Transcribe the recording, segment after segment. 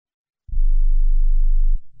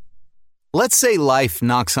Let's say life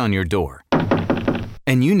knocks on your door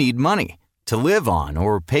and you need money to live on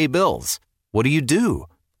or pay bills. What do?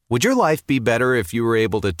 Would your life be better if you were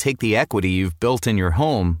able to take the equity you've built in your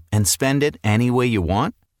home and spend it any way you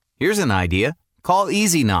want? Here's an idea. Call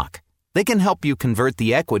Easy Knock. They can help you convert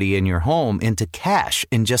the equity in your home into cash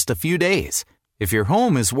in just a few days. If your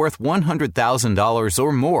home is worth $100,000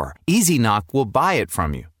 or more, Easy Knock will buy it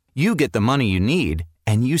from you. You get the money you need,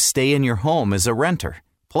 and you stay in your home as a renter.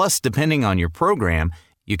 Plus, depending on your program,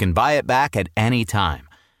 you can buy it back at any time.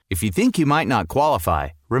 If you think you might not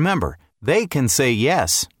qualify, remember, they can say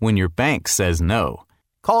yes when your bank says no.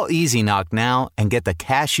 Call Easy Knock now and get the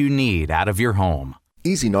cash you need out of your home.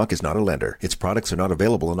 Easy Knock is not a lender. Its products are not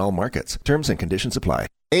available in all markets. Terms and conditions apply.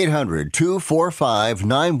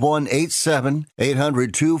 800-245-9187.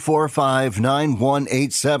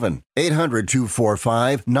 800-245-9187.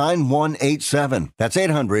 800-245-9187. That's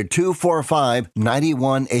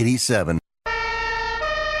 800-245-9187.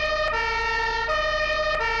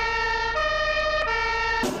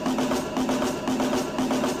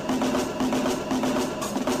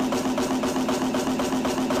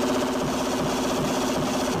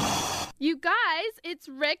 You guys, it's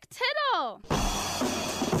Rick Tittle.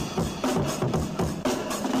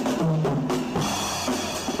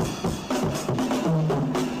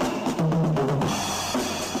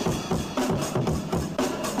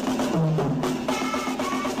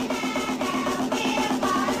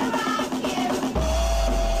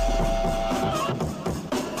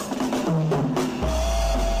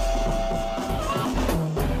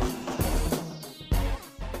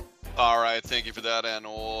 Thank you for that, and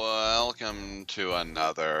welcome to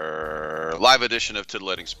another live edition of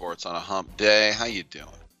Titillating Sports on a Hump Day. How you doing?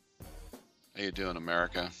 How you doing,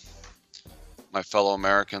 America? My fellow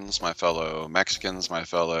Americans, my fellow Mexicans, my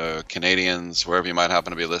fellow Canadians, wherever you might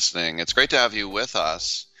happen to be listening. It's great to have you with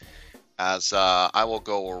us as I will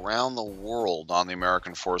go around the world on the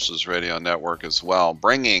American Forces Radio Network as well,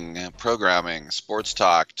 bringing programming, sports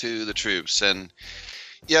talk to the troops. And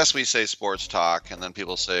yes, we say sports talk, and then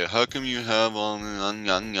people say, how come you have all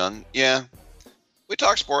the Yeah, we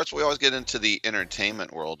talk sports. We always get into the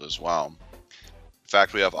entertainment world as well. In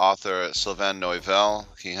fact, we have author Sylvain Neuvel.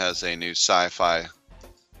 He has a new sci-fi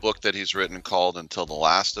book that he's written called Until the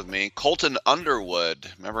Last of Me. Colton Underwood,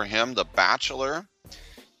 remember him, The Bachelor?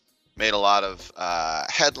 Made a lot of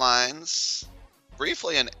headlines.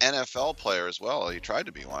 Briefly an NFL player as well. He tried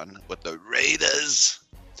to be one with the Raiders.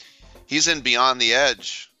 He's in Beyond the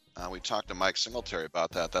Edge. We talked to Mike Singletary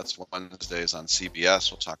about that. That's Wednesdays on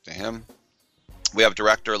CBS. We'll talk to him. We have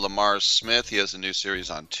director Lamar Smith. He has a new series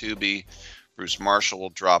on Tubi. Bruce Marshall will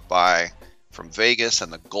drop by from Vegas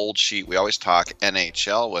and the Gold Sheet. We always talk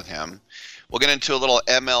NHL with him. We'll get into a little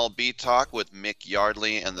MLB talk with Mick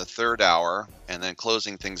Yardley in the third hour, and then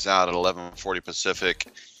closing things out at 11:40 Pacific.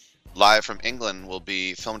 Live from England will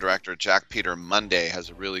be film director Jack Peter Monday. Has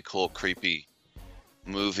a really cool, creepy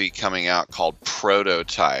movie coming out called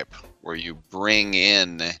Prototype, where you bring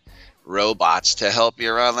in robots to help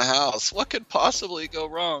you around the house. What could possibly go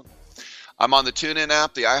wrong? I'm on the TuneIn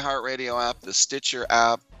app, the iHeartRadio app, the Stitcher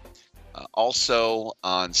app, also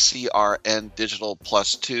on CRN Digital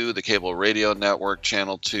Plus 2, the cable radio network,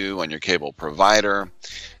 Channel 2, on your cable provider.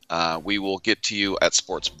 We will get to you at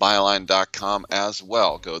sportsbyline.com as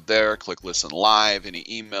well. Go there, click listen live. Any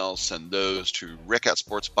emails, send those to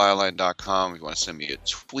rick@sportsbyline.com. If you want to send me a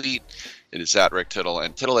tweet, it is at Rick Tittle.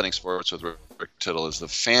 And Titillating Sports with Rick Tittle is the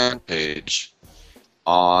fan page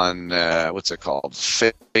on, what's it called?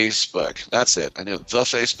 Facebook. That's it. I knew the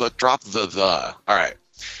Facebook. Drop the. All right.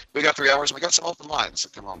 We got 3 hours and we got some open lines, so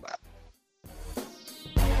come on back.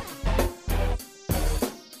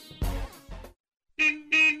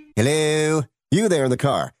 Hello? You there in the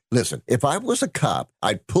car. Listen, if I was a cop,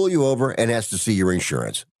 I'd pull you over and ask to see your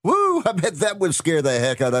insurance. Woo! I bet that would scare the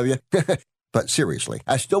heck out of you. But seriously,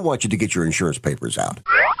 I still want you to get your insurance papers out.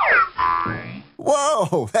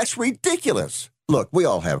 Whoa! That's ridiculous. Look, we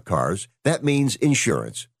all have cars. That means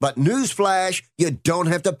insurance. But newsflash, you don't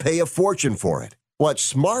have to pay a fortune for it. What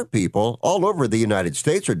smart people all over the United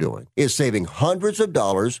States are doing is saving hundreds of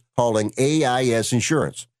dollars calling AIS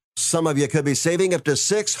Insurance. Some of you could be saving up to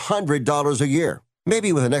 $600 a year.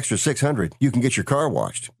 Maybe with an extra $600, you can get your car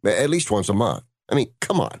washed, at least once a month. I mean,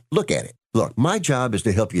 come on, look at it. Look, my job is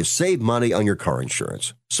to help you save money on your car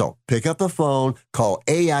insurance. So pick up the phone, call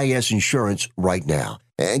AIS Insurance right now,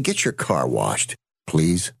 and get your car washed,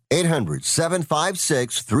 please.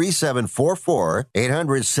 800-756-3744.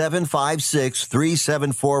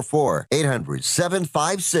 800-756-3744.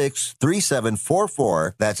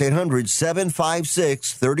 800-756-3744. That's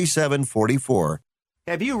 800-756-3744.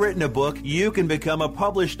 Have you written a book? You can become a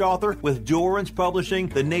published author with Dorrance Publishing,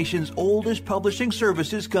 the nation's oldest publishing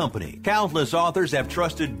services company. Countless authors have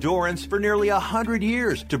trusted Dorrance for nearly 100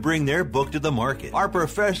 years to bring their book to the market. Our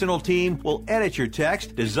professional team will edit your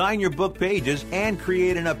text, design your book pages, and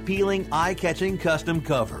create an appealing, eye-catching custom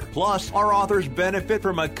cover. Plus, our authors benefit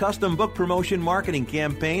from a custom book promotion marketing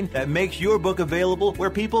campaign that makes your book available where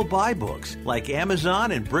people buy books, like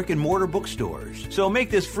Amazon and brick-and-mortar bookstores. So make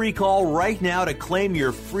this free call right now to claim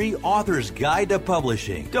your free author's guide to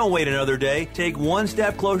publishing. Don't wait another day. Take one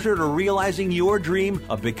step closer to realizing your dream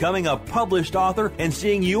of becoming a published author and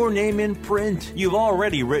seeing your name in print. You've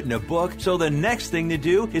already written a book, so the next thing to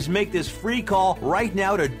do is make this free call right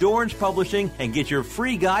now to Dorrance Publishing and get your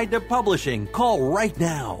free guide to publishing. Call right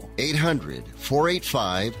now.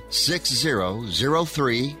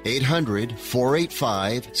 800-485-6003.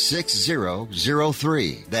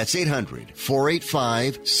 800-485-6003. That's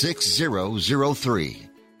 800-485-6003.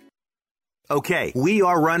 Okay, we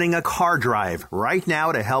are running a car drive right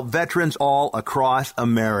now to help veterans all across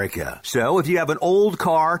America. So if you have an old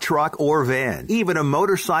car, truck, or van, even a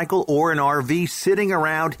motorcycle or an RV sitting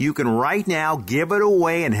around, you can right now give it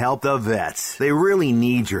away and help the vets. They really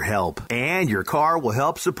need your help. And your car will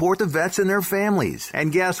help support the vets and their families.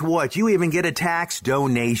 And guess what? You even get a tax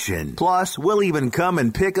donation. Plus, we'll even come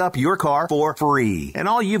and pick up your car for free. And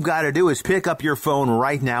all you've got to do is pick up your phone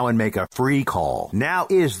right now and make a free call. Now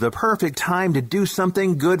is the perfect time to do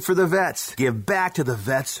something good for the vets. Give back to the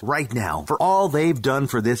vets right now for all they've done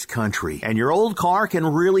for this country. And your old car can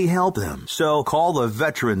really help them. So call the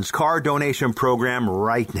Veterans Car Donation Program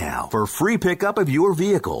right now for free pickup of your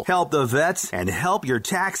vehicle. Help the vets and help your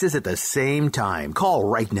taxes at the same time. Call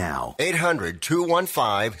right now.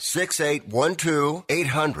 800-215-6812.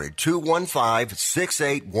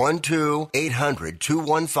 800-215-6812.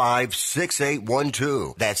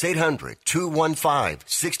 800-215-6812. That's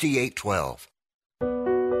 800-215-6812.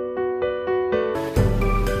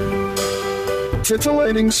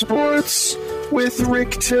 Titillating Sports with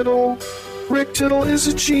Rick Tittle. Rick Tittle is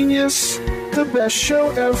a genius, the best show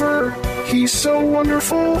ever. He's so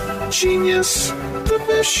wonderful, genius, the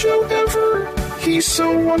best show ever. He's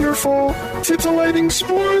so wonderful. Titillating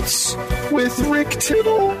Sports with Rick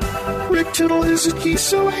Tittle. Rick Tittle he's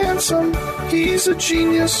so handsome, he's a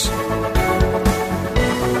genius.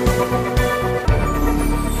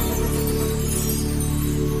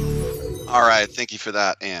 All right, thank you for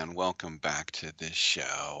that, and welcome back to this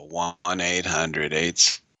show.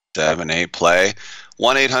 1-800-878-PLAY.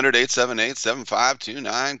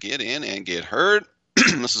 1-800-878-7529. Get in and get heard.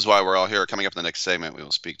 This is why we're all here. Coming up in the next segment, we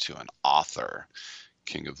will speak to an author,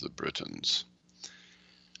 King of the Britons.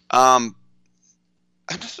 I'm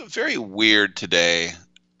just very weird today.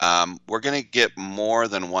 We're going to get more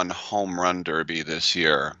than one home run derby this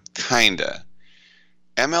year. Kinda.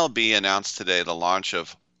 MLB announced today the launch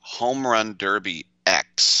of Home Run Derby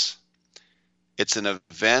X. It's an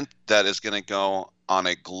event that is going to go on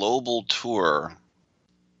a global tour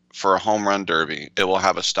for a home run derby. It will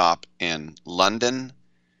have a stop in London,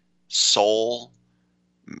 Seoul,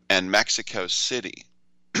 and Mexico City.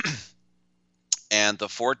 And the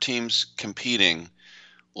four teams competing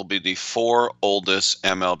will be the four oldest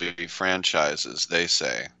MLB franchises, they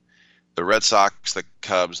say. The Red Sox, the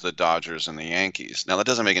Cubs, the Dodgers, and the Yankees. Now, that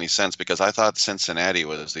doesn't make any sense because I thought Cincinnati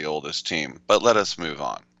was the oldest team. But let us move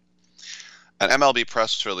on. An MLB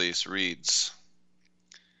press release reads,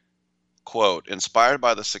 quote, inspired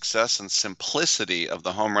by the success and simplicity of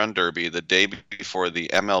the Home Run Derby the day before the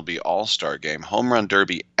MLB All-Star Game, Home Run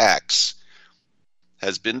Derby X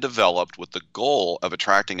has been developed with the goal of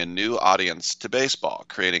attracting a new audience to baseball,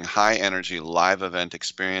 creating high-energy live event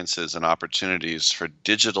experiences and opportunities for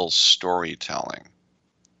digital storytelling.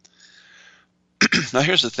 Now,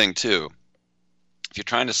 here's the thing, too. If you're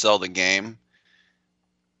trying to sell the game,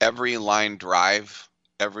 every line drive,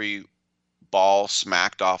 every ball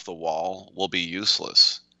smacked off the wall will be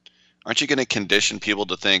useless. Aren't you going to condition people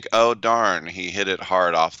to think, oh, darn, he hit it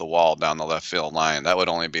hard off the wall down the left field line? That would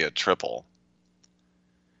only be a triple.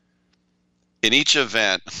 In each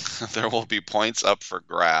event, there will be points up for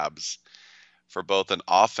grabs for both an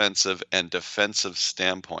offensive and defensive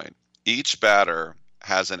standpoint. Each batter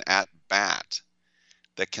has an at-bat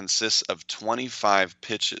that consists of 25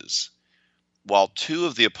 pitches, while two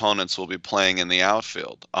of the opponents will be playing in the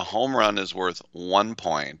outfield. A home run is worth 1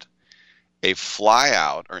 point. A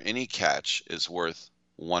flyout or any catch is worth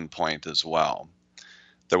 1 point as well.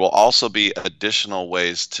 There will also be additional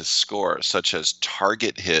ways to score, such as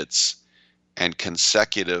target hits and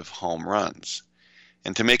consecutive home runs.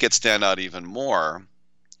 And to make it stand out even more,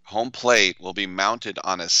 home plate will be mounted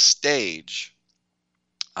on a stage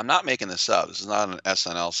I'm not making this up. This is not an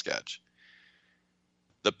SNL sketch.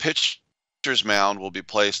 The pitcher's mound will be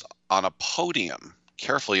placed on a podium.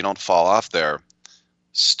 Careful you don't fall off there,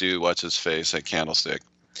 Stu, what's his face at Candlestick.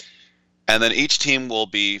 And then each team will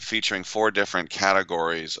be featuring 4 different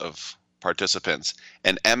categories of participants: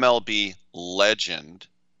 an MLB legend,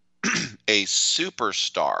 a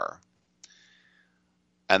superstar,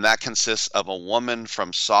 and that consists of a woman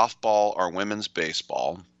from softball or women's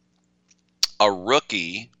baseball, a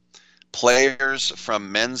rookie, players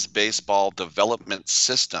from men's baseball development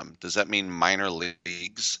system. Does that mean minor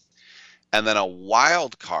leagues? And then a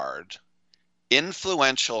wild card,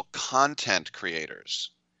 influential content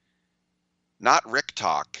creators. Not Rick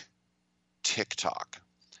Talk, TikTok.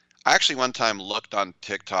 I actually one time looked on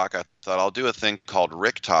TikTok. I thought I'll do a thing called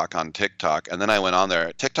Rick Talk on TikTok. And then I went on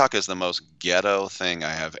there. TikTok is the most ghetto thing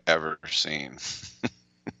I have ever seen.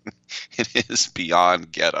 It is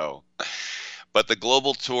beyond ghetto. But the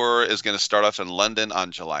global tour is going to start off in London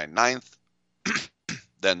on July 9th,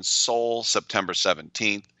 then Seoul September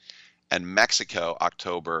 17th, and Mexico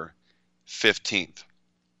October 15th.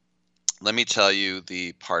 Let me tell you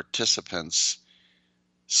the participants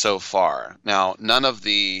so far. Now, none of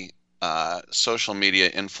the social media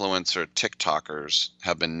influencer TikTokers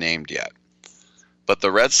have been named yet. But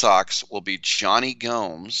the Red Sox will be Johnny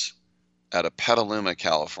Gomes out of Petaluma,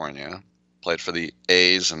 California. Played for the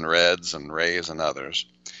A's and Reds and Rays and others.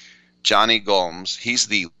 Johnny Gomes, he's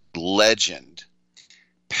the legend.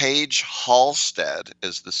 Paige Halstead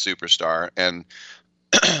is the superstar. And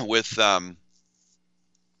with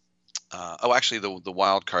actually, the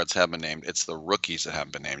wild cards have been named. It's the rookies that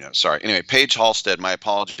haven't been named yet. Sorry. Anyway, Paige Halstead, my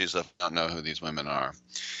apologies if I don't know who these women are.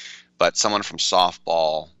 But someone from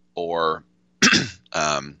softball or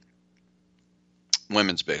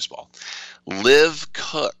women's baseball. Liv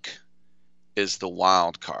Cook is the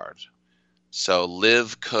wild card. So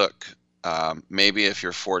Liv Cook, maybe if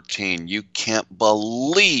you're 14, you can't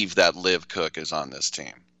believe that Liv Cook is on this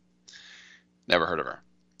team. Never heard of her.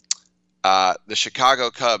 The Chicago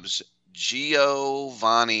Cubs,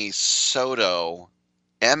 Giovanni Soto,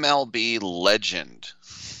 MLB legend.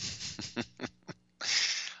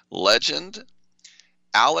 Legend.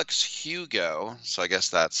 Alex Hugo, so I guess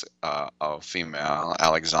that's a female,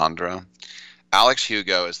 Alexandra. Alex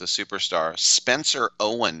Hugo is the superstar. Spencer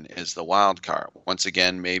Owen is the wild card. Once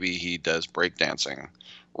again, maybe he does breakdancing.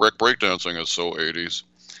 Rick, breakdancing is so 80s.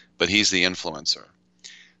 But he's the influencer.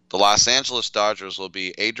 The Los Angeles Dodgers will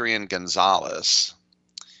be Adrian Gonzalez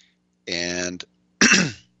and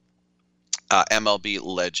MLB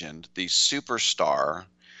legend. The superstar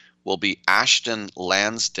will be Ashton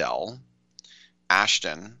Lansdell.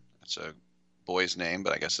 Ashton, that's a boy's name,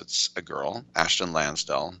 but I guess it's a girl. Ashton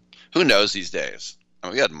Lansdell. Who knows these days? I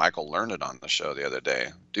mean, we had Michael Learned on the show the other day.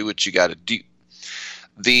 Do what you got to do.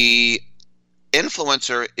 The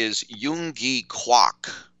influencer is Yoongi Kwak.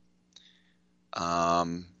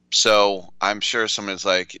 So I'm sure someone's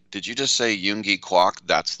like, did you just say Yoongi Kwak?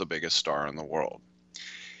 That's the biggest star in the world.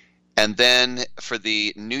 And then for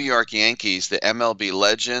the New York Yankees, the MLB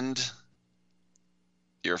legend,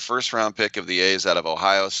 your first round pick of the A's out of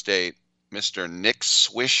Ohio State, Mr. Nick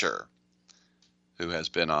Swisher, who has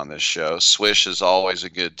been on this show. Swish is always a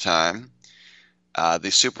good time. The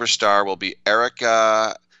superstar will be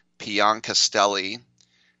Erica Piancastelli.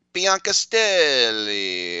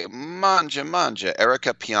 Manja.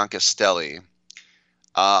 Erica Piancastelli.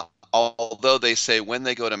 Although they say when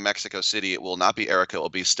they go to Mexico City, it will not be Erica, it will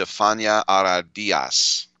be Stefania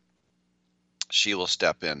Aradias. She will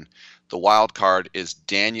step in. The wild card is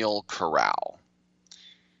Daniel Corral.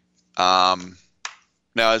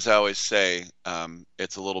 Now, as I always say,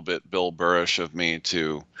 it's a little bit Bill Burrish of me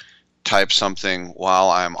to type something while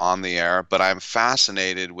I'm on the air, but I'm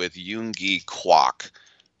fascinated with Yoongi Kwak.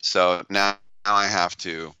 So now I have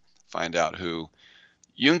to find out who.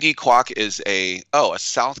 Yoongi Kwak is a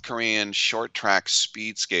South Korean short track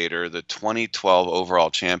speed skater, the 2012 overall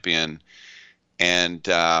champion. And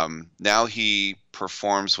now he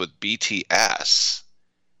performs with BTS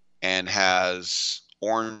and has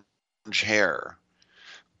orange hair.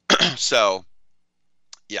 So,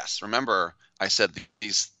 yes, remember I said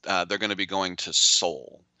these they're going to be going to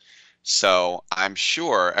Seoul. So I'm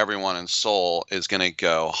sure everyone in Seoul is going to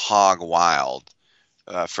go hog wild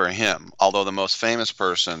for him. Although the most famous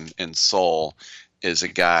person in Seoul is a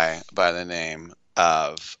guy by the name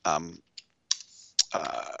of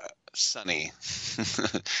Sunny,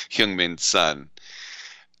 Heung-min's son.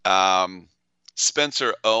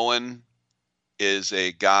 Spencer Owen is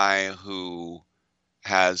a guy who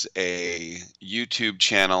has a YouTube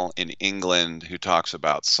channel in England who talks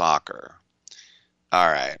about soccer. All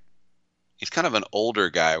right. He's kind of an older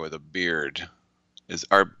guy with a beard.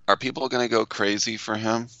 Are people going to go crazy for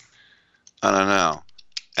him? I don't know.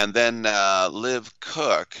 And then Liv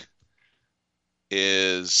Cook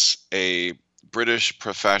is a British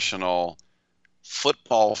professional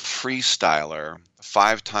football freestyler,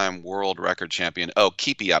 5-time world record champion. Oh,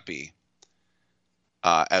 keepy uppy,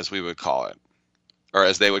 as we would call it, or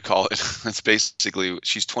as they would call it. It's basically,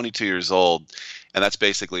 she's 22 years old, and that's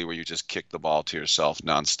basically where you just kick the ball to yourself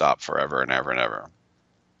nonstop forever and ever and ever.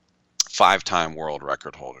 5-time world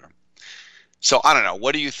record holder. So I don't know.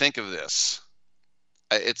 What do you think of this?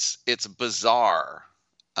 It's bizarre.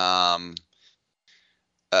 What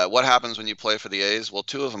happens when you play for the A's? Well,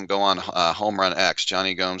 2 of them go on Home Run X,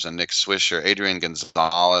 Johnny Gomes and Nick Swisher, Adrian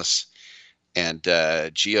Gonzalez, and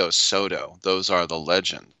Gio Soto. Those are the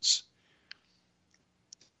legends.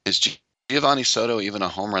 Is Giovanni Soto even a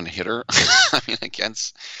home run hitter? I mean, I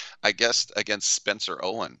guess against Spencer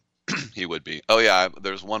Owen, he would be. Oh, yeah,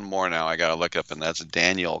 there's one more now I got to look up, and that's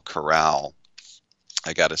Daniel Corral.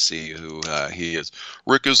 I got to see who he is.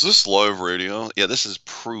 Rick, is this live radio? Yeah, this is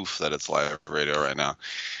proof that it's live radio right now.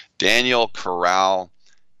 Daniel Corral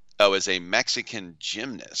is a Mexican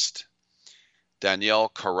gymnast. Daniel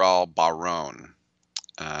Corral Barron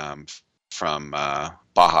from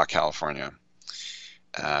Baja California.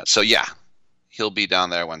 So, yeah, he'll be down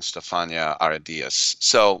there when Stefania Aradias.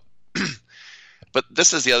 So, but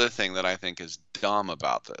this is the other thing that I think is dumb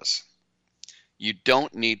about this. You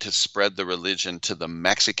don't need to spread the religion to the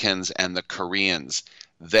Mexicans and the Koreans.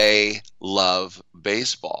 They love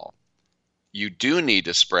baseball. You do need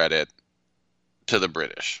to spread it to the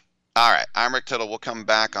British. All right, I'm Rick Tittle. We'll come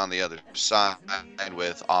back on the other side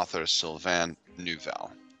with author Sylvain Neuvel.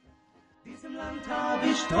 Diesem Land hab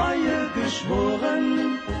ich Treue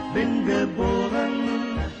geschworen, bin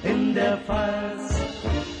geboren in der Pfalz.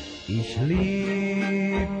 Ich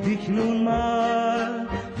lieb dich nun mal,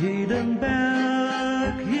 jeden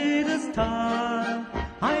Berg, jedes Tal,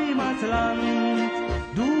 Heimatland,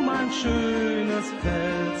 du mein schönes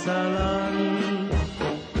Pfälzerland.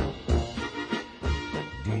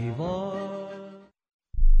 Die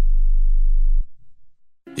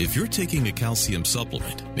If you're taking a calcium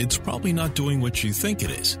supplement, it's probably not doing what you think it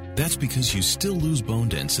is. That's because you still lose bone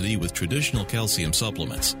density with traditional calcium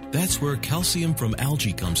supplements. That's where calcium from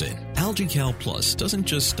algae comes in. AlgaeCal Plus doesn't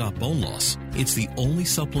just stop bone loss. It's the only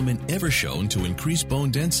supplement ever shown to increase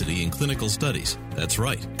bone density in clinical studies. That's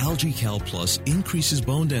right. AlgaeCal Plus increases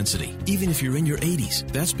bone density, even if you're in your 80s.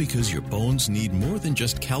 That's because your bones need more than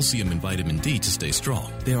just calcium and vitamin D to stay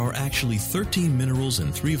strong. There are actually 13 minerals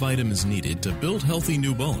and 3 vitamins needed to build healthy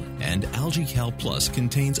new bone. And AlgaeCal Plus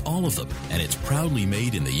contains all of them, and it's proudly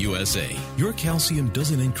made in the USA. Your calcium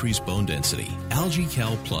doesn't increase bone density.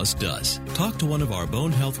 AlgaeCal Plus does. Talk to one of our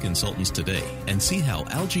bone health consultants today and see how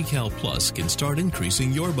AlgaeCal Plus can start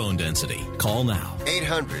increasing your bone density. Call now.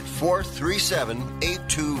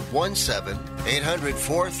 800-437-8217.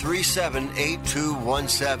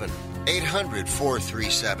 800-437-8217.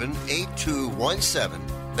 800-437-8217.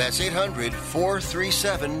 That's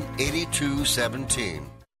 800-437-8217.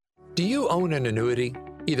 Do you own an annuity,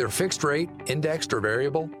 either fixed rate, indexed, or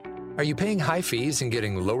variable? Are you paying high fees and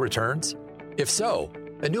getting low returns? If so,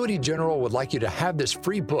 Annuity General would like you to have this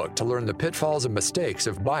free book to learn the pitfalls and mistakes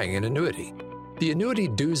of buying an annuity. The Annuity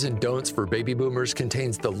Do's and Don'ts for Baby Boomers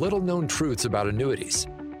contains the little-known truths about annuities,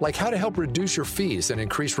 like how to help reduce your fees and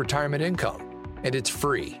increase retirement income. And it's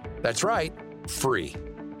free. That's right, free.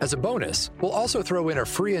 As a bonus, we'll also throw in a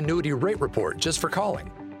free annuity rate report just for calling.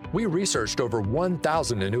 We researched over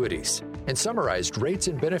 1,000 annuities and summarized rates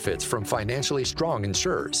and benefits from financially strong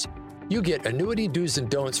insurers. You get Annuity Do's and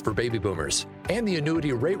Don'ts for Baby Boomers and the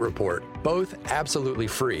Annuity Rate Report, both absolutely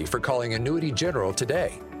free for calling Annuity General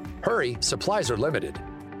today. Hurry, supplies are limited.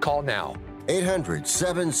 Call now.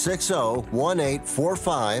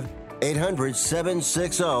 800-760-1845.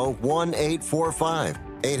 800-760-1845.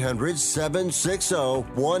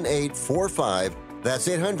 800-760-1845. That's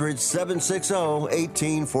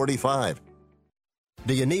 800-760-1845.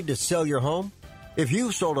 Do you need to sell your home? If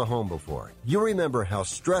you've sold a home before, you remember how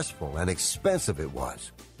stressful and expensive it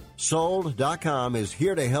was. Sold.com is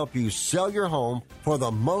here to help you sell your home for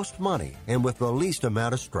the most money and with the least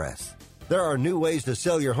amount of stress. There are new ways to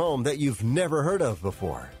sell your home that you've never heard of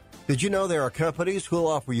before. Did you know there are companies who'll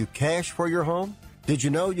offer you cash for your home? Did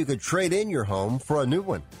you know you could trade in your home for a new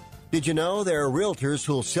one? Did you know there are realtors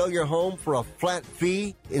who'll sell your home for a flat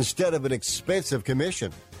fee instead of an expensive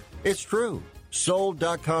commission? It's true.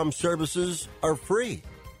 Sold.com services are free.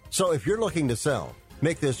 So if you're looking to sell,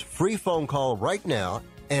 make this free phone call right now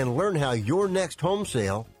and learn how your next home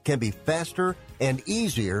sale can be faster and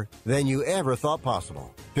easier than you ever thought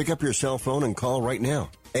possible. Pick up your cell phone and call right now.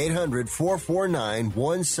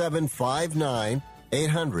 800-449-1759.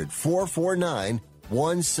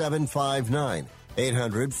 800-449-1759.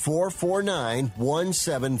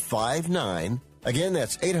 800-449-1759. Again,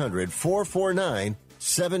 that's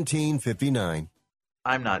 800-449-1759.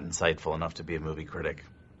 I'm not insightful enough to be a movie critic.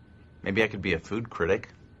 Maybe I could be a food critic.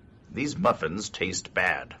 These muffins taste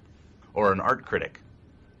bad. Or an art critic.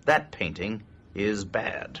 That painting is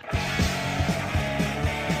bad.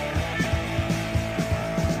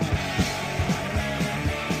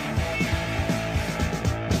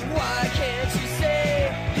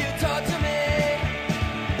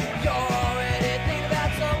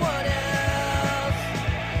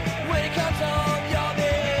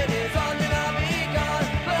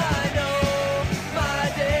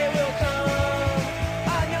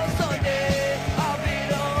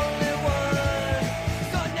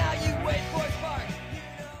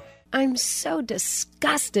 I'm so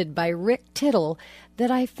disgusted by Rick Tittle that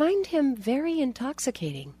I find him very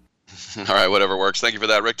intoxicating. All right, whatever works. Thank you for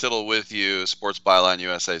that. Rick Tittle with you, Sports Byline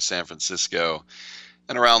USA, San Francisco,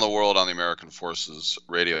 and around the world on the American Forces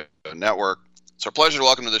Radio Network. It's our pleasure to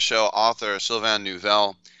welcome to the show author Sylvain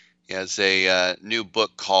Neuvel. He has a new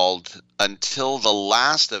book called Until the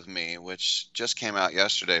Last of Me, which just came out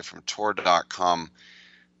yesterday from Tor.com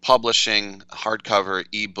Publishing, hardcover,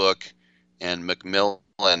 ebook, and Macmillan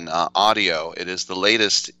audio. It is the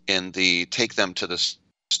latest in the Take Them to the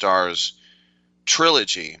Stars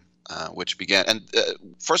trilogy, which began. And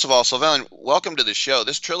first of all, Sylvain, welcome to the show.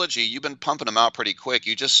 This trilogy, you've been pumping them out pretty quick.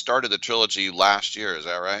 You just started the trilogy last year, is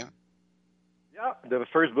that right? Yeah, the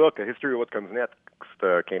first book, A History of What Comes Next,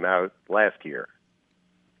 came out last year.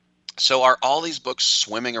 So are all these books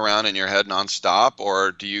swimming around in your head nonstop,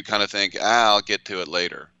 or do you kind of think, I'll get to it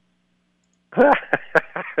later?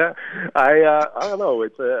 I don't know.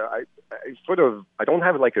 It's I don't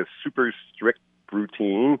have like a super strict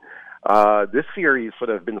routine. This series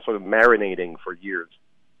been marinating for years.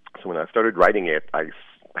 So when I started writing it, I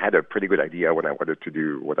had a pretty good idea what I wanted to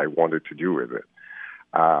do with it.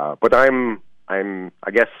 But I'm I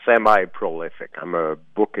guess semi-prolific. I'm a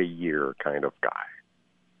book a year kind of guy.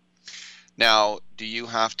 Now, do you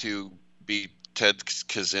have to be Ted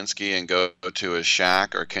Kaczynski and go to a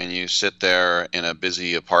shack, or can you sit there in a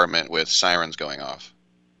busy apartment with sirens going off?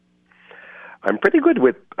 I'm pretty good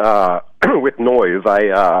with with noise.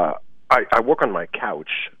 I work on my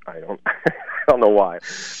couch. I don't I don't know why.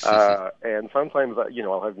 And sometimes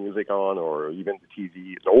I'll have music on, or even the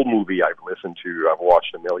TV. An old movie I've listened to, I've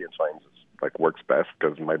watched a million times. It's works best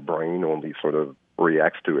because my brain only sort of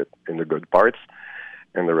reacts to it in the good parts,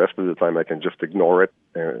 and the rest of the time I can just ignore it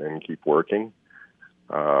and keep working.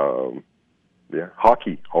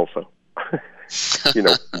 Hockey also.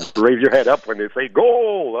 Raise your head up when they say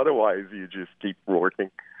goal. Otherwise, you just keep working.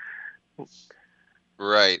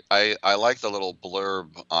 Right. I like the little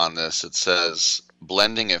blurb on this. It says,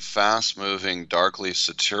 blending a fast-moving, darkly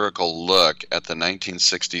satirical look at the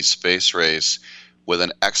 1960s space race with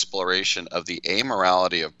an exploration of the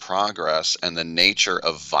amorality of progress and the nature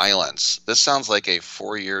of violence. This sounds like a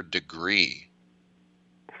 4-year degree.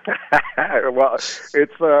 Well,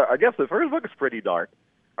 it's I guess the first book is pretty dark.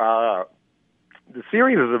 The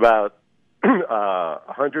series is about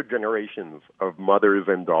 100 generations of mothers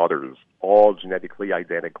and daughters, all genetically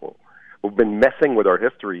identical, who've been messing with our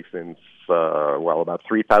history since, about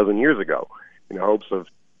 3,000 years ago, in the hopes of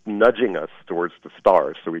nudging us towards the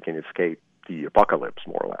stars so we can escape the apocalypse,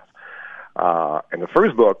 more or less. And the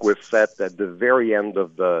first book was set at the very end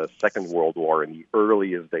of the Second World War, in the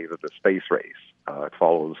earliest days of the space race. It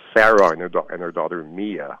follows Sarah and her daughter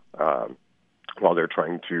Mia while they're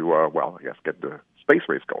trying to, get the space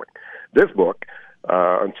race going. This book,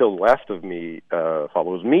 Until the Last of Me,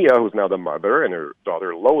 follows Mia, who's now the mother, and her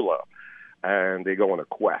daughter Lola. And they go on a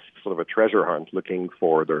quest, sort of a treasure hunt, looking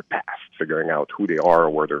for their past, figuring out who they are,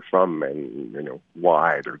 where they're from, and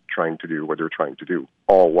why they're trying to do what they're trying to do,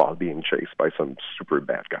 all while being chased by some super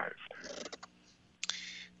bad guys.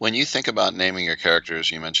 When you think about naming your characters,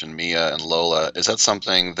 you mentioned Mia and Lola. Is that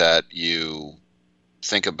something that you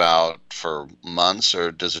think about for months,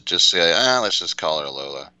 or does it just say, let's just call her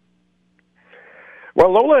Lola? Well,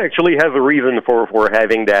 Lola actually has a reason for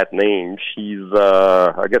having that name. She's,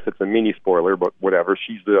 I guess it's a mini spoiler, but whatever.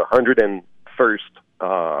 She's the 101st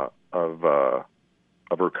of her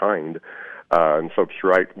kind. And so if you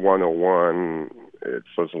write 101, it's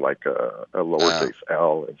sort of like a lowercase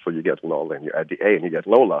L, and so you get Lola, and you add the A, and you get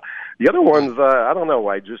Lola. The other ones, I don't know.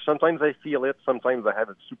 Sometimes I feel it. Sometimes I have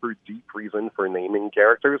a super deep reason for naming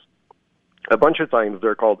characters. a bunch of times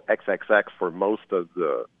they're called XXX for most of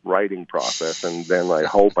the writing process, and then I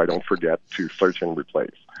hope I don't forget to search and replace.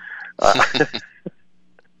 That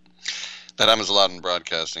happens a lot in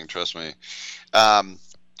broadcasting, trust me.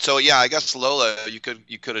 So yeah, I guess Lola, you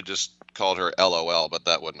could have just called her LOL, but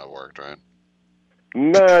that wouldn't have worked, right?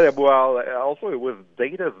 No, well, also it was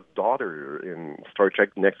Data's daughter in Star Trek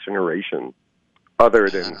Next Generation, other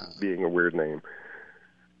than being a weird name.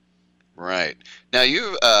 Right. Now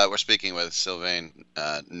you were speaking with Sylvain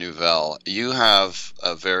Neuvel. You have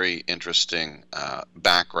a very interesting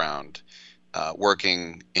background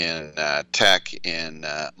working in tech in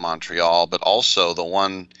Montreal, but also the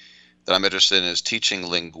one that I'm interested in is teaching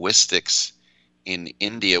linguistics in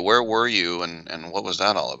India. Where were you, and what was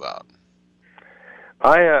that all about?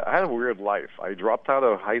 I had a weird life. I dropped out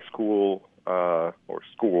of high school or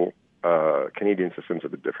school. Canadian system's a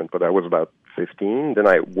bit different, but I was about 15. Then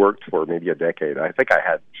I worked for maybe a decade. I think I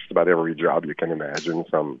had just about every job you can imagine,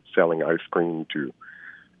 from selling ice cream to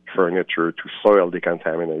furniture to soil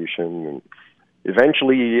decontamination. And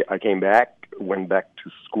eventually I came back, went back to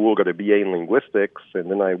school, got a BA in linguistics, and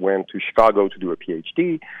then I went to Chicago to do a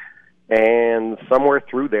PhD. And somewhere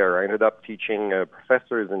through there, I ended up teaching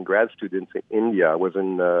professors and grad students in India. I was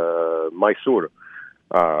in Mysore.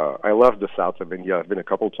 I love the south of India. I've been a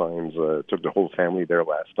couple times. Took the whole family there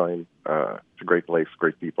last time. It's a great place,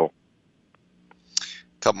 great people.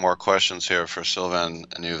 A couple more questions here for Sylvain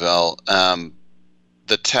Neuvel.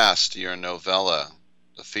 The Test, your novella,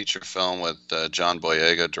 the feature film with John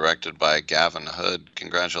Boyega, directed by Gavin Hood.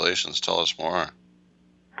 Congratulations. Tell us more.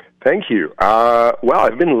 Thank you. Well,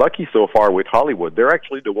 I've been lucky so far with Hollywood. They're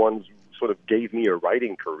actually the ones who sort of gave me a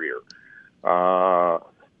writing career.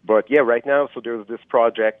 But yeah, right now, so there's this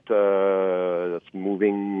project that's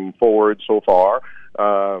moving forward so far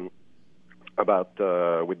about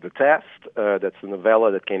with The Test. That's a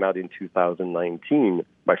novella that came out in 2019.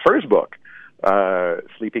 My first book,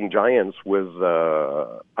 Sleeping Giants,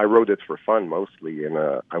 was I wrote it for fun mostly, and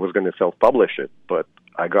I was going to self-publish it, but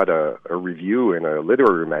I got a review in a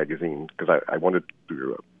literary magazine because I wanted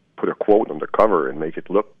to put a quote on the cover and make it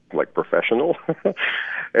look like professional.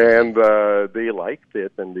 And they liked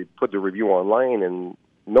it, and they put the review online, and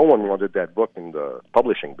no one wanted that book in the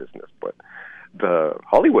publishing business. But the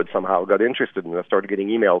Hollywood somehow got interested, and I started getting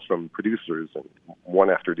emails from producers, and one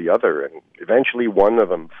after the other. And eventually one of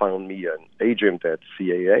them found me an agent at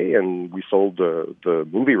CAA, and we sold the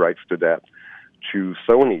movie rights to that to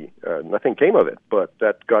Sony. Nothing came of it, but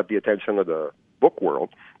that got the attention of the book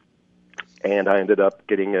world. And I ended up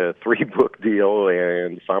getting a 3-book deal,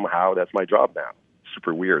 and somehow that's my job now.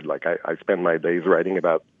 Super weird. Like, I spend my days writing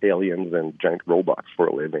about aliens and giant robots for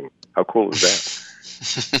a living. How cool is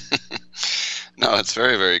that? No, it's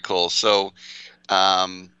very, very cool. So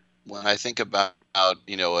when I think about,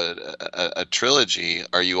 a trilogy,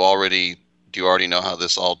 do you already know how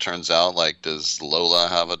this all turns out? Like, does Lola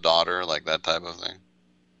have a daughter? Like that type of thing?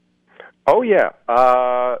 Oh, yeah.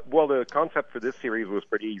 Well, the concept for this series was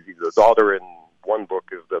pretty easy. The daughter in one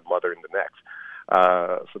book is the mother in the next.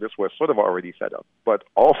 So this was sort of already set up. But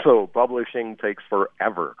also, publishing takes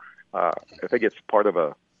forever. I think it's part of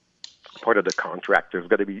the contract. There's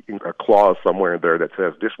got to be a clause somewhere there that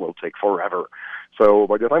says this will take forever. So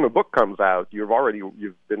by the time a book comes out, you've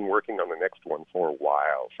been working on the next one for a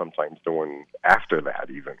while, sometimes the one after that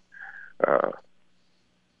even.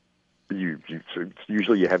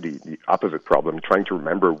 Usually you have the opposite problem, trying to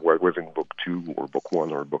remember what was in book 2 or book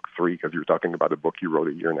 1 or book 3, because you're talking about a book you wrote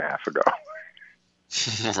a year and a half ago.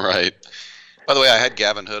 Right. By the way, I had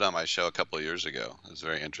Gavin Hood on my show a couple of years ago. It was a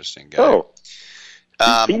very interesting guy. Oh,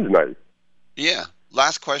 he seems nice. Yeah.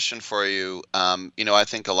 Last question for you. I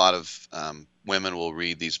think a lot of women will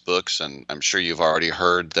read these books, and I'm sure you've already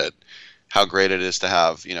heard that how great it is to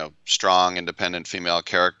have, strong, independent female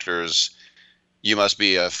characters. You must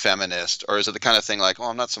be a feminist, or is it the kind of thing like,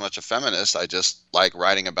 I'm not so much a feminist, I just like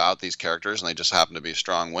writing about these characters and they just happen to be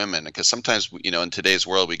strong women? Because sometimes, in today's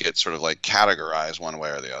world, we get sort of like categorized one way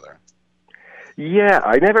or the other. Yeah,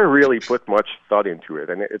 I never really put much thought into it,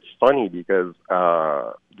 and it's funny because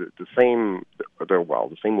the same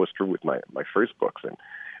was true with my first books, and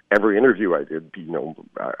every interview I did,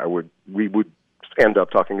 we would end up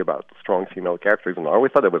talking about strong female characters, and I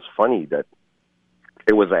always thought it was funny that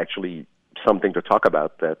it was actually something to talk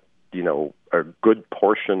about, that a good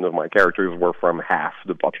portion of my characters were from half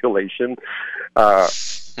the population.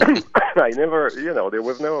 I never, there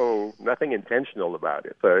was nothing intentional about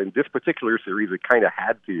it. In this particular series, it kind of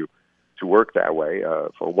had to work that way.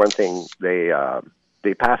 For one thing, they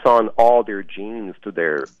pass on all their genes to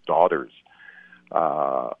their daughters.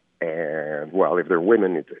 And, well, if they're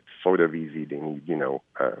women, it's sort of easy. They need,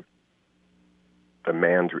 the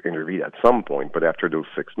man to intervene at some point, but after those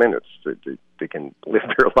 6 minutes, they can live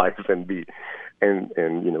their lives and be and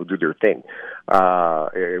do their thing.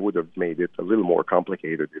 It would have made it a little more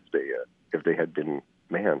complicated if they had been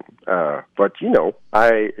man. But I don't know.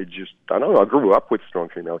 I grew up with strong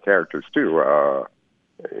female characters too.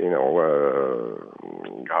 Mila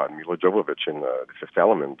Jovovich in The Fifth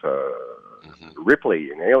Element,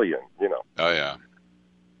 Ripley in Alien. Oh yeah.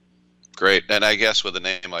 Great. And I guess with a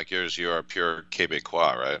name like yours, you are pure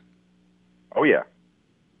Québécois, right? Oh, yeah.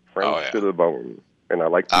 French to the bone. And I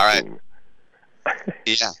like poutine. All right.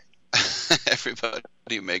 Yeah. Everybody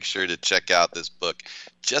make sure to check out this book.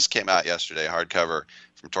 Just came out yesterday, hardcover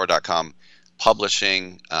from Tor.com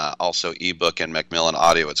Publishing, also ebook and Macmillan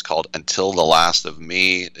Audio. It's called Until the Last of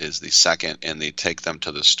Me. It is the second in the Take Them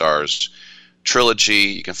to the Stars trilogy.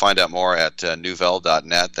 You can find out more at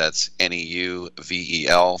Neuvel.net. That's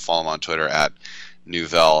Neuvel. Follow him on Twitter at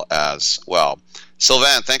Neuvel as well.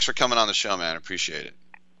 Sylvain, thanks for coming on the show, man. Appreciate it.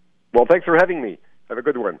 Well, thanks for having me. Have a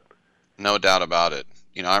good one. No doubt about it.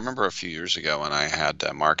 I remember a few years ago when I had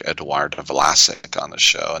Marc-Edouard Vlasic on the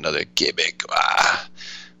show, another Québécois.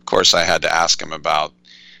 Of course, I had to ask him about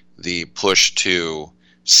the push to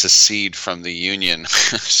secede from the Union,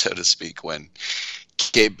 so to speak, when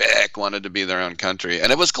Quebec wanted to be their own country,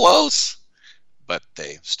 and it was close, but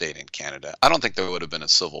they stayed in Canada. I don't think there would have been a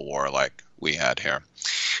civil war like we had here.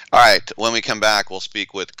 All right, when we come back, we'll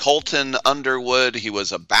speak with Colton Underwood. He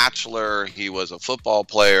was a bachelor. He was a football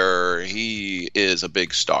player. He is a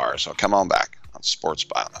big star. So come on back on Sports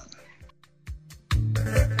Byline.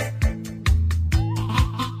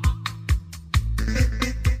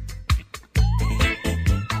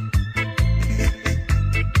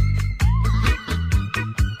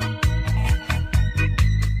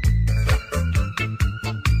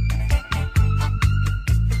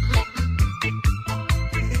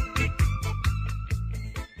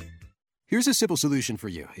 Here's a simple solution for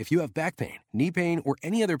you if you have back pain, knee pain, or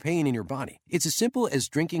any other pain in your body. It's as simple as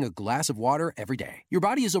drinking a glass of water every day. Your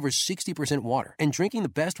body is over 60% water, and drinking the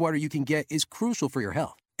best water you can get is crucial for your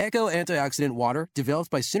health. Echo Antioxidant Water, developed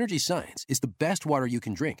by Synergy Science, is the best water you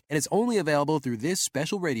can drink, and it's only available through this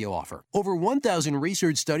special radio offer. Over 1,000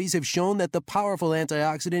 research studies have shown that the powerful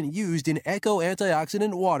antioxidant used in Echo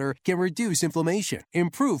Antioxidant Water can reduce inflammation,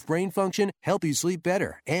 improve brain function, help you sleep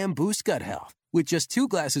better, and boost gut health. With just 2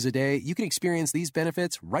 glasses a day, you can experience these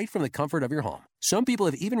benefits right from the comfort of your home. Some people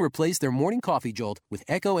have even replaced their morning coffee jolt with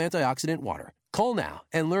Echo Antioxidant Water. Call now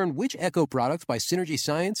and learn which Echo product by Synergy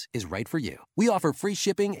Science is right for you. We offer free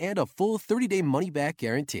shipping and a full 30-day money-back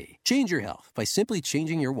guarantee. Change your health by simply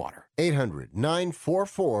changing your water.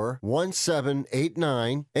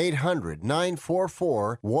 800-944-1789.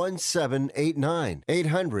 800-944-1789.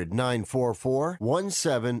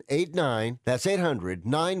 800-944-1789. That's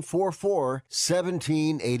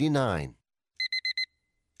 800-944-1789.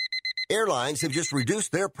 Airlines have just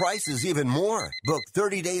reduced their prices even more. Book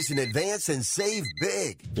 30 days in advance and save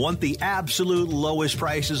big. Want the absolute lowest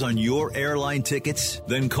prices on your airline tickets?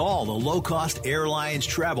 Then call the Low Cost Airlines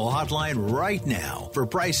Travel Hotline right now for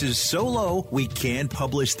prices so low we can't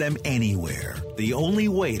publish them anywhere. The only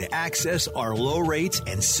way to access our low rates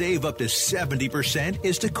and save up to 70%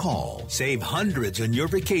 is to call. Save hundreds on your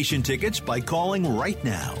vacation tickets by calling right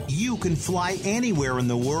now. You can fly anywhere in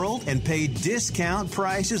the world and pay discount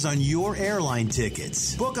prices on your airline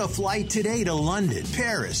tickets. Book a flight today to London,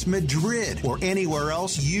 Paris, Madrid, or anywhere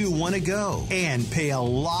else you want to go. And pay a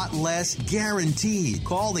lot less guaranteed.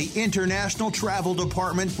 Call the International Travel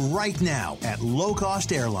Department right now at Low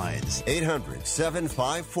Cost Airlines.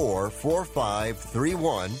 800-754-4531.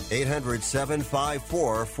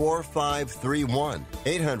 800-754-4531.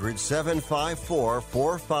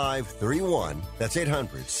 800-754-4531. That's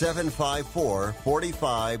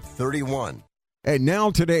 800-754-4531. And now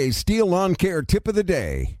today's Steel Lawn Care tip of the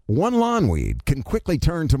day. One lawn weed can quickly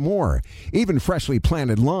turn to more. Even freshly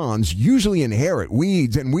planted lawns usually inherit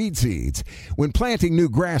weeds and weed seeds. When planting new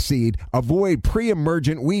grass seed, avoid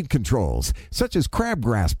pre-emergent weed controls, such as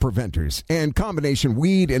crabgrass preventers and combination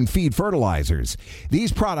weed and feed fertilizers.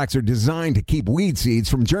 These products are designed to keep weed seeds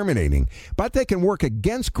from germinating, but they can work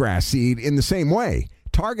against grass seed in the same way.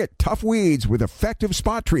 Target tough weeds with effective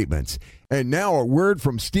spot treatments. And now a word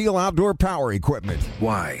from Steel Outdoor Power Equipment.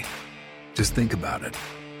 Why? Just think about it.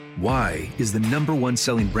 Why is the #1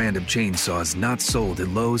 selling brand of chainsaws not sold at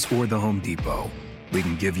Lowe's or the Home Depot? We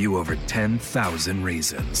can give you over 10,000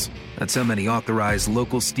 reasons. That's how many authorized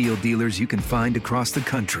local Steel dealers you can find across the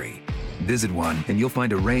country. Visit one and you'll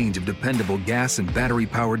find a range of dependable gas and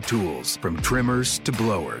battery-powered tools, from trimmers to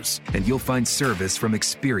blowers. And you'll find service from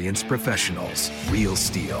experienced professionals. Real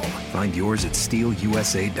Steel. Find yours at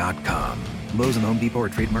steelusa.com. Lowe's and Home Depot are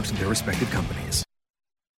trademarks of their respective companies.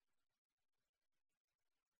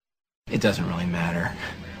 It doesn't really matter.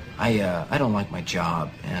 I don't like my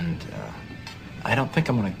job, and I don't think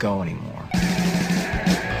I'm going to go anymore.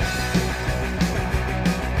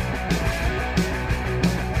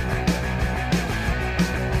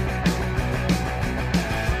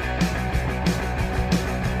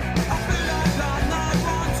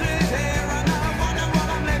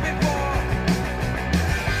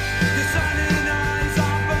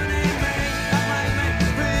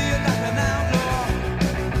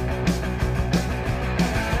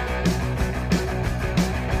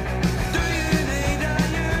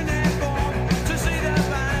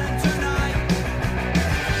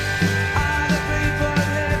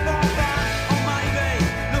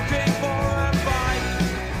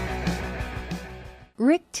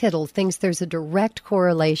 Rick Tittle thinks there's a direct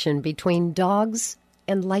correlation between dogs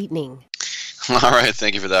and lightning. All right,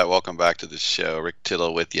 thank you for that. Welcome back to the show. Rick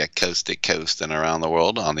Tittle with you coast to coast and around the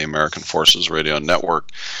world on the American Forces Radio Network.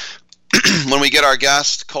 When we get our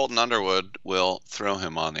guest, Colton Underwood, we'll throw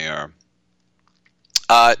him on the air.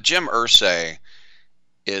 Jim Irsay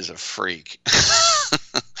is a freak.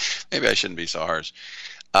 Maybe I shouldn't be so harsh.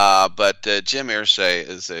 But Jim Irsay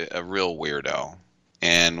is a real weirdo.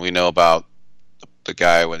 And we know about the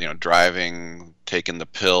guy with, driving, taking the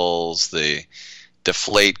pills, the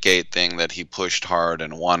Deflategate thing that he pushed hard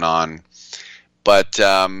and won on. But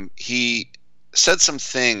he said some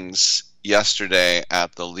things yesterday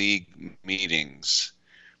at the league meetings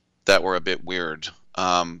that were a bit weird.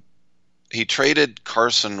 He traded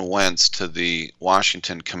Carson Wentz to the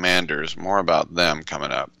Washington Commanders. More about them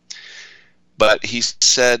coming up. But he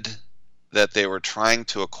said that they were trying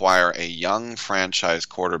to acquire a young franchise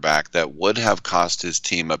quarterback that would have cost his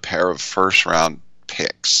team a pair of first-round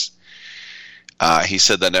picks. He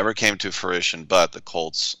said that never came to fruition, but the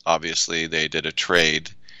Colts, obviously, they did a trade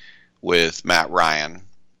with Matt Ryan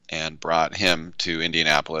and brought him to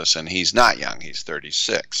Indianapolis, and he's not young. He's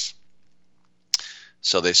 36.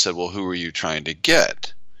 So they said, well, who are you trying to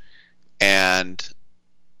get? And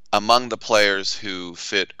among the players who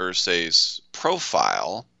fit Irsay's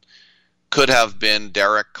profile could have been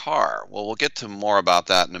Derek Carr. Well, we'll get to more about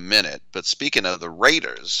that in a minute. But speaking of the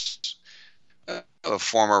Raiders, a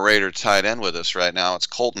former Raider tight end with us right now. It's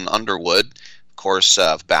Colton Underwood, of course,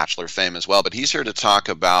 of Bachelor fame as well. But he's here to talk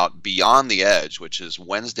about Beyond the Edge, which is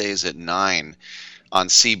Wednesdays at 9 on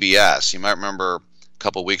CBS. You might remember a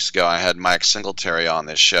couple weeks ago I had Mike Singletary on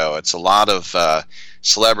this show. It's a lot of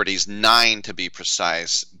celebrities, 9 to be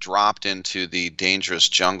precise, dropped into the dangerous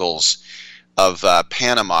jungles of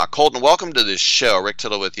Panama. Colton, welcome to this show. Rick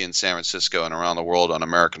Tittle with you in San Francisco and around the world on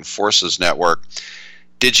American Forces Network.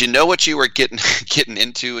 Did you know what you were getting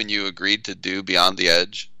into when you agreed to do Beyond the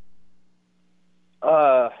Edge?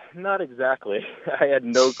 Not exactly. I had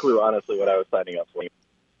no clue, honestly, what I was signing up for.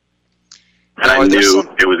 And I knew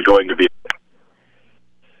it was going to be...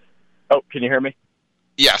 Oh, can you hear me?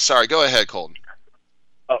 Yeah, sorry. Go ahead, Colton.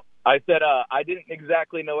 I said I didn't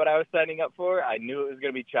exactly know what I was signing up for. I knew it was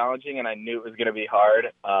going to be challenging, and I knew it was going to be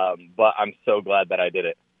hard, but I'm so glad that I did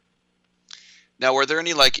it. Now, were there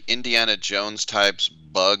any, like, Indiana Jones types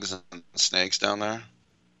bugs and snakes down there?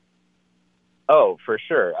 Oh, for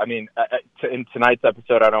sure. I mean, in tonight's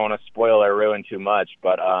episode, I don't want to spoil or ruin too much,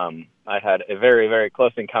 but I had a very, very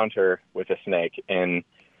close encounter with a snake, and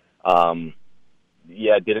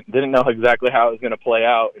didn't know exactly how it was going to play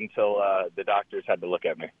out until the doctors had to look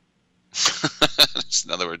at me.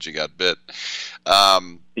 In other words, you got bit.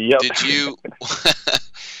 Yep. Did you?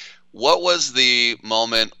 What was the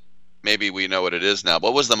moment? Maybe we know what it is now.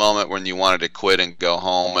 What was the moment when you wanted to quit and go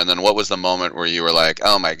home? And then what was the moment where you were like,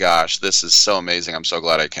 oh my gosh, this is so amazing. I'm so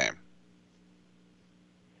glad I came.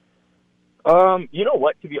 You know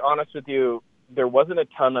what? To be honest with you, there wasn't a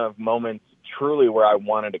ton of moments truly where I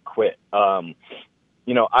wanted to quit. I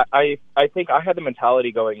think I had the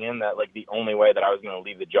mentality going in that, like, the only way that I was going to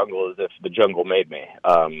leave the jungle is if the jungle made me,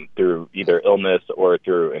 through either illness or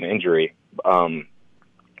through an injury.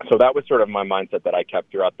 So that was sort of my mindset that I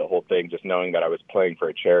kept throughout the whole thing, just knowing that I was playing for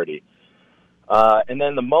a charity. And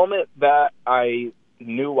then the moment that I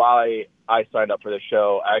knew why I signed up for the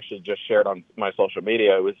show, I actually just shared on my social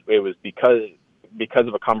media. It was because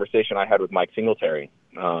of a conversation I had with Mike Singletary.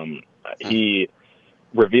 He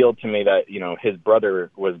revealed to me that, his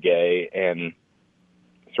brother was gay, and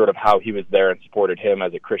sort of how he was there and supported him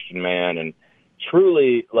as a Christian man. And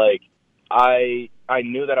truly, like, I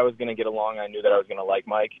knew that I was going to get along. I knew that I was going to like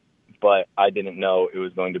Mike, but I didn't know it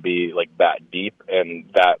was going to be like that deep and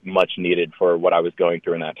that much needed for what I was going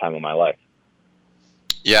through in that time of my life.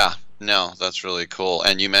 Yeah. No, that's really cool.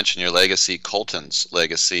 And you mentioned your legacy, Colton's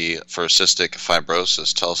legacy for cystic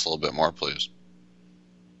fibrosis. Tell us a little bit more, please.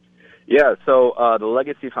 Yeah, so the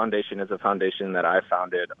Legacy Foundation is a foundation that I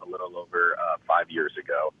founded a little over 5 years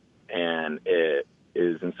ago, and it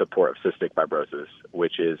is in support of cystic fibrosis,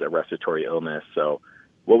 which is a respiratory illness. So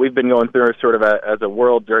what we've been going through sort of as a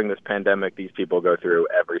world during this pandemic, these people go through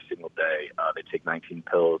every single day. They take 19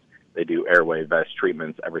 pills. They do airway vest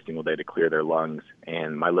treatments every single day to clear their lungs,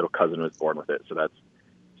 and my little cousin was born with it. So that's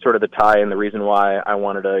sort of the tie and the reason why I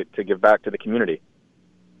wanted to give back to the community.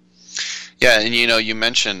 Yeah, and you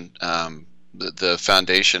mentioned the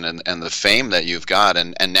foundation and the fame that you've got,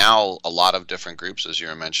 and now a lot of different groups, as you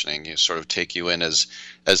were mentioning, you sort of take you in as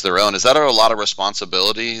their own. Is that a lot of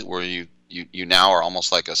responsibility where you now are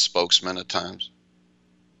almost like a spokesman at times?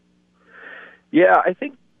 Yeah, I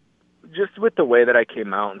think just with the way that I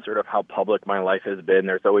came out and sort of how public my life has been,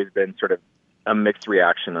 there's always been sort of a mixed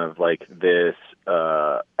reaction of like this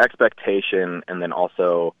expectation and then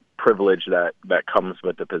also privilege that comes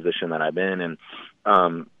with the position that I'm in. And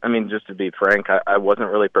I mean, just to be frank, I wasn't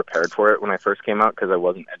really prepared for it when I first came out because I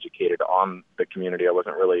wasn't educated on the community. I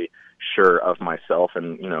wasn't really sure of myself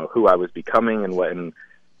and, who I was becoming and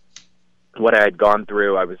what I had gone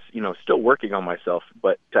through. I was, still working on myself,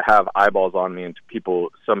 but to have eyeballs on me and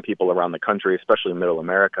some people around the country, especially middle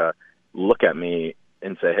America, look at me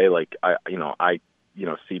and say, hey, like, I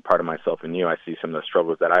see part of myself in you. I see some of the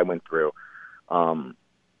struggles that I went through.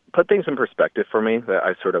 Put things in perspective for me that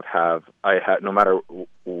I sort of have. No matter,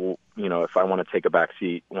 if I want to take a back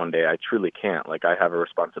seat one day, I truly can't. Like, I have a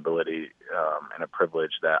responsibility and a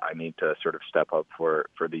privilege that I need to sort of step up for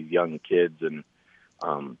these young kids. And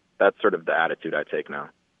that's sort of the attitude I take now.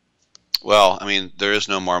 Well, I mean, there is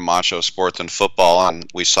no more macho sport than football. And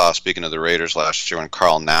we saw, speaking of the Raiders last year, when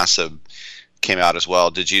Carl Nassib came out as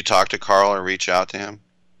well. Did you talk to Carl or reach out to him?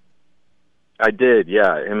 I did,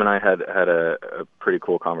 yeah. Him and I had a pretty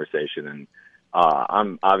cool conversation, and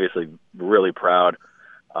I'm obviously really proud.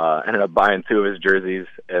 Ended up buying 2 of his jerseys,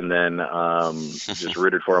 and then just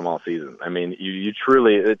rooted for him all season. I mean, you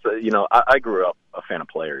truly, it's I grew up a fan of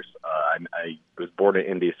players. I was born in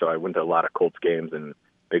Indy, so I went to a lot of Colts games and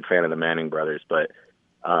big fan of the Manning brothers. But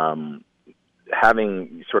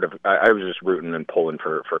having sort of, I was just rooting and pulling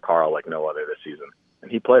for Carl like no other this season,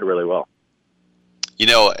 and he played really well.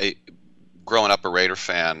 Growing up a Raider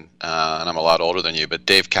fan, and I'm a lot older than you, but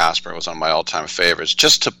Dave Casper was one of my all-time favorites.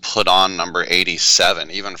 Just to put on number 87,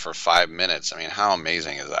 even for 5 minutes, I mean, how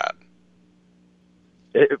amazing is that?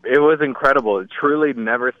 It was incredible. I truly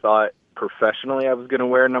never thought professionally I was going to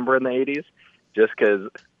wear a number in the 80s, just because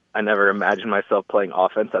I never imagined myself playing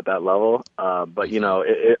offense at that level. But,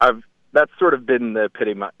 that's sort of been the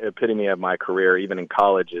epitome of my career, even in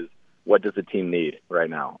college, is what does the team need right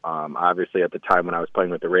now? Obviously, at the time when I was playing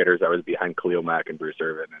with the Raiders, I was behind Khalil Mack and Bruce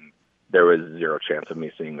Irvin, and there was zero chance of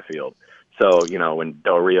me seeing the field. So, when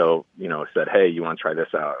Del Rio, said, hey, you want to try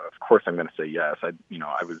this out? Of course I'm going to say yes. I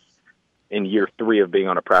was in year 3 of being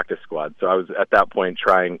on a practice squad. So I was at that point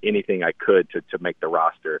trying anything I could to make the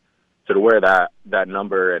roster. So to wear that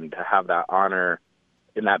number and to have that honor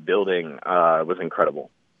in that building was incredible.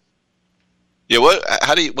 Yeah,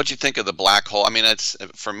 what do you think of the black hole? I mean, it's,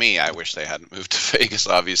 for me, I wish they hadn't moved to Vegas,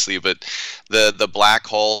 obviously, but the black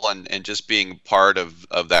hole and just being part of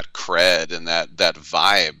that cred and that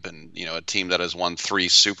vibe, and a team that has won 3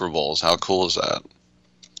 Super Bowls. How cool is that?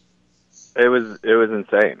 It was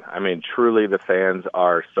insane. I mean, truly, the fans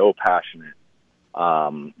are so passionate.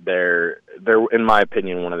 They're in my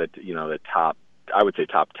opinion one of the top, I would say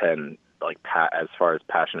top 10, like as far as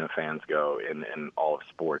passionate fans go in all of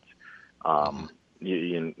sports.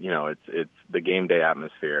 It's the game day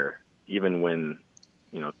atmosphere, even when,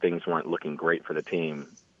 things weren't looking great for the team,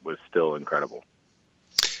 was still incredible.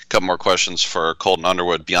 A couple more questions for Colton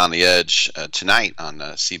Underwood, Beyond the Edge, tonight on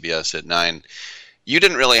CBS at 9. You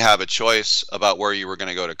didn't really have a choice about where you were going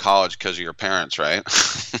to go to college because of your parents, right?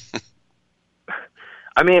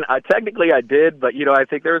 I mean, technically I did, but, I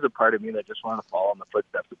think there was a part of me that just wanted to follow in the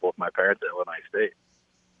footsteps of both my parents at Illinois State.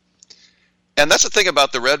 And that's the thing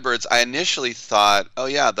about the Redbirds. I initially thought, oh,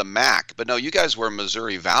 yeah, the MAC. But no, you guys were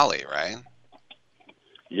Missouri Valley, right?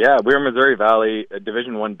 Yeah, we were Missouri Valley,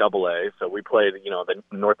 Division I AA. So we played, the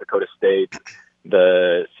North Dakota State,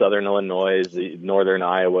 the Southern Illinois, the Northern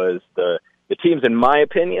Iowas, the teams, in my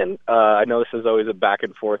opinion. I know this is always a back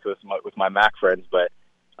and forth with my MAC friends, but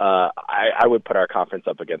I would put our conference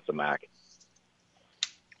up against the MAC.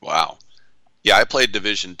 Wow. Yeah, I played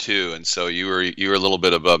Division II, and so you were a little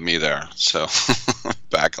bit above me there. So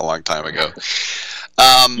back a long time ago.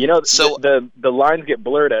 So the lines get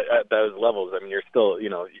blurred at those levels. I mean, you're still,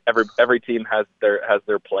 every team has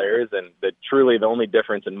their players, and truly the only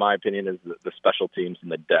difference, in my opinion, is the special teams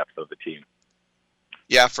and the depth of the team.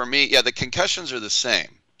 Yeah, for me, the concussions are the same.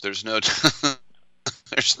 There's no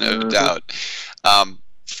doubt.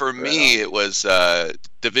 For me, it was the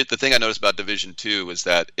thing I noticed about Division II was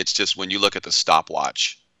that it's just when you look at the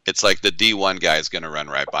stopwatch, it's like the D1 guy is going to run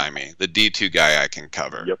right by me. The D2 guy I can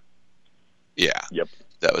cover. Yep. Yeah. Yep.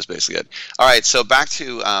 That was basically it. All right, so back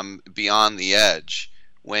to Beyond the Edge.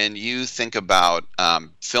 When you think about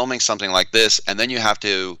filming something like this, and then you have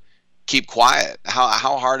to keep quiet,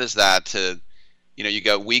 how hard is that to, you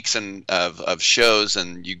got weeks of shows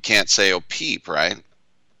and you can't say, oh, peep, right?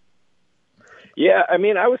 Yeah, I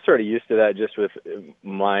mean, I was sort of used to that just with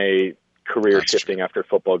my career shifting after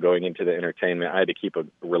football, going into the entertainment. I had to keep a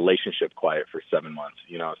relationship quiet for 7 months,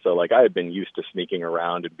 so like I had been used to sneaking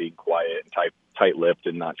around and being quiet and tight-lipped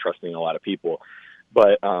and not trusting a lot of people.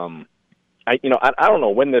 But I don't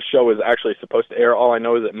know when this show was actually supposed to air. All I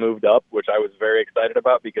know is it moved up, which I was very excited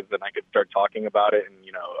about because then I could start talking about it, and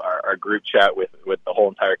our group chat with the whole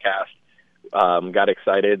entire cast got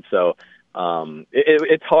excited. So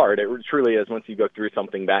it's hard. It truly is once you go through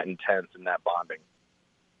something that intense and that bonding.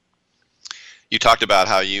 You talked about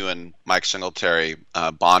how you and Mike Singletary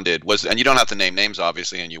bonded. And you don't have to name names,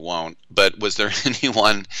 obviously, and you won't. But was there any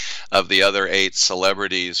one of the other 8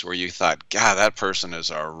 celebrities where you thought, God, that person is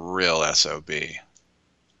a real SOB?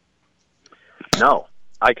 No.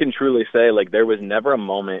 I can truly say, like, there was never a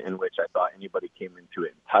moment in which I thought anybody came into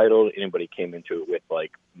it entitled, anybody came into it with,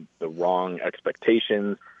 like, the wrong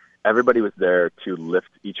expectations. Everybody was there to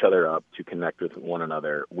lift each other up, to connect with one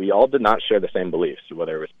another. We all did not share the same beliefs,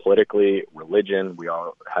 whether it was politically, religion. We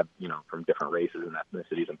all had, from different races and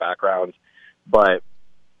ethnicities and backgrounds. But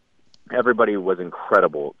everybody was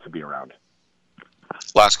incredible to be around.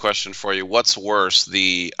 Last question for you. What's worse,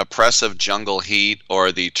 the oppressive jungle heat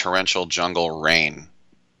or the torrential jungle rain?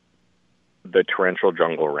 The torrential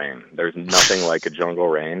jungle rain. There's nothing like a jungle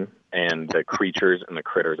rain, and the creatures and the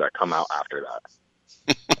critters that come out after that.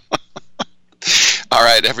 All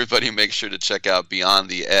right, everybody, make sure to check out Beyond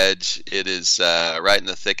the Edge. It is right in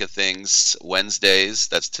the thick of things Wednesdays.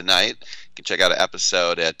 That's tonight. You can check out an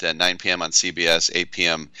episode at 9 p.m. on CBS, 8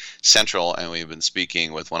 p.m. Central, and we've been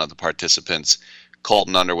speaking with one of the participants,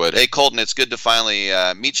 Colton Underwood. Hey, Colton, it's good to finally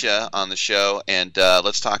meet you on the show, and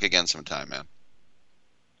let's talk again sometime, man.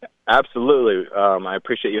 Absolutely. I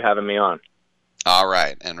appreciate you having me on. All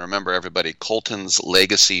right. And remember, everybody,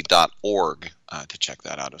 coltonslegacy.org to check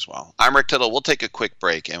that out as well. I'm Rick Tittle. We'll take a quick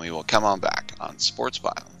break, and we will come on back on Sports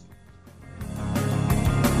Pile.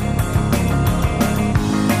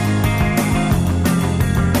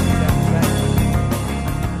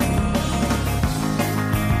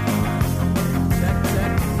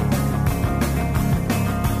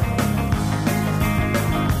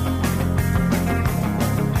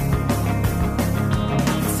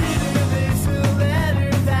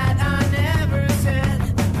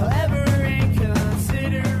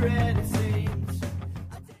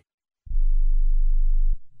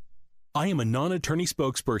 I am a non-attorney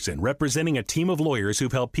spokesperson representing a team of lawyers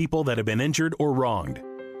who've helped people that have been injured or wronged.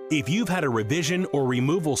 If you've had a revision or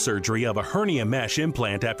removal surgery of a hernia mesh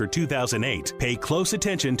implant after 2008, pay close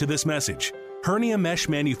attention to this message. Hernia mesh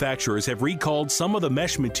manufacturers have recalled some of the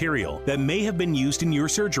mesh material that may have been used in your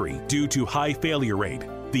surgery due to high failure rate.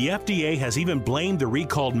 The FDA has even blamed the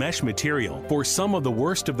recalled mesh material for some of the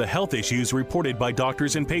worst of the health issues reported by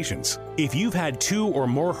doctors and patients. If you've had 2 or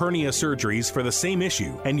more hernia surgeries for the same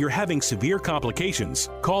issue and you're having severe complications,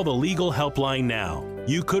 call the Legal Helpline now.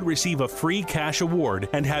 You could receive a free cash award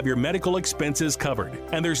and have your medical expenses covered.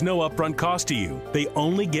 And there's no upfront cost to you. They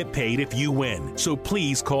only get paid if you win. So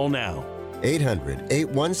please call now.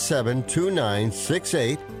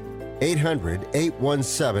 800-817-2968.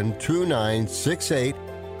 800-817-2968.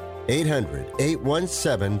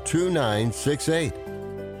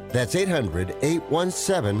 800-817-2968. That's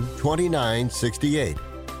 800-817-2968.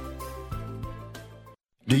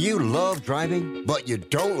 Do you love driving, but you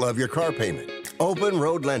don't love your car payment? Open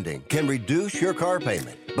Road Lending can reduce your car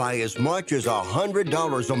payment by as much as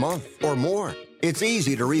 $100 a month or more. It's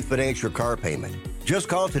easy to refinance your car payment. Just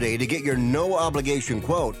call today to get your no-obligation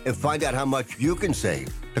quote and find out how much you can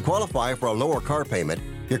save. To qualify for a lower car payment,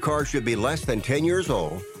 your car should be less than 10 years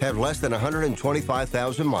old, have less than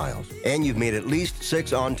 125,000 miles, and you've made at least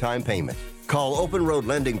 6 on-time payments. Call Open Road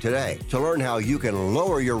Lending today to learn how you can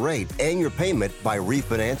lower your rate and your payment by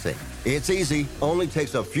refinancing. It's easy, only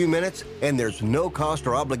takes a few minutes, and there's no cost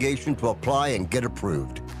or obligation to apply and get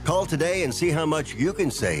approved. Call today and see how much you can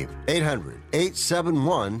save.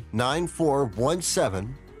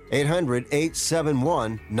 800-871-9417.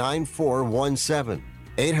 800-871-9417.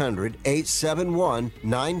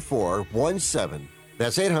 800-871-9417.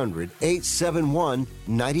 That's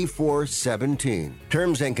 800-871-9417.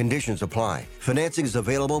 Terms and conditions apply. Financing is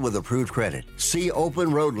available with approved credit. See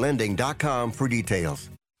openroadlending.com for details.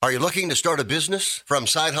 Are you looking to start a business? From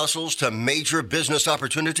side hustles to major business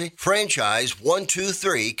opportunity? Franchise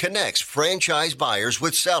 123 connects franchise buyers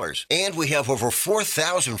with sellers. And we have over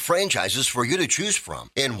 4,000 franchises for you to choose from.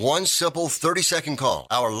 In one simple 30-second call,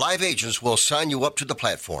 our live agents will sign you up to the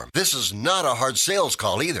platform. This is not a hard sales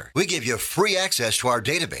call either. We give you free access to our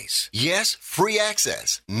database. Yes, free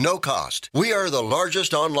access. No cost. We are the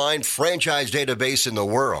largest online franchise database in the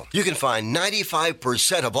world. You can find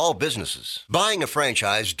 95% of all businesses. Buying a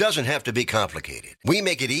franchise doesn't have to be complicated. We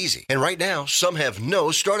make it easy. And right now, some have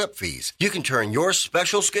no startup fees. You can turn your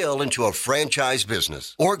special skill into a franchise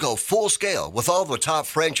business or go full scale with all the top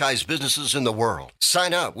franchise businesses in the world.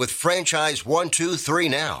 Sign up with Franchise 123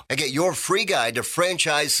 now and get your free guide to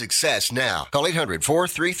franchise success now. Call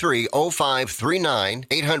 800-433-0539,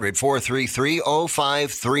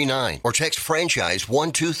 800-433-0539, or text Franchise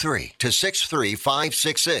 123 to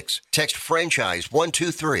 63566. Text Franchise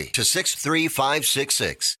 123 to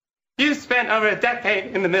 63566. You spent over a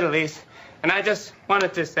decade in the Middle East, and I just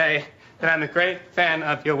wanted to say that I'm a great fan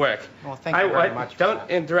of your work. Well, thank you very much. Don't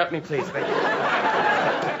interrupt me, please. Thank you.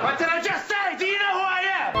 What did I just say? Do you know who I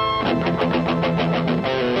am?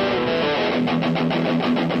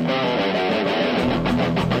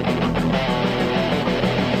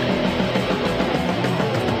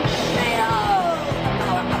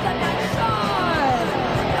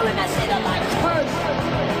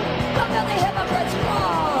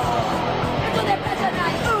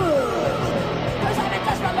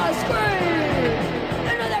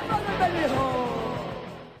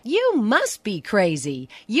 You must be crazy.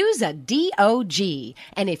 Use a DOG.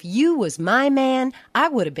 And if you was my man, I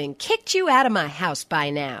would have been kicked you out of my house by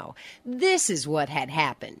now. This is what had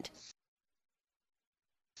happened.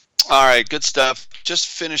 All right, good stuff. Just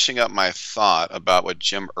finishing up my thought about what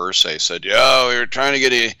Jim Irsay said. Yo, we were trying to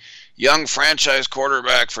get a young franchise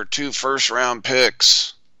quarterback for 2 first-round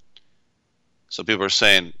picks. So people are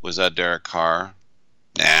saying, was that Derek Carr?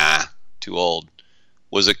 Nah, too old.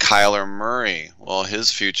 Was it Kyler Murray? Well,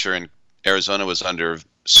 his future in Arizona was under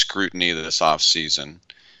scrutiny this offseason.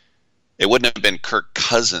 It wouldn't have been Kirk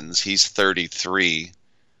Cousins. He's 33.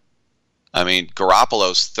 I mean,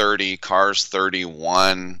 Garoppolo's 30, Carr's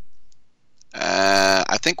 31.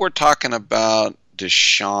 I think we're talking about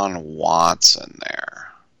Deshaun Watson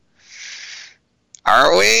there.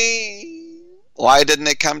 Are we? Why didn't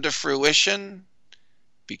it come to fruition?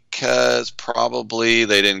 Because probably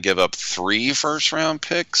they didn't give up 3 first-round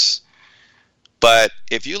picks. But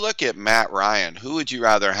if you look at Matt Ryan, who would you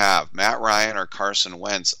rather have, Matt Ryan or Carson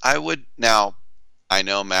Wentz? Now, I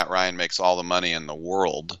know Matt Ryan makes all the money in the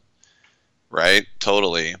world, right?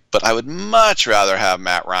 Totally. But I would much rather have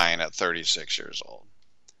Matt Ryan at 36 years old.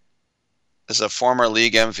 As a former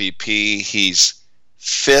league MVP, he's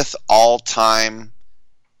 5th all-time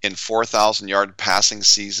in 4,000-yard passing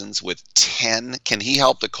seasons with 10. Can he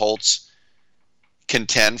help the Colts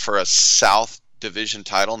contend for a South Division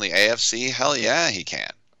title in the AFC? Hell yeah, he can.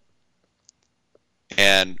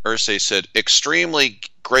 And Irsay said, extremely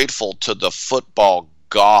grateful to the football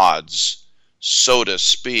gods, so to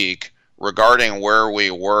speak, regarding where we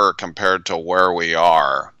were compared to where we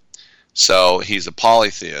are. So he's a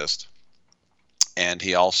polytheist. And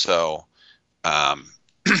he also kind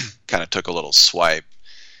of took a little swipe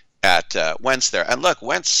at Wentz there. And look,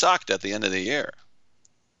 Wentz sucked at the end of the year.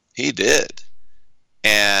 He did.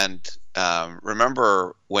 And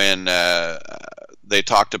remember when they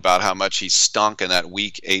talked about how much he stunk in that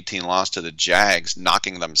Week 18 loss to the Jags,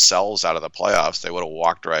 knocking themselves out of the playoffs. They would have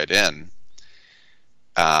walked right in.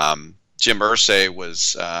 Jim Irsay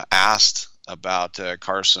was asked about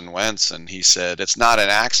Carson Wentz, and he said, it's not an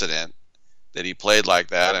accident that he played like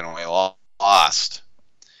that and we lost.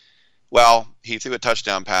 Well, he threw a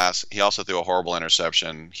touchdown pass. He also threw a horrible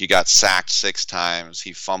interception. He got sacked 6 times.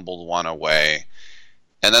 He fumbled 1 away.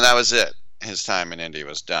 And then that was it. His time in Indy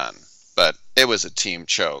was done. But it was a team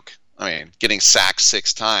choke. I mean, getting sacked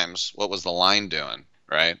 6 times, what was the line doing,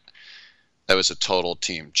 right? That was a total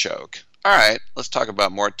team choke. All right, let's talk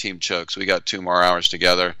about more team chokes. We got 2 more hours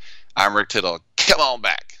together. I'm Rick Tittle. Come on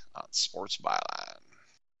back on Sports Byline.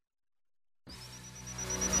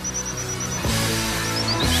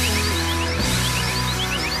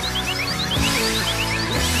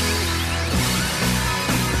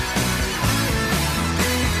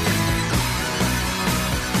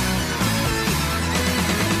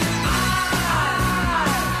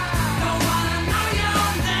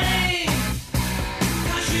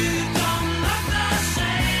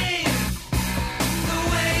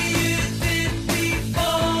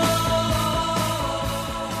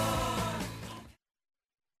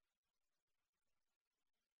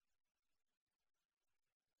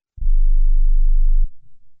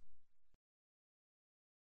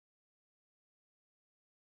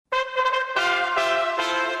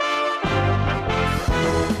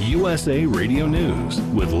 USA Radio News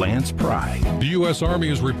with Lance Pry. The U.S. Army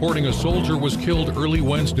is reporting a soldier was killed early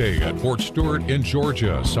Wednesday at Fort Stewart in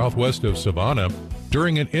Georgia, southwest of Savannah,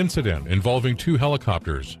 during an incident involving 2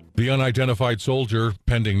 helicopters. The unidentified soldier,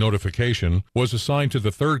 pending notification, was assigned to the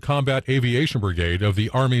 3rd Combat Aviation Brigade of the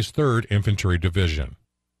Army's 3rd Infantry Division.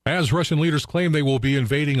 As Russian leaders claim they will be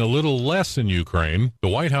invading a little less in Ukraine, the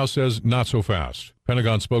White House says not so fast.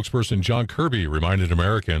 Pentagon spokesperson John Kirby reminded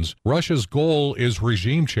Americans Russia's goal is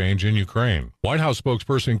regime change in Ukraine. White House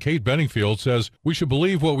spokesperson Kate Bedingfield says we should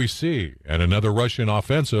believe what we see, and another Russian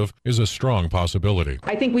offensive is a strong possibility.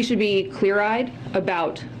 I think we should be clear-eyed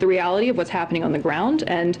about the reality of what's happening on the ground,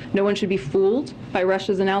 and no one should be fooled by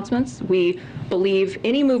Russia's announcements. We believe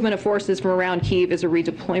any movement of forces from around Kyiv is a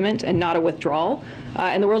redeployment and not a withdrawal,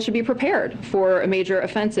 and the world should be prepared for a major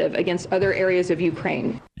offensive against other areas of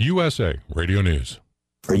Ukraine. USA Radio News.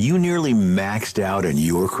 Are you nearly maxed out on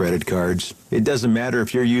your credit cards? It doesn't matter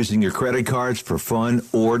if you're using your credit cards for fun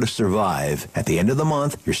or to survive. At the end of the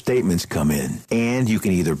month, your statements come in, and you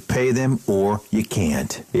can either pay them or you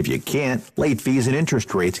can't. If you can't, late fees and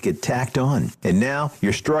interest rates get tacked on. And now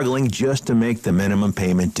you're struggling just to make the minimum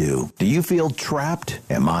payment due. Do you feel trapped?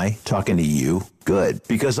 Am I talking to you? Good,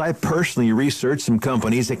 because I personally researched some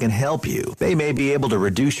companies that can help you. They may be able to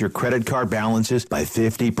reduce your credit card balances by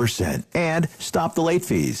 50% and stop the late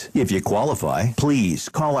fees. If you qualify, please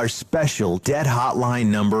call our special debt hotline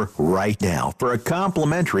number right now for a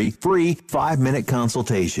complimentary free 5-minute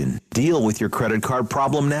consultation. Deal with your credit card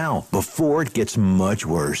problem now before it gets much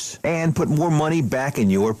worse and put more money back in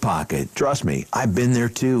your pocket. Trust me, I've been there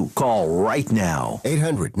too. Call right now.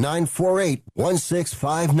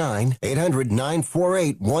 800-948-1659. 800-948-1659.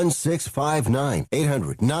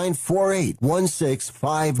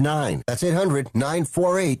 800-948-1659. That's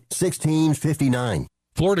 800-948-1659.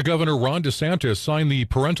 Florida Governor Ron DeSantis signed the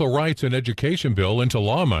Parental Rights and Education Bill into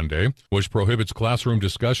law Monday, which prohibits classroom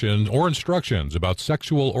discussion or instructions about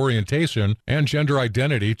sexual orientation and gender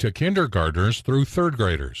identity to kindergartners through 3rd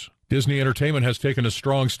graders. Disney Entertainment has taken a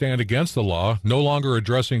strong stand against the law, no longer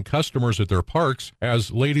addressing customers at their parks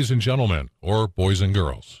as ladies and gentlemen or boys and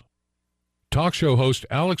girls. Talk show host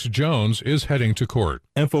Alex Jones is heading to court.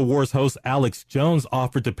 InfoWars host Alex Jones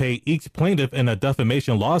offered to pay each plaintiff in a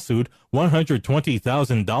defamation lawsuit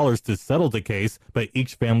 $120,000 to settle the case, but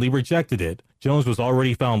each family rejected it. Jones was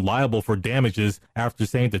already found liable for damages after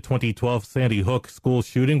saying the 2012 Sandy Hook school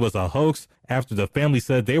shooting was a hoax after the family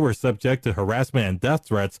said they were subject to harassment and death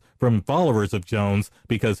threats from followers of Jones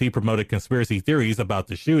because he promoted conspiracy theories about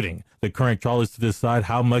the shooting. The current trial is to decide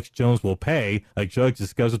how much Jones will pay. A judge is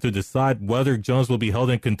scheduled to decide whether Jones will be held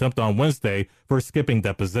in contempt on Wednesday for skipping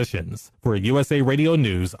depositions. For USA Radio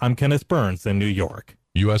News, I'm Kenneth Burns in New York.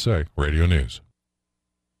 USA Radio News.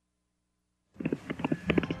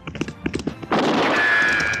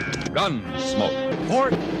 Gunsmoke.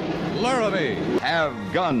 Port Laramie. Have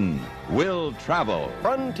gun. Will travel.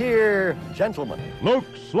 Frontier Gentleman. Luke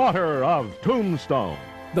Slaughter of Tombstone.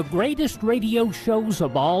 The greatest radio shows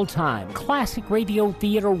of all time. Classic Radio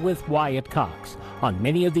Theater with Wyatt Cox. On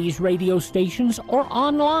many of these radio stations or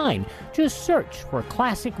online. Just search for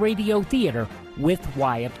Classic Radio Theater with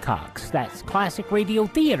Wyatt Cox. That's Classic Radio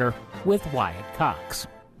Theater with Wyatt Cox.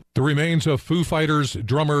 The remains of Foo Fighters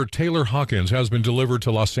drummer Taylor Hawkins has been delivered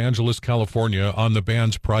to Los Angeles, California on the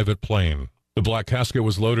band's private plane. The black casket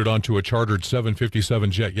was loaded onto a chartered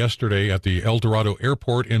 757 jet yesterday at the El Dorado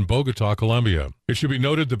Airport in Bogota, Colombia. It should be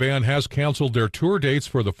noted the band has canceled their tour dates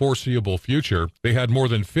for the foreseeable future. They had more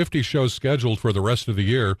than 50 shows scheduled for the rest of the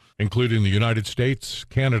year, including the United States,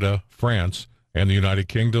 Canada, France, and the United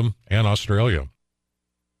Kingdom and Australia.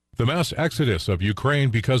 The mass exodus of Ukraine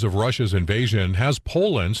because of Russia's invasion has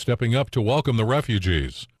Poland stepping up to welcome the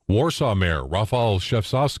refugees. Warsaw Mayor Rafał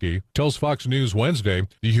Trzaskowski tells Fox News Wednesday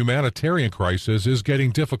the humanitarian crisis is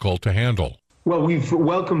getting difficult to handle. Well, we've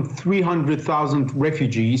welcomed 300,000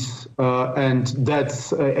 refugees, and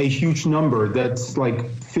that's a huge number. That's like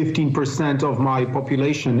 15% of my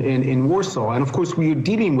population in Warsaw. And of course, we are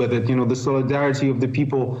dealing with it. You know, the solidarity of the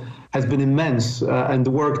people has been immense, and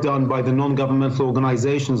the work done by the non-governmental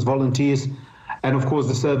organizations, volunteers, and of course,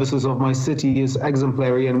 the services of my city is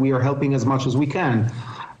exemplary, and we are helping as much as we can.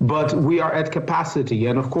 But we are at capacity.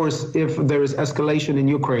 And of course, if there is escalation in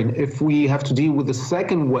Ukraine, if we have to deal with the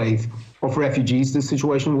second wave of refugees, the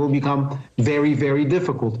situation will become very, very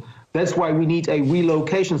difficult. That's why we need a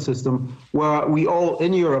relocation system where we all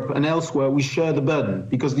in Europe and elsewhere, we share the burden,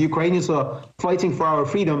 because the Ukrainians are fighting for our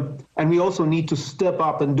freedom, and we also need to step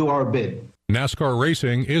up and do our bit. NASCAR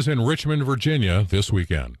racing is in Richmond, Virginia this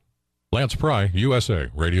weekend. Lance Pry, USA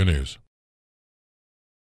Radio News.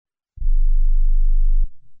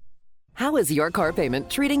 How is your car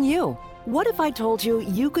payment treating you? What if I told you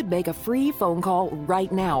you could make a free phone call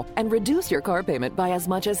right now and reduce your car payment by as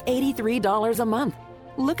much as $83 a month?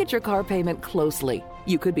 Look at your car payment closely.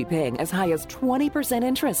 You could be paying as high as 20%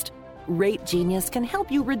 interest. Rate Genius can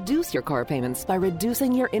help you reduce your car payments by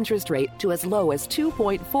reducing your interest rate to as low as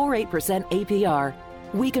 2.48% APR.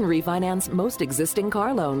 We can refinance most existing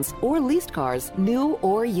car loans or leased cars, new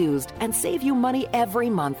or used, and save you money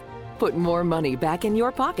every month. Put more money back in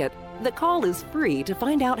your pocket. The call is free to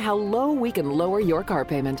find out how low we can lower your car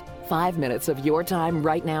payment. 5 minutes of your time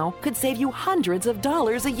right now could save you hundreds of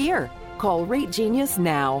dollars a year. Call Rate Genius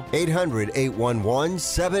now.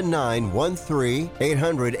 800-811-7913.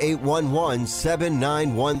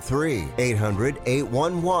 800-811-7913.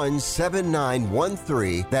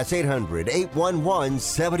 800-811-7913. That's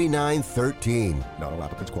 800-811-7913. Not all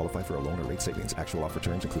applicants qualify for a loan or rate savings. Actual offer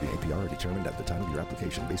terms, including APR, are determined at the time of your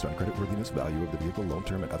application based on creditworthiness, value of the vehicle, loan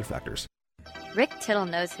term, and other factors. Rick Tittle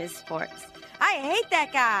knows his sports. I hate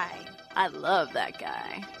that guy. I love that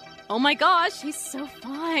guy. Oh my gosh, he's so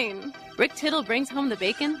fine. Rick Tittle brings home the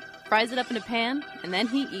bacon, fries it up in a pan, and then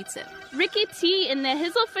he eats it. Ricky T in the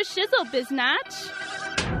hizzle for shizzle, biznatch.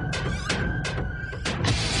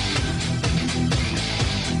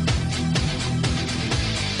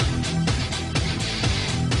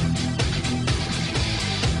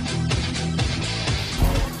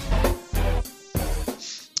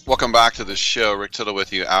 Welcome back to the show. Rick Tittle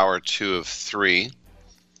with you, hour 2 of 3.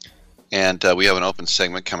 And we have an open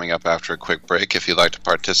segment coming up after a quick break. If you'd like to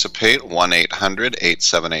participate,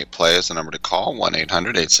 1-800-878-PLAY is the number to call,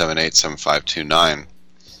 1-800-878-7529.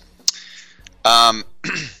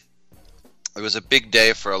 It was a big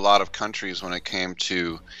day for a lot of countries when it came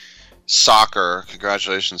to soccer.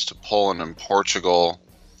 Congratulations to Poland and Portugal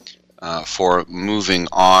for moving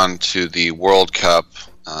on to the World Cup.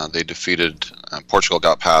 They defeated, Portugal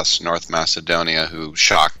got past North Macedonia, who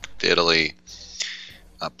shocked Italy.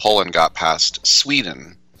 Poland got past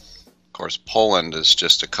Sweden. Of course, Poland is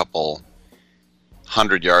just a couple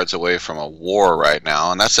hundred yards away from a war right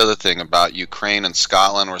now. And that's the other thing about Ukraine and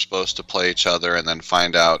Scotland. We're supposed to play each other and then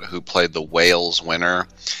find out who played the Wales winner.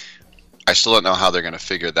 I still don't know how they're going to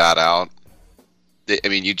figure that out. I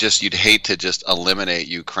mean, you'd hate to just eliminate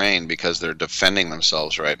Ukraine because they're defending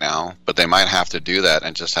themselves right now. But they might have to do that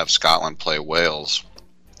and just have Scotland play Wales.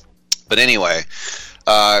 But anyway,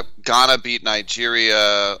 Ghana beat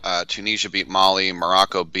Nigeria, Tunisia beat Mali,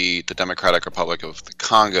 Morocco beat the Democratic Republic of the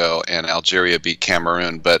Congo, and Algeria beat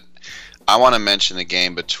Cameroon. But I want to mention the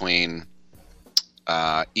game between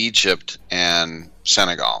Egypt and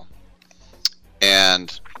Senegal.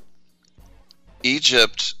 And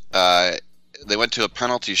Egypt, they went to a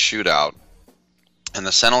penalty shootout, and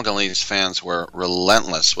the Senegalese fans were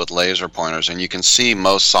relentless with laser pointers. And you can see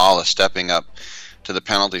Mo Salah stepping up to the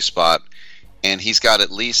penalty spot, and he's got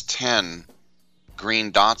at least 10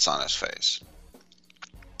 green dots on his face.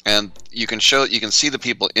 And you can see the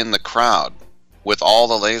people in the crowd with all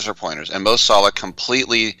the laser pointers. And Mo Salah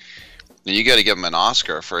completely, you got to give him an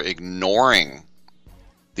Oscar for ignoring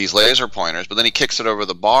these laser pointers, but then he kicks it over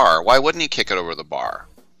the bar. Why wouldn't he kick it over the bar?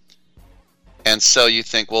 And so you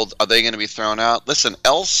think, well, are they going to be thrown out? Listen,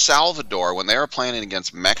 El Salvador, when they were playing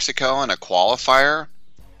against Mexico in a qualifier a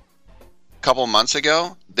couple months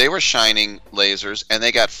ago, they were shining lasers, and they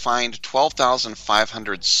got fined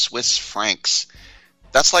 12,500 Swiss francs.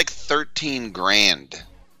 That's like 13 grand.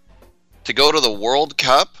 To go to the World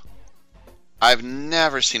Cup, I've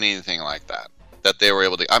never seen anything like that they were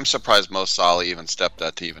able to. I'm surprised Mo Salah even stepped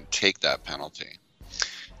up to even take that penalty.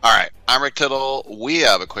 All right, I'm Rick Tittle. We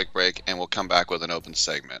have a quick break, and we'll come back with an open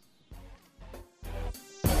segment.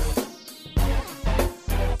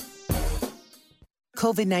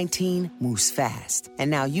 COVID-19 moves fast, and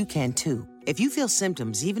now you can too. If you feel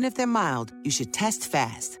symptoms, even if they're mild, you should test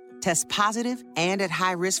fast. Test positive and at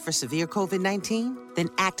high risk for severe COVID-19? Then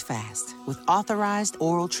act fast with authorized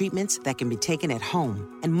oral treatments that can be taken at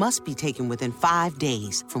home and must be taken within 5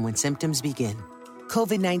 days from when symptoms begin.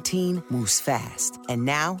 COVID-19 moves fast, and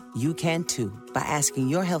now you can too by asking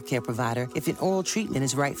your healthcare provider if an oral treatment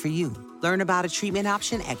is right for you. Learn about a treatment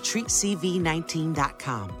option at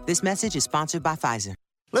treatcv19.com. This message is sponsored by Pfizer.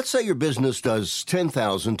 Let's say your business does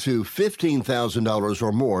 $10,000 to $15,000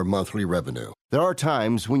 or more monthly revenue. There are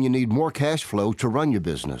times when you need more cash flow to run your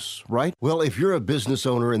business, right? Well, if you're a business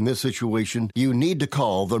owner in this situation, you need to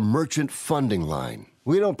call the Merchant Funding Line.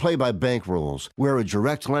 We don't play by bank rules. We're a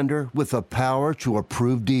direct lender with the power to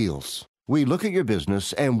approve deals. We look at your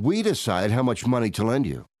business and we decide how much money to lend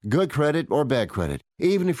you. Good credit or bad credit,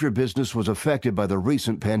 even if your business was affected by the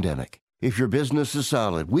recent pandemic. If your business is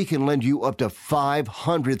solid, we can lend you up to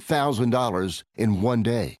 $500,000 in one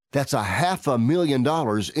day. That's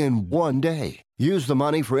 $500,000 in one day. Use the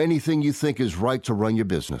money for anything you think is right to run your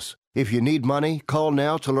business. If you need money, call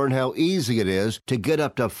now to learn how easy it is to get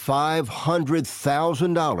up to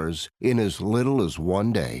 $500,000 in as little as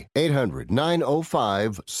one day.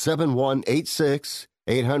 800-905-7186.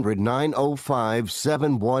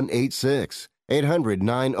 800-905-7186.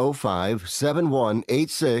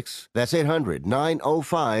 800-905-7186. That's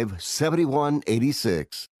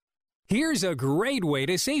 800-905-7186. Here's a great way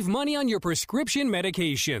to save money on your prescription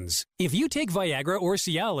medications. If you take Viagra or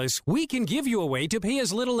Cialis, we can give you a way to pay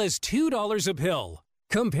as little as $2 a pill.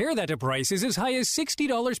 Compare that to prices as high as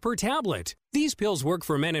 $60 per tablet. These pills work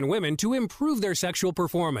for men and women to improve their sexual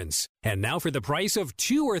performance. And now for the price of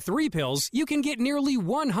 2 or 3 pills, you can get nearly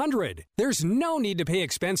 100. There's no need to pay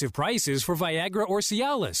expensive prices for Viagra or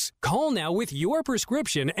Cialis. Call now with your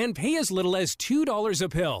prescription and pay as little as $2 a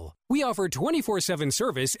pill. We offer 24/7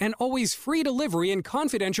 service and always free delivery and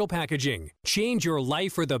confidential packaging. Change your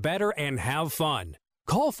life for the better and have fun.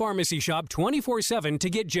 Call Pharmacy Shop 24/7 to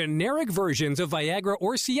get generic versions of Viagra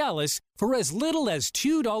or Cialis for as little as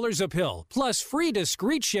 $2 a pill, plus free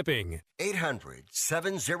discreet shipping.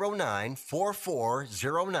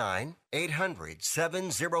 800-709-4409.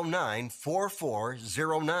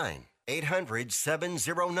 800-709-4409.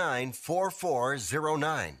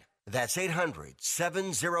 800-709-4409. That's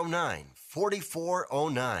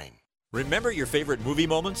 800-709-4409. Remember your favorite movie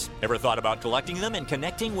moments? Ever thought about collecting them and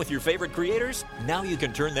connecting with your favorite creators? Now you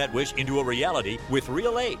can turn that wish into a reality with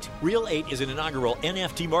Reel 8. Reel 8 is an inaugural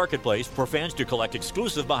NFT marketplace for fans to collect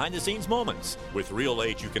exclusive behind-the-scenes moments. With Reel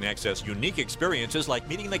 8, you can access unique experiences like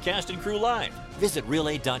meeting the cast and crew live. Visit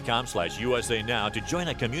Reel8.com/USA now to join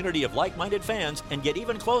a community of like-minded fans and get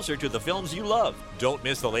even closer to the films you love. Don't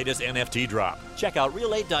miss the latest NFT drop. Check out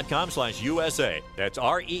Reel8.com/USA. That's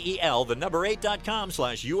REEL, the number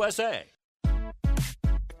 8.com/USA.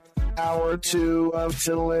 Hour 2 of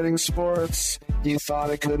Titillating Sports. You thought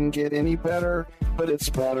it couldn't get any better, but it's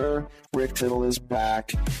better. Rick Tittle is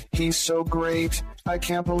back. He's so great. I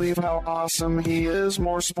can't believe how awesome he is.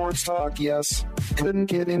 More sports talk, yes. Couldn't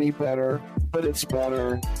get any better, but it's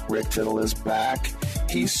better. Rick Tittle is back.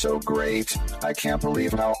 He's so great. I can't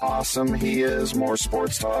believe how awesome he is. More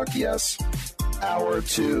sports talk, yes. Hour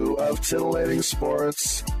 2 of Titillating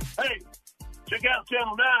Sports. Hey, check out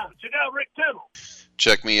Channel 9. Check out Rick Tittle.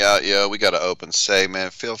 Check me out, yo. We got an open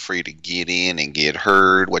segment. Feel free to get in and get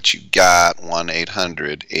heard. What you got?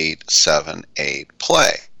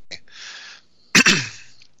 1-800-878-PLAY.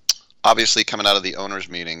 Obviously, coming out of the owners'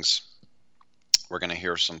 meetings, we're going to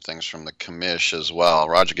hear some things from the commish as well.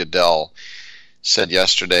 Roger Goodell said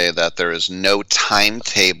yesterday that there is no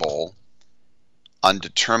timetable on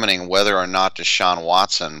determining whether or not Deshaun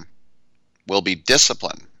Watson will be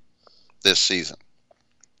disciplined this season.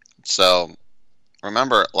 So,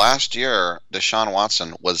 remember, last year, Deshaun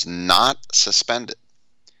Watson was not suspended,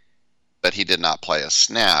 but he did not play a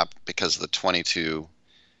snap because of the 22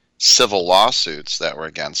 civil lawsuits that were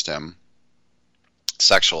against him.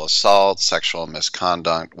 Sexual assault, sexual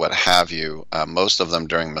misconduct, what have you, most of them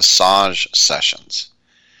during massage sessions.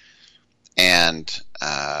 And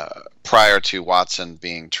prior to Watson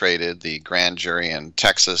being traded, the grand jury in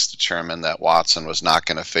Texas determined that Watson was not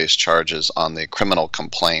going to face charges on the criminal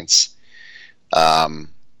complaints.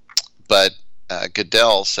 But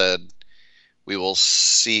Goodell said, we will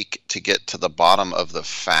seek to get to the bottom of the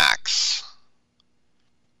facts.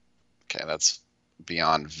 Okay, that's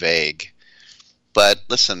beyond vague. But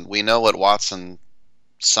listen, we know what Watson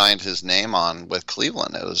signed his name on with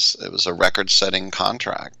Cleveland. It was a record-setting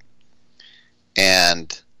contract.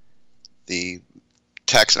 And the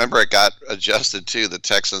remember it got adjusted too. The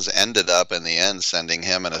Texans ended up in the end sending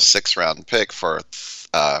him in a 6th-round pick for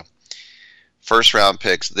first-round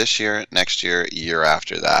picks this year, next year, year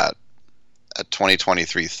after that, a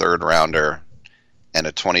 2023 3rd-rounder, and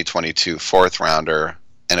a 2022 4th-rounder,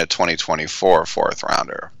 and a 2024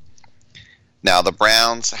 4th-rounder. Now, the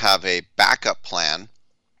Browns have a backup plan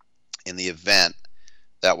in the event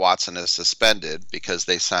that Watson is suspended because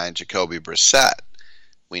they signed Jacoby Brissett.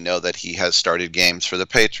 We know that he has started games for the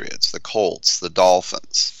Patriots, the Colts, the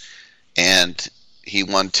Dolphins, and he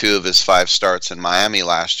won 2 of his 5 starts in Miami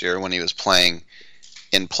last year when he was playing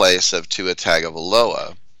in place of Tua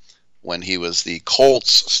Tagovailoa when he was the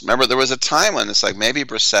Colts. Remember, there was a time when it's like maybe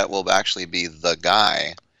Brissett will actually be the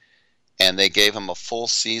guy, and they gave him a full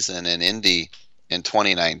season in Indy in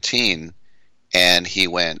 2019, and he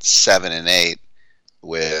went 7-8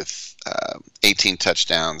 with 18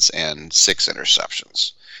 touchdowns and 6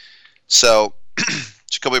 interceptions. So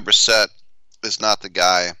Jacoby Brissett is not the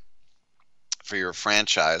guy for your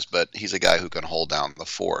franchise, but he's a guy who can hold down the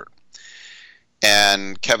fort.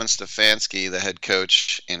 And Kevin Stefanski, the head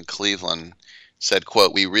coach in Cleveland, said,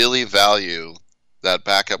 quote, "We really value that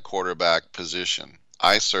backup quarterback position.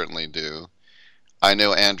 I certainly do. I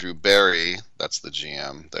know Andrew Berry, that's the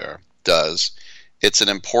GM there, does. It's an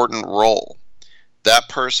important role. That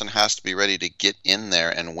person has to be ready to get in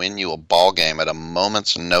there and win you a ball game at a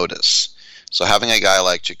moment's notice. So having a guy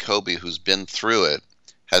like Jacoby who's been through it,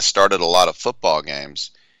 has started a lot of football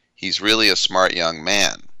games, he's really a smart young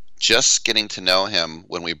man. Just getting to know him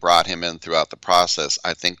when we brought him in throughout the process,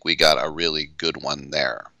 I think we got a really good one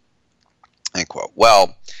there." End quote.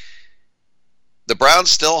 Well, the Browns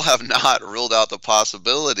still have not ruled out the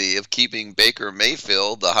possibility of keeping Baker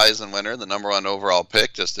Mayfield, the Heisman winner, the number 1 overall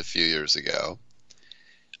pick just a few years ago.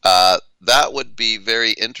 That would be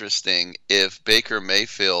very interesting if Baker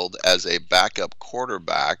Mayfield as a backup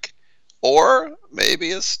quarterback, or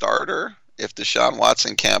maybe a starter if Deshaun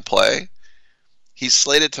Watson can't play. He's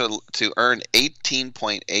slated to earn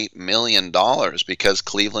 $18.8 million because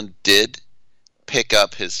Cleveland did pick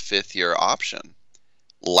up his 5th-year option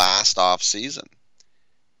last offseason.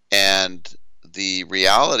 And the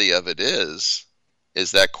reality of it is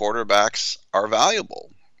that quarterbacks are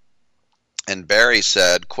valuable. And Barry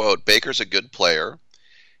said, quote, "Baker's a good player,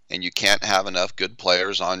 and you can't have enough good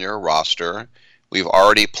players on your roster. We've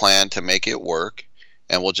already planned to make it work,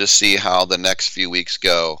 and we'll just see how the next few weeks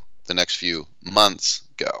go, the next few months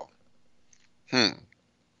go."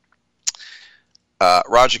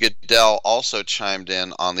 Roger Goodell also chimed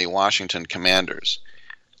in on the Washington Commanders.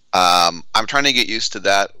 I'm trying to get used to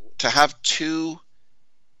that. To have 2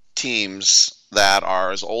 teams that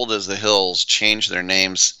are as old as the hills change their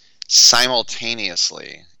names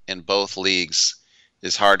simultaneously in both leagues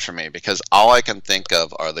is hard for me, because all I can think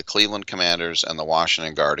of are the Cleveland Commanders and the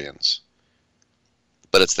Washington Guardians.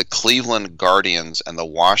 But it's the Cleveland Guardians and the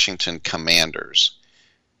Washington Commanders.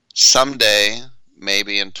 Someday,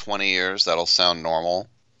 maybe in 20 years, that'll sound normal.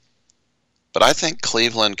 But I think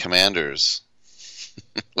Cleveland Commanders,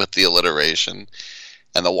 with the alliteration,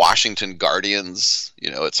 and the Washington Guardians,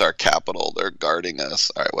 it's our capital. They're guarding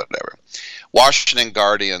us. All right, whatever. Washington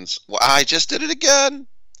Guardians. Well, I just did it again.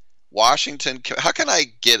 Washington. How can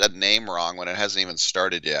I get a name wrong when it hasn't even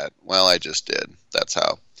started yet? Well, I just did. That's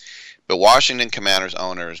how. But Washington Commanders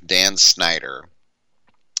owner Dan Snyder,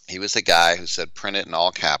 he was the guy who said, print it in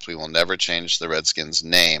all caps, "We will never change the Redskins'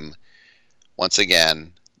 name." Once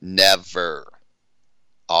again, never.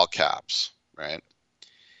 All caps, right?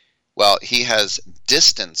 Well, he has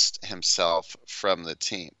distanced himself from the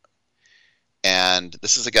team. And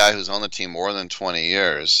this is a guy who's on the team more than 20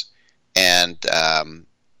 years. And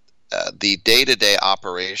the day-to-day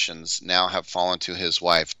operations now have fallen to his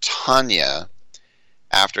wife, Tanya,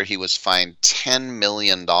 after he was fined $10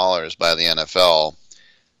 million by the NFL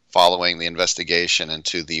following the investigation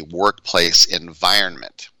into the workplace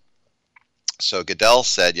environment. So Goodell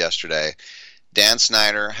said yesterday, Dan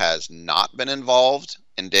Snyder has not been involved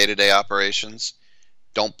in day-to-day operations.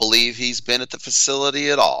 Don't believe he's been at the facility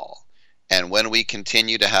at all. And when we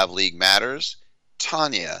continue to have league matters,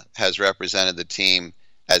 Tanya has represented the team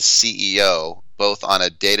as CEO, both on a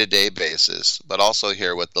day-to-day basis, but also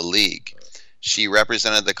here with the league. She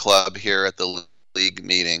represented the club here at the league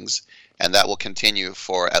meetings, and that will continue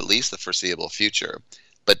for at least the foreseeable future.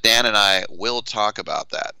 But Dan and I will talk about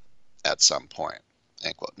that at some point.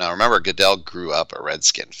 End quote. Now remember, Goodell grew up a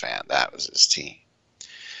Redskin fan. That was his team.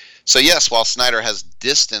 So yes, while Snyder has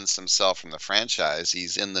distanced himself from the franchise,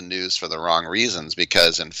 he's in the news for the wrong reasons,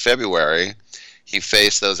 because in February, he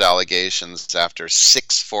faced those allegations after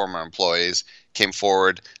 6 former employees came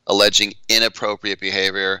forward alleging inappropriate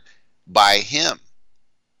behavior by him.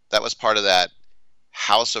 That was part of that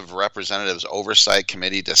House of Representatives Oversight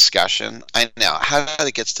Committee discussion. I know how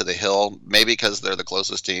it gets to the Hill, maybe because they're the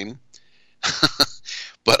closest team.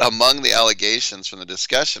 But among the allegations from the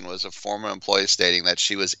discussion was a former employee stating that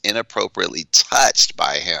she was inappropriately touched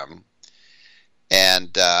by him,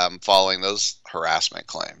 and following those harassment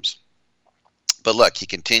claims. But look, he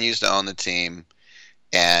continues to own the team,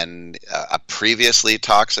 and a previously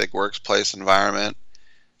toxic workplace environment,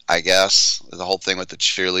 I guess, the whole thing with the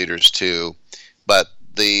cheerleaders too. But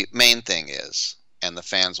the main thing is, and the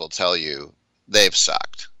fans will tell you, they've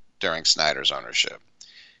sucked during Snyder's ownership.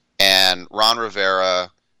 And Ron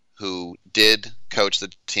Rivera, who did coach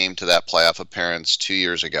the team to that playoff appearance 2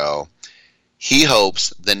 years ago, he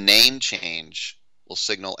hopes the name change will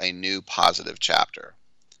signal a new positive chapter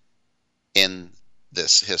in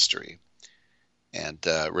this history. And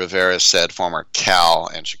Rivera said, former Cal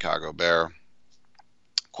and Chicago Bear,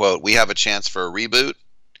 quote, "We have a chance for a reboot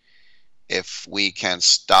if we can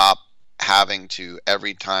stop having to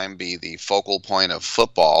every time be the focal point of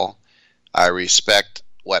football. I respect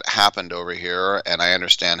what happened over here, and I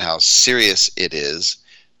understand how serious it is,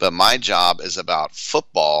 but my job is about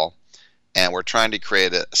football, and we're trying to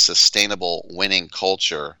create a sustainable winning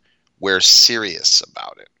culture. We're serious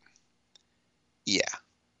about it. Yeah,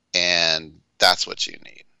 and that's what you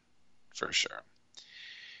need, for sure.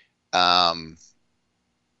 And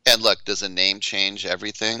look, does a name change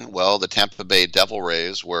everything? Well, the Tampa Bay Devil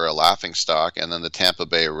Rays were a laughingstock, and then the Tampa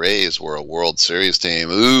Bay Rays were a World Series team.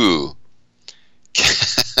 Ooh.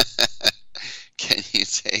 Can you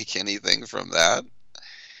take anything from that?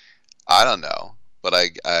 I don't know, but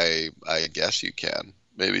I guess you can.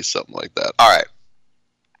 Maybe something like that. All right.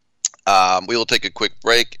 We will take a quick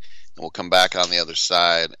break, and we'll come back on the other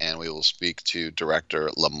side, and we will speak to director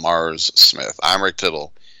Lamars Smith. I'm Rick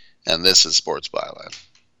Tittle, and this is Sports Byline.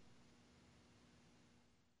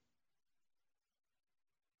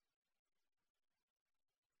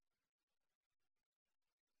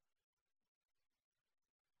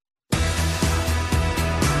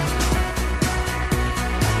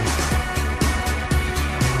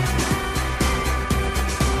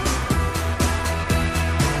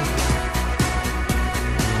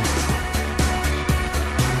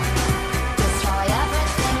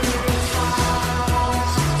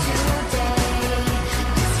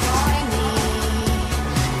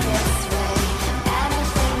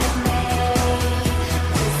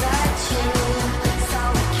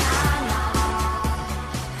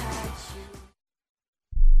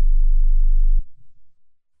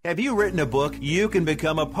 Have you written a book? You can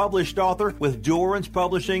become a published author with Dorrance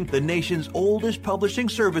Publishing, the nation's oldest publishing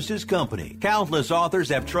services company. Countless authors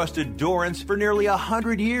have trusted Dorrance for nearly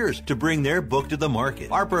 100 years to bring their book to the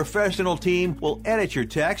market. Our professional team will edit your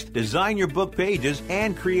text, design your book pages,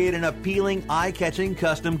 and create an appealing, eye-catching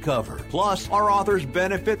custom cover. Plus, our authors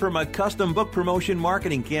benefit from a custom book promotion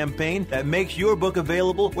marketing campaign that makes your book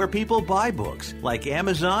available where people buy books, like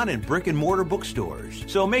Amazon and brick-and-mortar bookstores.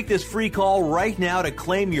 So make this free call right now to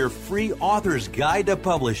claim your free author's guide to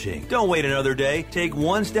publishing. Don't wait another day. Take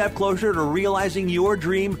one step closer to realizing your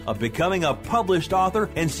dream of becoming a published author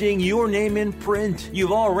and seeing your name in print.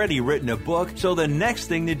 You've already written a book, so the next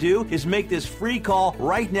thing to do is make this free call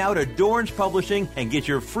right now to Dorrance Publishing and get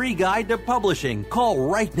your free guide to publishing. Call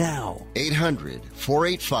right now.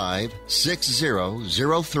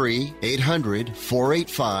 800-485-6003.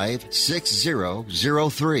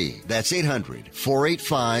 800-485-6003. That's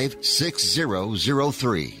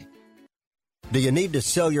 800-485-6003. Do you need to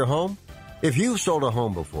sell your home? If you've sold a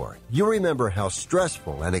home before, you remember how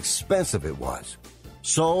stressful and expensive it was.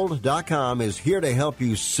 Sold.com is here to help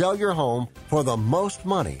you sell your home for the most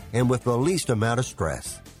money and with the least amount of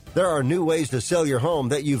stress. There are new ways to sell your home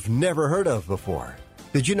that you've never heard of before.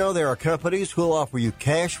 Did you know there are companies who'll offer you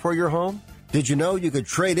cash for your home? Did you know you could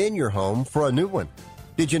trade in your home for a new one?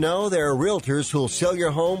 Did you know there are realtors who'll sell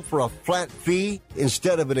your home for a flat fee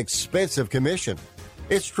instead of an expensive commission?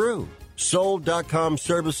 It's true. Sold.com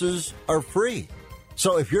services are free.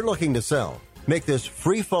 So if you're looking to sell, make this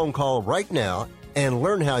free phone call right now and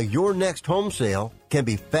learn how your next home sale can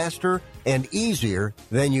be faster and easier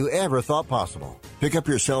than you ever thought possible. Pick up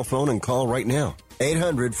your cell phone and call right now.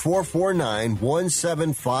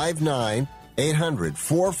 800-449-1759.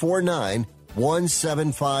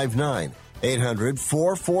 800-449-1759.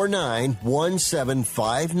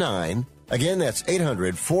 800-449-1759. Again, that's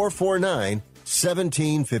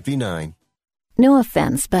 800-449-1759. No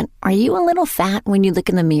offense, but are you a little fat when you look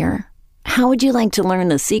in the mirror? How would you like to learn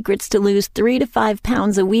the secrets to lose 3 to 5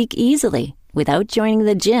 pounds a week easily without joining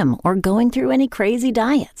the gym or going through any crazy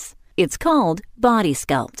diets? It's called Body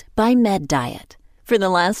Sculpt by Med Diet. For the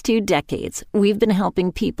last 2 decades, we've been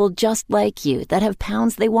helping people just like you that have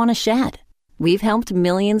pounds they want to shed. We've helped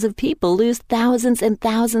millions of people lose thousands and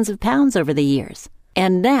thousands of pounds over the years.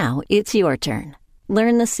 And now it's your turn.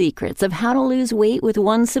 Learn the secrets of how to lose weight with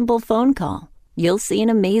one simple phone call. You'll see an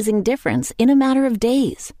amazing difference in a matter of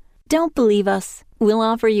days. Don't believe us? We'll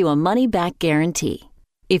offer you a money-back guarantee.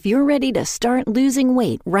 If you're ready to start losing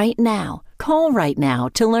weight right now, call right now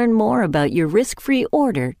to learn more about your risk-free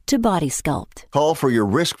order to Body Sculpt. Call for your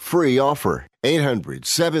risk-free offer.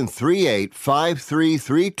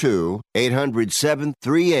 800-738-5332.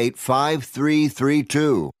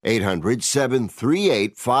 800-738-5332.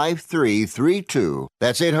 800-738-5332.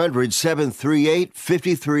 That's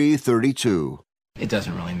 800-738-5332. It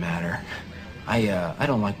doesn't really matter. I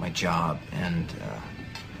don't like my job, and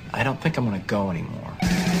I don't think I'm going to go anymore.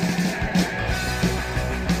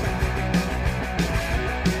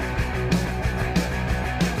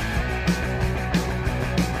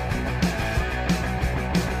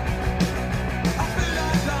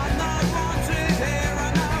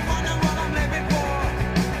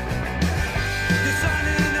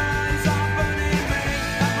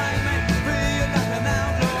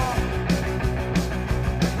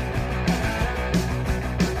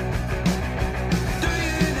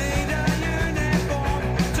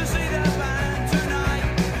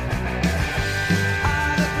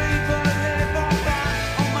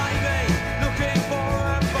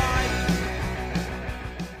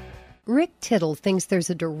 Tittle thinks there's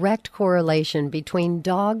a direct correlation between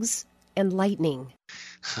dogs and lightning.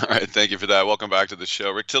 All right, thank you for that. Welcome back to the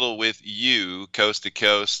show. Rick Tittle with you, coast to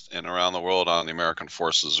coast and around the world on the American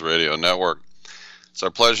Forces Radio Network. It's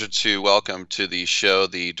our pleasure to welcome to the show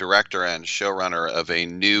the director and showrunner of a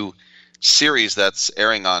new series that's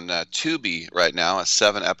airing on Tubi right now, a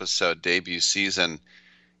 7-episode debut season.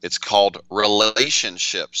 It's called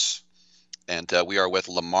Relationships, and we are with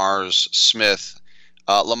Lamars Smith.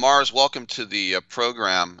 Lamars, welcome to the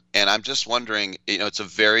program, and I'm just wondering, it's a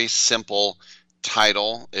very simple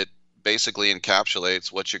title. It basically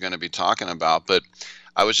encapsulates what you're going to be talking about, but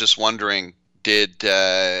I was just wondering,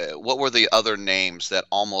 what were the other names that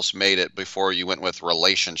almost made it before you went with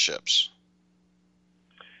Relationships?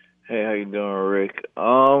 Hey, how you doing, Rick?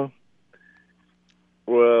 Well,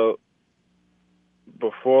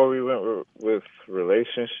 before we went with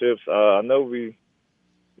Relationships, I know we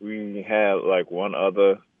had like one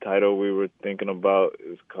other title we were thinking about.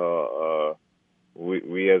 It's called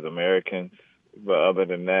We as Americans. But other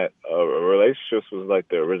than that, Relationships was like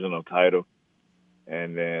the original title,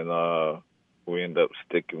 and then we ended up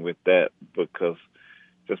sticking with that because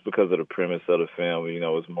of the premise of the film.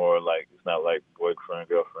 It's more like, it's not like boyfriend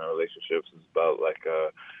girlfriend relationships. It's about like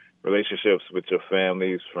relationships with your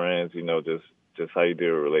families, friends. Just how you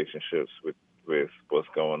deal with relationships with what's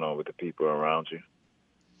going on with the people around you.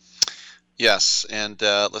 Yes, and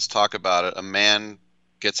let's talk about it. A man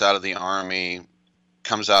gets out of the Army,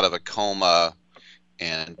 comes out of a coma,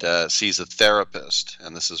 and sees a therapist,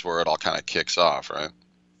 and this is where it all kind of kicks off, right?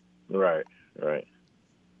 Right.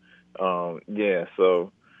 Yeah,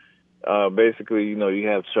 so basically, you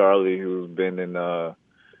have Charlie, who's been in,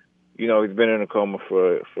 he's been in a coma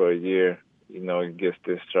for a year. He gets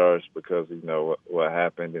discharged because, what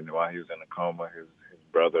happened, and while he was in a coma, his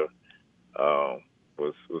brother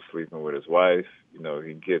was sleeping with his wife.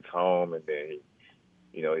 He gets home, and then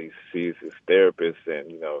he sees his therapist, and,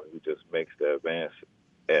 he just makes the advance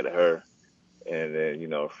at her. And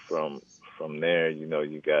then, from there,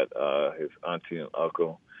 you got his auntie and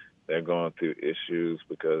uncle. They're going through issues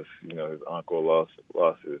because, his uncle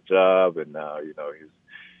lost his job, and now,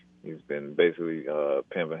 he's been basically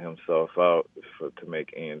pimping himself out to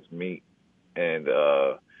make ends meet. And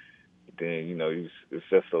then, it's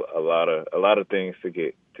just a lot of things to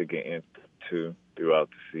get into throughout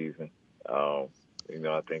the season.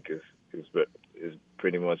 I think it's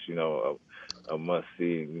pretty much, a must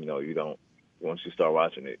see. Once you start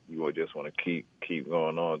watching it, you will just want to keep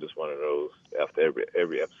going on. Just one of those, after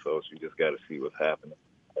every episode, you just got to see what's happening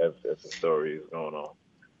as the story is going on.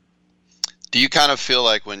 Do you kind of feel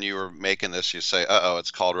like when you were making this, you say,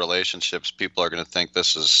 it's called Relationships, people are going to think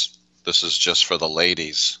this is just for the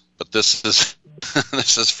ladies, but this is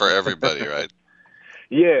this is for everybody, right?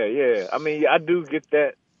 Yeah. I mean, I do get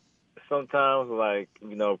that sometimes. Like,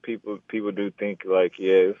 people do think like,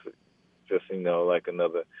 it's just like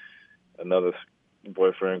another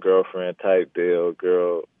boyfriend girlfriend type deal,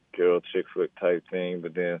 girl chick flick type thing.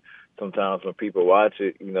 But then sometimes when people watch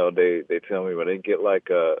it, they tell me, they get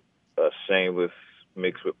like a Shameless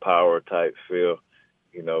mixed with Power type feel,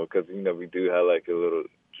 because we do have like a little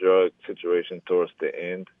drug situation towards the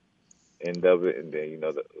end of it, and then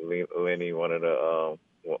Lenny, one of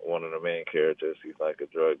the main characters, he's like a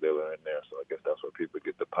drug dealer in there, so I guess that's where people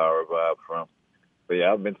get the Power vibe from. But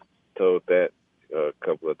yeah, I've been told that a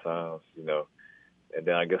couple of times, and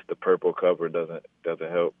then I guess the purple cover doesn't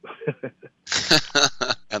help.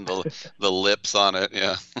 And the lips on it,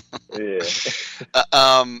 yeah. Yeah.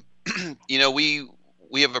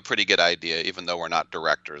 We have a pretty good idea, even though we're not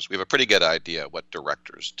directors. We have a pretty good idea what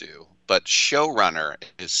directors do. But showrunner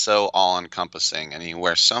is so all-encompassing, and you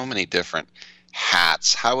wear so many different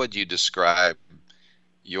hats. How would you describe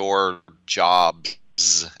your jobs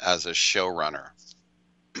as a showrunner?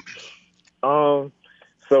 So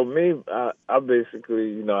me, I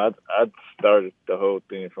basically, I started the whole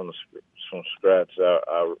thing from scratch.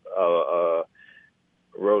 I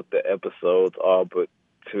wrote the episodes, all but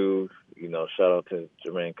 2. Shout out to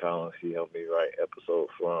Jermaine Collins. He helped me write episode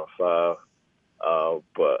 4 and 5.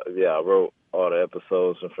 But yeah, I wrote all the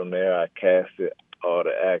episodes, and from there I casted all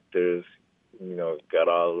the actors, got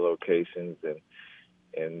all the locations,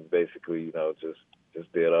 and basically,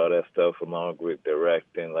 just did all that stuff along with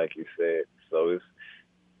directing, like you said. So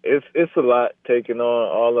it's a lot taking on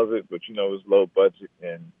all of it, but it's low budget,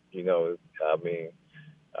 and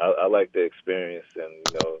I like the experience, and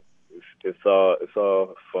it's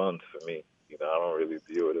all fun for me. I don't really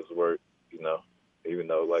view it as work, even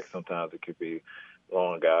though like sometimes it could be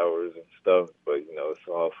long hours and stuff, but it's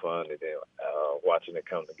all fun, and then watching it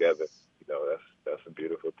come together, that's a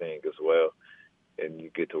beautiful thing as well. and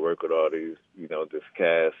you get to work with all these, this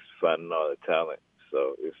cast, finding all the talent.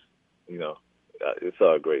 So it's, it's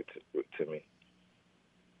all great to me.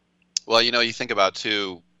 Well, you think about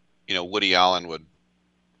too, Woody Allen would,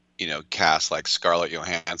 cast like Scarlett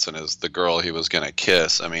Johansson as the girl he was going to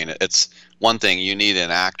kiss. I mean, it's one thing, you need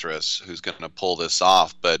an actress who's going to pull this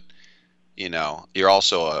off, but you're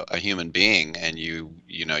also a human being, and you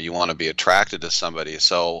want to be attracted to somebody.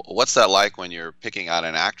 So what's that like when you're picking out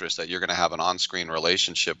an actress that you're going to have an on-screen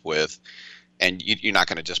relationship with, and you're not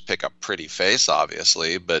going to just pick a pretty face,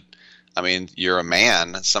 obviously, but I mean, you're a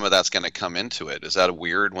man. Some of that's going to come into it. Is that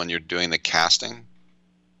weird when you're doing the casting?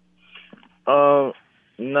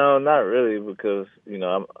 No, not really, because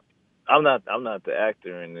I'm not the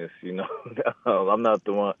actor in this. I'm not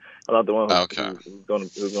the one who's going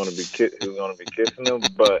to be kissing them.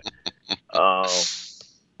 But I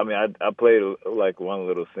mean, I played like one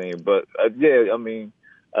little scene. But yeah, I mean,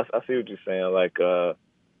 I see what you're saying. Like,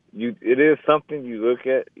 it is something you look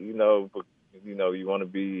at. But, you want to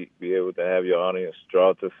be able to have your audience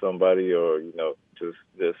draw to somebody, or just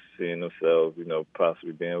seeing themselves,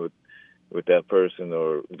 possibly being with that person,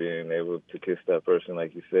 or being able to kiss that person,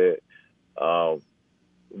 like you said.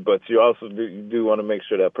 But you also do want to make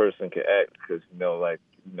sure that person can act, because a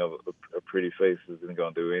pretty face isn't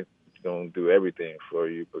going to do everything for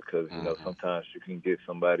you, because sometimes you can get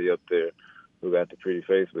somebody up there who got the pretty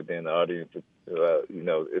face, but then the audience,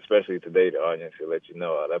 especially today, the audience will let you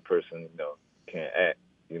know that person can't act.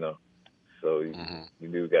 So you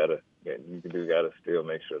do gotta still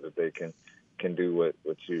make sure that they can do what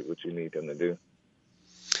you need them to do.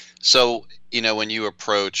 So, when you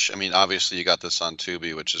approach, I mean, obviously you got this on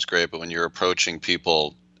Tubi, which is great, but when you're approaching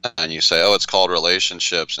people and you say, oh, it's called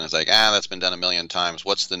Relationships, and it's like, that's been done a million times,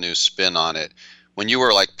 what's the new spin on it? When you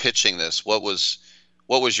were like pitching this, what was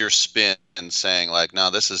your spin in saying like,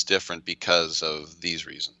 no, this is different because of these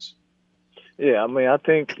reasons? Yeah, I mean, I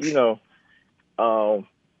think, I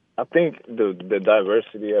think the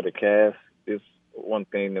diversity of the cast is one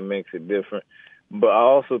thing that makes it different. But I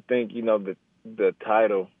also think, the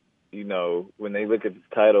title, when they look at the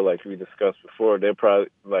title, like we discussed before, they're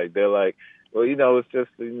like, well, it's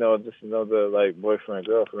just another like boyfriend,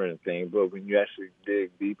 girlfriend thing. But when you actually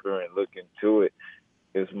dig deeper and look into it,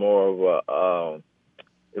 it's more of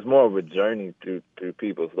a journey through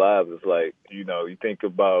people's lives. It's like, you think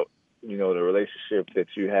about, the relationship that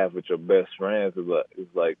you have with your best friends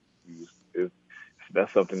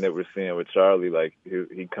that's something that we're seeing with Charlie. Like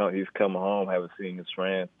he's come home, haven't seen his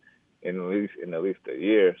friends in at least a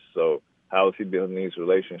year. So how is he building these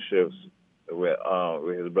relationships with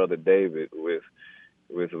his brother David, with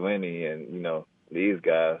Lenny, and these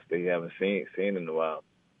guys that he haven't seen in a while.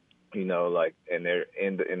 And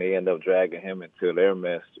they end up dragging him into their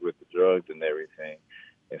mess with the drugs and everything.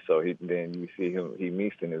 And so then you see he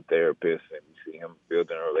meets a new therapist, and you see him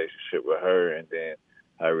building a relationship with her, and then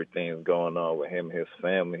how everything's going on with him, his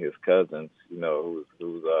family, his cousins, who's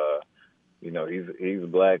he's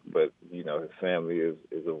black, but his family is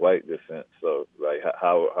of white descent. So like,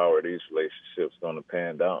 how are these relationships going to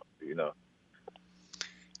pan out?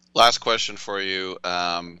 Last question for you.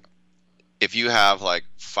 If you have like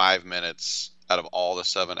 5 minutes out of all the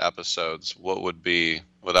 7 episodes, what would be,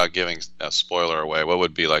 without giving a spoiler away, what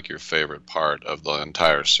would be like your favorite part of the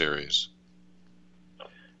entire series?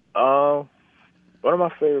 One of my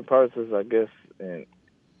favorite parts is, I guess, in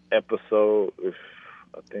episode,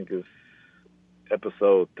 I think it's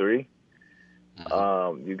episode 3.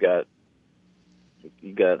 You got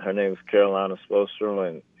her name is Carolina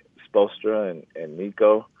Spostra and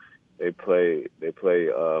Nico. They play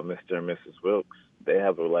Mr. and Mrs. Wilkes. They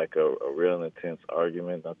have a real intense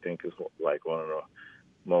argument. I think it's like one of the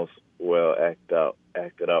most well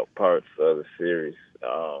acted out parts of the series.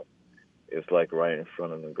 It's like right in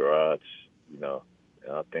front of the garage, And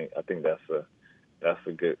I think that's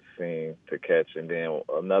a good scene to catch. And then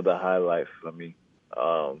another highlight for me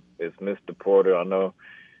is Mr. Porter. I know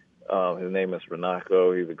his name is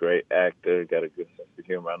Renaco. He's a great actor, got a good sense of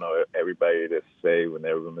humor. I know everybody that say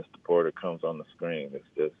whenever Mr. Porter comes on the screen, it's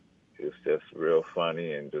just real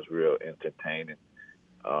funny and just real entertaining.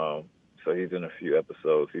 So he's in a few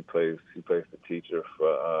episodes. He plays the teacher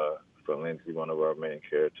for Lindsay, one of our main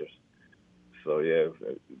characters. So yeah,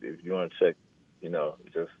 if you want to check,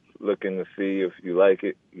 just looking to see if you like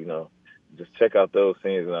it, just check out those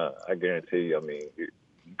scenes, and I guarantee you, I mean, you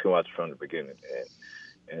can watch from the beginning,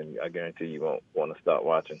 and I guarantee you won't want to stop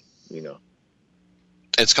watching,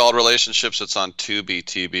 It's called Relationships. It's on Tubi,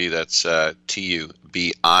 TB. That's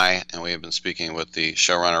Tubi. And we have been speaking with the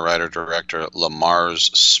showrunner, writer, director,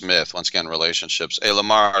 Lamars Smith. Once again, Relationships. Hey,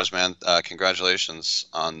 Lamars, man, congratulations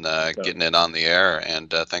on getting it on the air,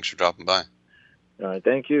 and thanks for dropping by. All right,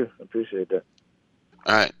 thank you. Appreciate that.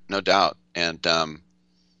 All right, no doubt. And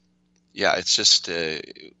yeah, it's just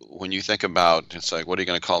when you think about, it's like, what are you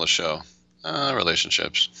going to call the show?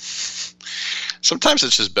 Relationships. Sometimes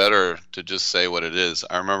it's just better to just say what it is.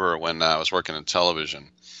 I remember when I was working in television,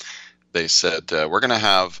 they said, we're going to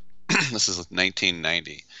have, this is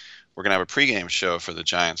 1990, we're going to have a pregame show for the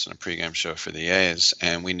Giants and a pregame show for the A's,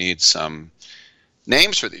 and we need some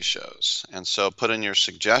names for these shows. And so put in your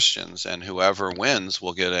suggestions, and whoever wins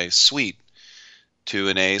will get a suite to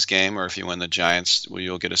an A's game, or if you win the Giants,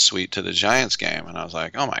 you'll get a suite to the Giants game. And I was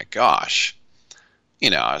like, oh my gosh.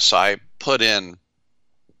 So I put in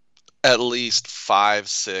at least 5,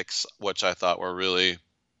 6, which I thought were really,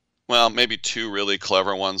 well, maybe 2 really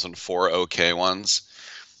clever ones and 4 okay ones.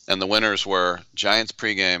 And the winners were Giants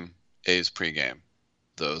pregame, A's pregame.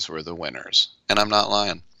 Those were the winners. And I'm not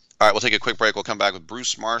lying. All right, we'll take a quick break. We'll come back with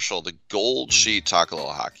Bruce Marshall, the Gold Sheet, talk a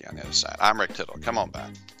little hockey on the other side. I'm Rick Tittle. Come on back.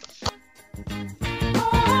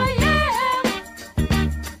 Oh, yeah.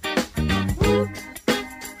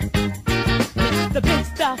 It's the big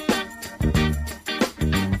stuff.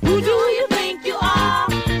 Who do you think you are?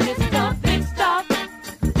 Mr. Big Stuff.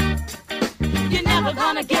 You're never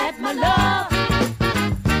gonna get my love.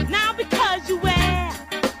 Now because you wear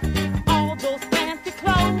all those fancy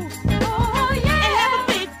clothes. Oh, yeah. And have a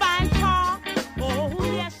big fine car. Oh,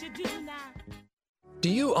 yes, you do now. Do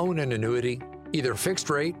you own an annuity? Either fixed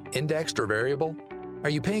rate, indexed, or variable? Are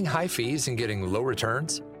you paying high fees and getting low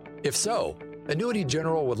returns? If so, Annuity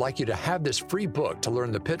General would like you to have this free book to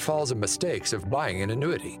learn the pitfalls and mistakes of buying an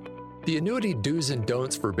annuity. The Annuity Do's and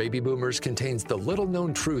Don'ts for Baby Boomers contains the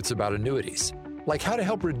little-known truths about annuities, like how to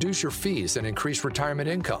help reduce your fees and increase retirement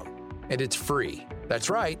income. And it's free. That's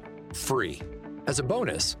right, free. As a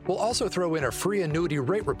bonus, we'll also throw in a free annuity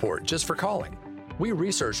rate report just for calling. We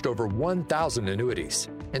researched over 1,000 annuities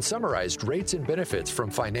and summarized rates and benefits from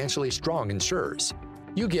financially strong insurers.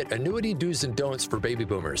 You get Annuity Do's and Don'ts for Baby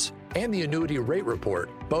Boomers and the Annuity Rate Report,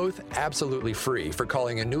 both absolutely free for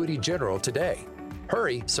calling Annuity General today.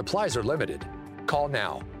 Hurry, supplies are limited. Call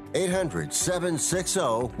now.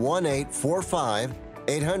 800-760-1845.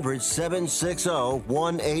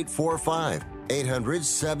 800-760-1845.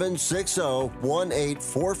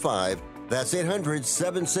 800-760-1845. That's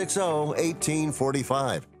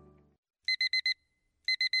 800-760-1845.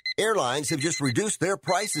 Airlines have just reduced their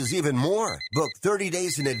prices even more. Book 30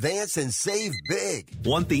 days in advance and save big.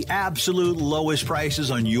 Want the absolute lowest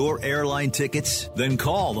prices on your airline tickets? Then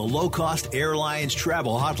call the Low Cost Airlines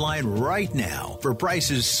Travel Hotline right now for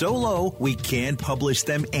prices so low we can't publish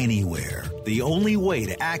them anywhere. The only way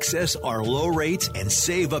to access our low rates and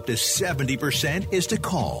save up to 70% is to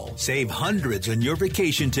call. Save hundreds on your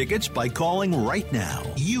vacation tickets by calling right now.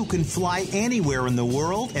 You can fly anywhere in the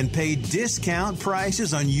world and pay discount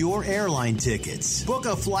prices on your airline tickets. Book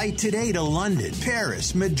a flight today to London,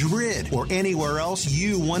 Paris, Madrid, or anywhere else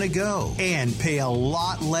you want to go. And pay a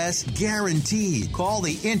lot less guaranteed. Call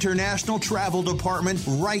the International Travel Department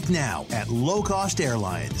right now at Low Cost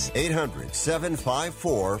Airlines.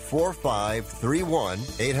 800-754-4531.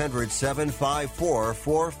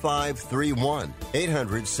 800-754-4531.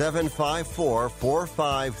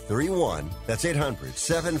 800-754-4531. That's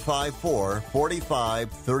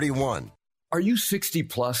 800-754-4531. Are you 60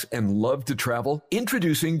 plus and love to travel?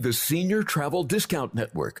 Introducing the Senior Travel Discount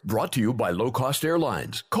Network, brought to you by Low Cost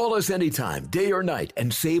Airlines. Call us anytime, day or night,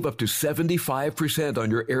 and save up to 75%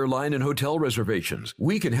 on your airline and hotel reservations.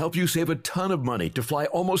 We can help you save a ton of money to fly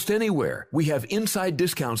almost anywhere. We have inside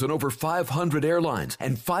discounts on over 500 airlines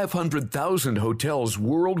and 500,000 hotels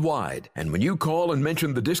worldwide. And when you call and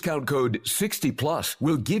mention the discount code 60 plus,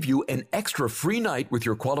 we'll give you an extra free night with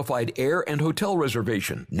your qualified air and hotel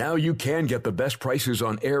reservation. Now you can get the best prices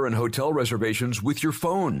on air and hotel reservations with your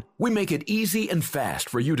phone. We make it easy and fast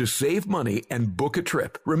for you to save money and book a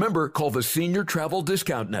trip. Remember, call the Senior Travel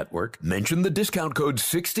Discount Network, mention the discount code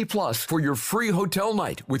 60 plus for your free hotel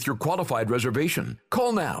night with your qualified reservation.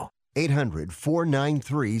 Call now.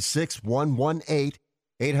 800-493-6118.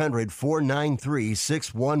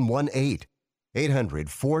 800-493-6118.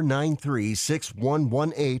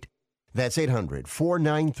 800-493-6118. That's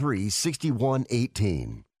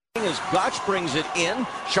 800-493-6118. As Gotch brings it in,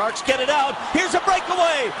 Sharks get it out. Here's a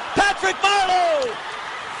breakaway. Patrick Marleau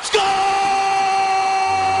scores!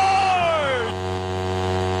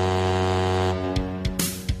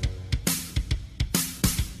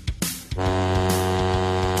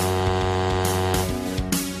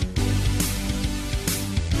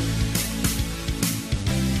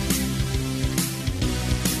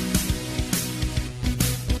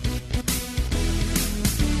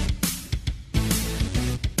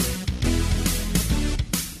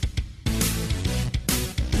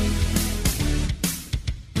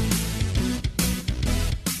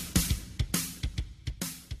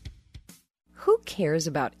 cares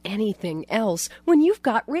about anything else when you've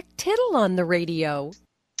got Rick Tittle on the radio?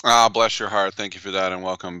 Ah, bless your heart. Thank you for that, and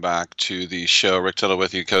welcome back to the show. Rick Tittle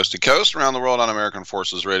with you coast to coast around the world on American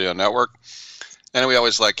Forces Radio Network. And we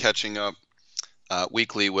always like catching up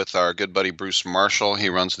weekly with our good buddy Bruce Marshall. He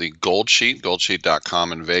runs the Gold Sheet,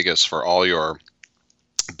 goldsheet.com in Vegas, for all your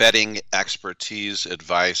betting expertise,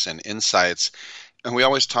 advice, and insights. And we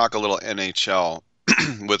always talk a little NHL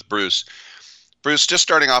with Bruce. Bruce, just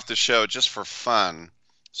starting off the show, just for fun,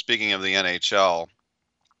 speaking of the NHL,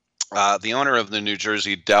 the owner of the New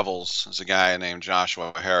Jersey Devils is a guy named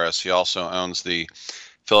Joshua Harris. He also owns the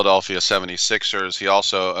Philadelphia 76ers. He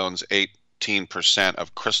also owns 18%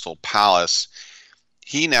 of Crystal Palace.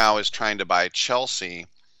 He now is trying to buy Chelsea,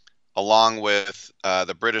 along with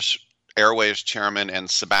the British Airways chairman and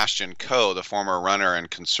Sebastian Coe, the former runner and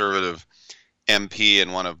conservative MP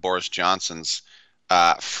and one of Boris Johnson's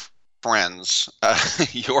friends.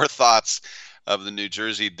 Your thoughts of the New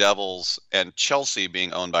Jersey Devils and Chelsea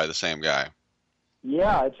being owned by the same guy?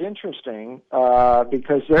 Yeah, it's interesting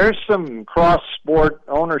because there's some cross-sport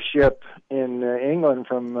ownership in England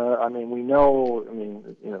from, the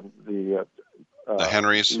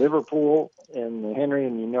Henrys, Liverpool, and the Henry,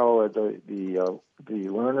 and the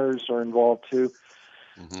Lerners are involved too.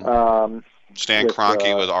 Mm-hmm. Stan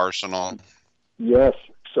Kroenke with Arsenal. Yes,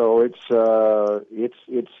 so it's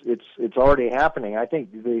already happening. I think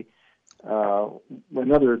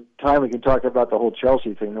another time we can talk about the whole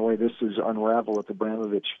Chelsea thing, the way this is unraveled with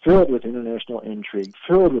Abramovich, filled with international intrigue,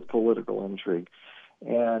 filled with political intrigue,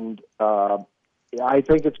 and I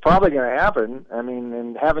think it's probably going to happen. I mean,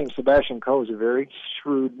 and having Sebastian Coe is a very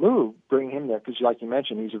shrewd move, bring him there, because like you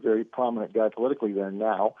mentioned, he's a very prominent guy politically there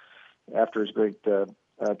now, after his great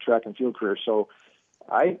track and field career. So,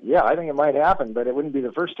 I think it might happen, but it wouldn't be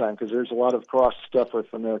the first time, because there's a lot of cross stuff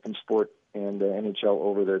with American sport and NHL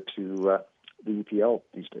over there to the EPL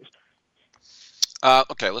these days.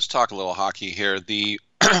 Okay, let's talk a little hockey here. The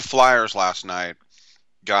Flyers last night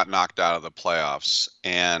got knocked out of the playoffs,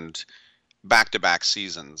 and back-to-back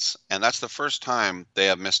seasons, and that's the first time they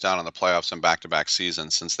have missed out on the playoffs in back-to-back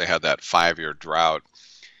seasons since they had that 5-year drought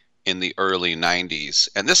in the early 90s.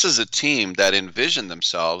 And this is a team that envisioned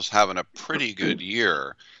themselves having a pretty good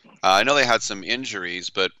year. I know they had some injuries,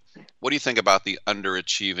 but what do you think about the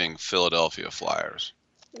underachieving Philadelphia Flyers?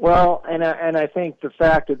 Well, and I think the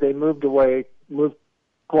fact that they moved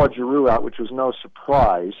Claude Giroux out, which was no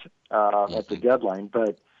surprise at the deadline,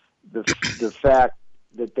 but the fact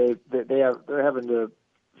that they're having to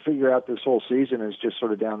figure out this whole season is just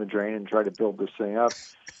sort of down the drain and try to build this thing up.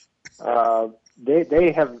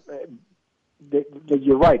 You're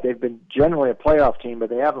right. They've been generally a playoff team, but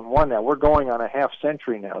they haven't won that. We're going on a half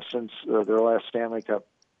century now since their last Stanley Cup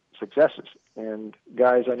successes. And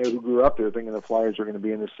guys I knew who grew up there thinking the Flyers are going to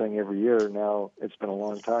be in this thing every year. Now it's been a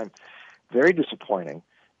long time. Very disappointing.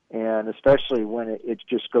 And especially when it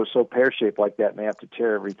just goes so pear-shaped like that and they have to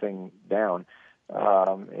tear everything down.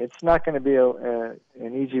 It's not going to be an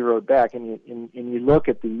easy road back. And you look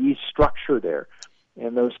at the East structure there,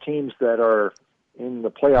 and those teams that are in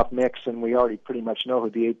the playoff mix, and we already pretty much know who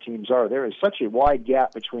the 8 teams are. There is such a wide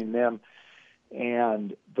gap between them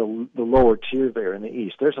and the lower tier there in the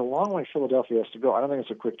East. There's a long way Philadelphia has to go. I don't think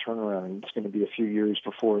it's a quick turnaround, and it's going to be a few years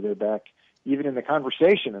before they're back even in the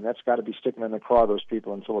conversation, and that's got to be sticking in the craw of those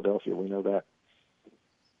people in Philadelphia. We know that.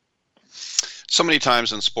 So many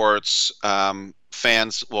times in sports,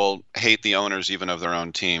 fans will hate the owners even of their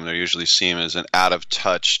own team. They're usually seen as an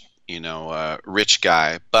out-of-touch, rich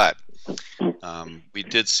guy. But we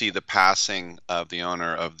did see the passing of the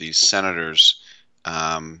owner of the Senators,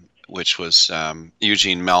 which was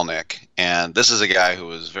Eugene Melnyk. And this is a guy who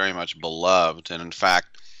was very much beloved. And in fact,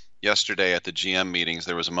 yesterday at the GM meetings,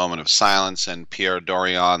 there was a moment of silence, and Pierre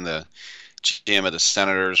Dorion, the GM of the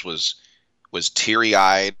Senators, was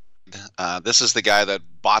teary-eyed. This is the guy that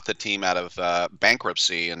bought the team out of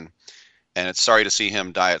bankruptcy, and it's sorry to see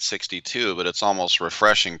him die at 62, but it's almost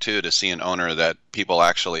refreshing, too, to see an owner that people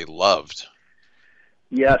actually loved.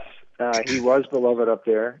 Yes, he was beloved up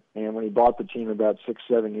there, and when he bought the team about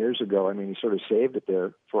 6-7 years ago, he sort of saved it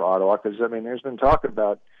there for Ottawa, because, there's been talk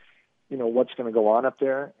about, what's going to go on up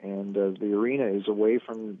there, and the arena is away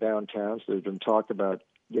from downtown, so there's been talk about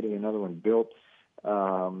getting another one built,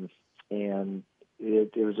 and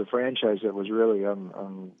it was a franchise that was really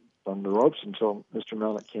on the ropes until Mr.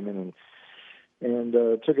 Melnyk came in and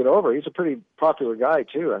took it over. He's a pretty popular guy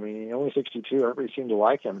too. He's only 62. Everybody seemed to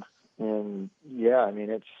like him. And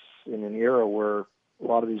it's in an era where a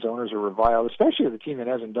lot of these owners are reviled, especially the team that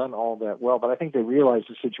hasn't done all that well. But I think they realize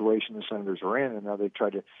the situation the Senators are in, and now they've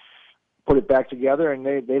tried to put it back together, and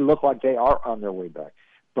they look like they are on their way back.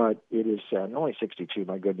 but it is sad. Only 62,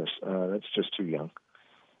 my goodness. That's just too young.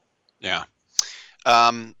 Yeah.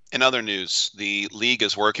 In other news, the league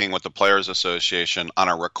is working with the Players Association on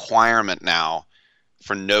a requirement now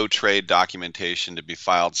for no trade documentation to be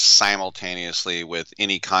filed simultaneously with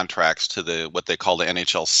any contracts to what they call the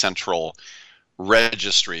NHL Central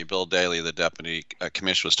Registry. Bill Daly, the deputy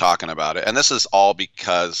commissioner, was talking about it. And this is all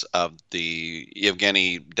because of the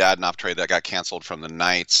Evgeny Dadonov trade that got canceled from the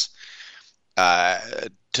Knights to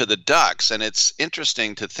the Ducks. And it's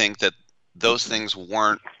interesting to think that those things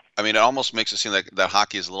weren't, I mean, it almost makes it seem like that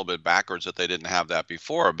hockey is a little bit backwards that they didn't have that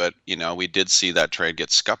before. But, we did see that trade get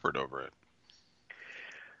scuppered over it.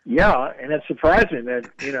 Yeah, and it's surprising that,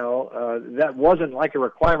 that wasn't like a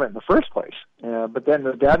requirement in the first place. But then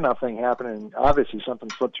the Dadonov thing happened, and obviously something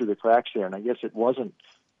slipped through the cracks there, and I guess it wasn't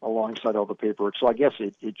alongside all the paperwork. So I guess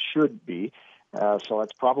it should be. So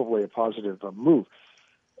that's probably a positive move.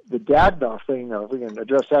 The Dadonov thing, though, if we can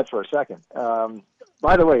address that for a second.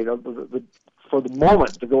 By the way, for the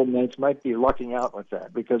moment, the Golden Knights might be lucking out with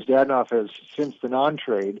that, because Dadonov has, since the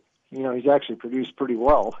non-trade, he's actually produced pretty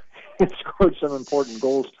well. He's scored some important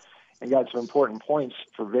goals and got some important points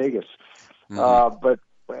for Vegas. Mm-hmm. But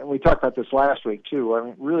we talked about this last week too. I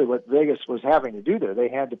mean, really, what Vegas was having to do there, they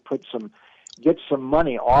had to get some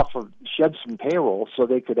money off of, shed some payroll, so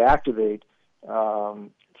they could activate,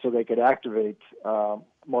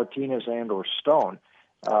 Martinez and or Stone.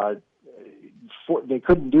 They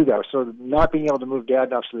couldn't do that, so not being able to move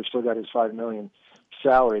Dadonov, so they still got his $5 million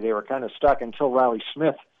salary. They were kind of stuck until Riley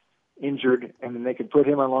Smith injured, and then they could put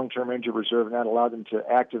him on long-term injured reserve, and that allowed them to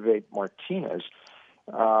activate Martinez.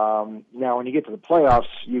 Now, when you get to the playoffs,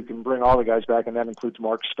 you can bring all the guys back, and that includes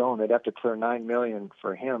Mark Stone. They'd have to clear $9 million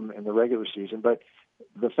for him in the regular season. But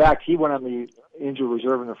the fact he went on the injured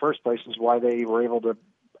reserve in the first place is why they were able to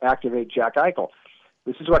activate Jack Eichel.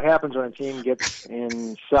 This is what happens when a team gets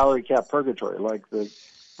in salary cap purgatory, like the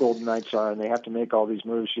Golden Knights are, and they have to make all these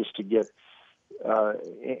moves just to get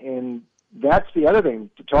and that's the other thing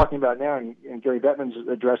talking about now, and Gary Bettman's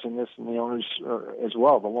addressing this, and the owners as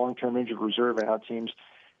well, the long-term injured reserve and how teams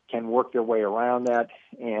can work their way around that,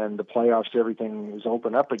 and the playoffs, everything is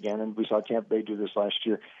open up again, and we saw Tampa Bay do this last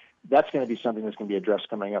year. That's going to be something that's going to be addressed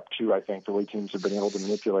coming up too, I think, the way teams have been able to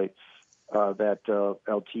manipulate that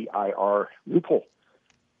LTIR loophole.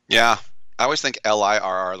 Yeah. I always think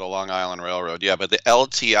LIRR, the Long Island Railroad. Yeah, but the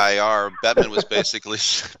LTIR, Bettman was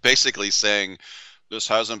basically saying, this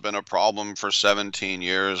hasn't been a problem for 17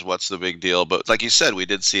 years. What's the big deal? But like you said, we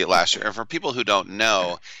did see it last year. And for people who don't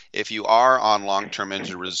know, if you are on long-term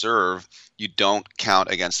injured reserve, you don't count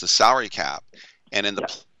against the salary cap. And in the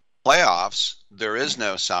playoffs, there is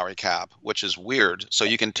no salary cap, which is weird. So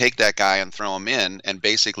you can take that guy and throw him in and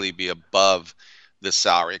basically be above the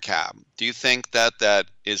salary cap. Do you think that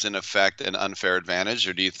is in effect an unfair advantage,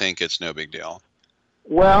 or do you think it's no big deal?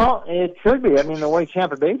 Well, it could be. I mean, the way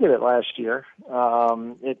Tampa Bay did it last year,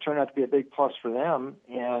 it turned out to be a big plus for them,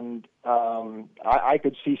 and I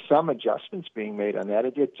could see some adjustments being made on that.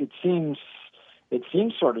 It seems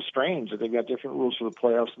sort of strange that they've got different rules for the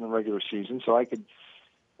playoffs and the regular season, so I could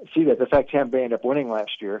see that. The fact Tampa Bay ended up winning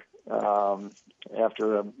last year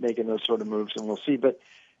after making those sort of moves, and we'll see. But,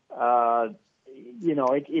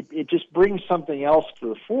 it just brings something else to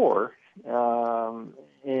the fore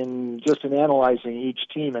in analyzing each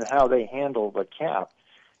team and how they handle the cap,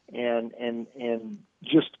 and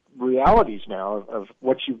just realities now of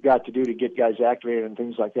what you've got to do to get guys activated and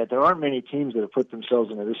things like that. There aren't many teams that have put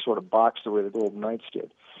themselves into this sort of box the way the Golden Knights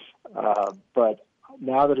did. But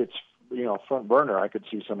now that it's front burner, I could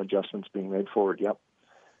see some adjustments being made forward. Yep.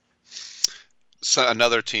 So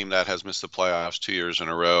another team that has missed the playoffs 2 years in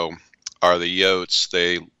a row are the Yotes.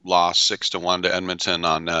 They lost 6-1 to Edmonton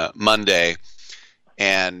on Monday.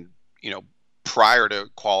 And, prior to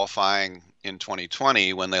qualifying in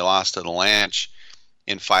 2020, when they lost to the Lanch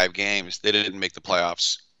in 5 games, they didn't make the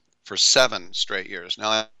playoffs for 7 straight years.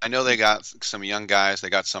 Now, I know they got some young guys. They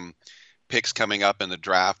got some picks coming up in the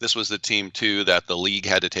draft. This was the team, too, that the league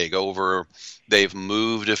had to take over. They've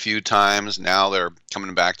moved a few times. Now they're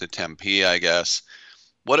coming back to Tempe, I guess.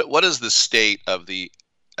 What is the state of the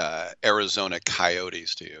Arizona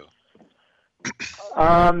Coyotes to you?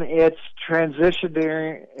 It's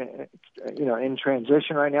transitioning, in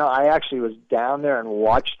transition right now. I actually was down there and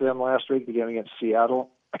watched them last week, the game against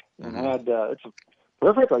Seattle, and had it's a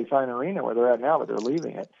perfectly fine arena where they're at now, but they're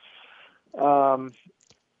leaving it.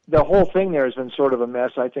 The whole thing there has been sort of a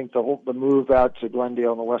mess. I think the move out to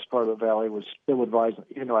Glendale in the west part of the valley was ill-advised.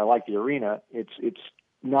 Even though I like the arena, it's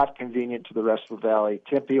not convenient to the rest of the valley.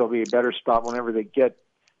 Tempe will be a better spot whenever they get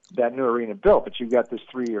that new arena built, but you've got this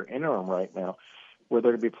 3-year interim right now where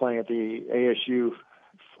they're going to be playing at the ASU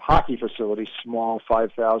hockey facility, small,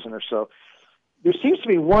 5,000 or so. There seems to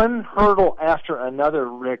be one hurdle after another,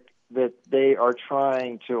 Rick, that they are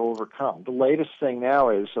trying to overcome. The latest thing now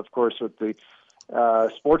is, of course, with the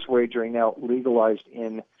sports wagering now legalized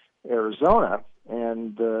in Arizona,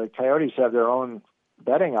 and the Coyotes have their own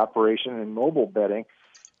betting operation and mobile betting,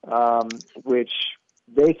 which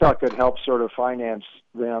they thought could help sort of finance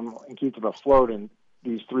them and keep them afloat in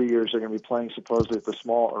these 3 years they're going to be playing supposedly at the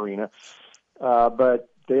small arena. But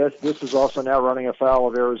this is also now running afoul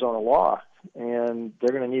of Arizona law, and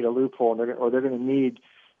they're going to need a loophole, and they're going to need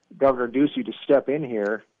Governor Ducey to step in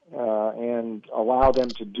here and allow them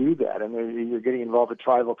to do that. And you're getting involved with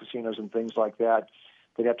tribal casinos and things like that.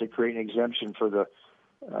 They'd have to create an exemption for the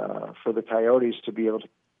Coyotes to be able to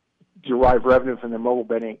derive revenue from their mobile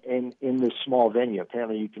betting in this small venue.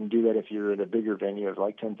 Apparently, you can do that if you're at a bigger venue of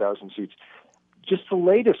like 10,000 seats. Just the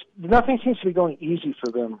latest. Nothing seems to be going easy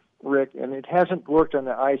for them, Rick, and it hasn't worked on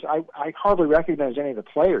the ice. I hardly recognize any of the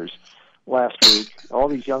players last week. All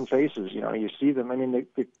these young faces, you see them. I mean,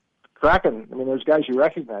 the Kraken, there's guys you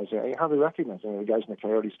recognize. You hardly recognize any of the guys in the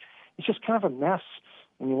Coyotes. It's just kind of a mess,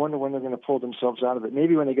 and you wonder when they're going to pull themselves out of it.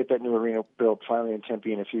 Maybe when they get that new arena built finally in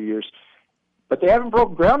Tempe in a few years. But they haven't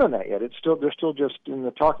broken ground on that yet. They're still just in the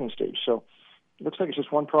talking stage. So it looks like it's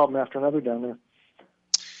just one problem after another down there.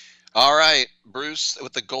 All right, Bruce,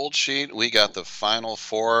 with the Gold Sheet, we got the Final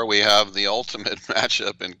Four. We have the ultimate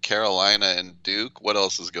matchup in Carolina and Duke. What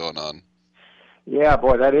else is going on? Yeah,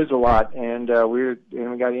 boy, that is a lot. And we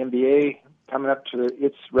got the NBA coming up to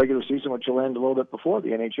its regular season, which will end a little bit before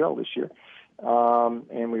the NHL this year.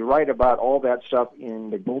 And we write about all that stuff in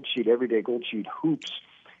the Gold Sheet, Everyday Gold Sheet Hoops,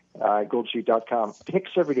 goldsheet.com.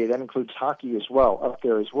 Picks every day. That includes hockey as well, up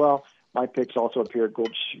there as well. My picks also appear at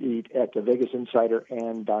Gold Sheet at the Vegas Insider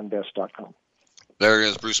and DonBest.com. There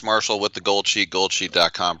is Bruce Marshall with the Gold Sheet,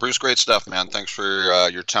 goldsheet.com. Bruce, great stuff, man. Thanks for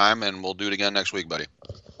your time, and we'll do it again next week, buddy.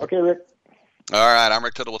 Okay, Rick. All right, I'm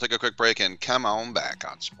Rick Tittle. We'll take a quick break and come on back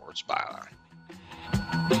on Sports Byline.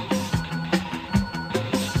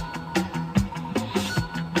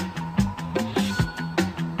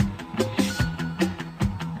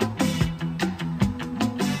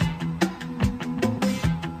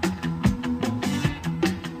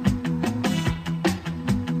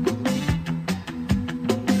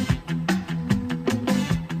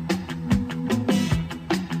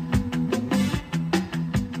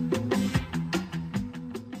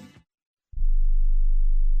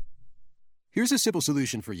 Here's a simple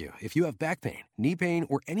solution for you. If you have back pain, knee pain,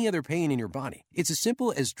 or any other pain in your body, it's as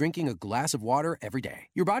simple as drinking a glass of water every day.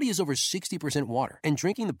 Your body is over 60% water, and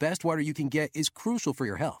drinking the best water you can get is crucial for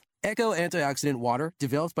your health. Echo Antioxidant Water,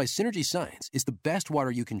 developed by Synergy Science, is the best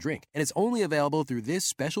water you can drink, and it's only available through this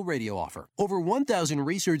special radio offer. Over 1,000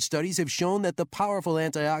 research studies have shown that the powerful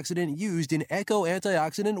antioxidant used in Echo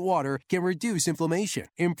Antioxidant Water can reduce inflammation,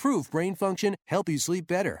 improve brain function, help you sleep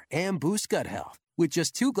better, and boost gut health. With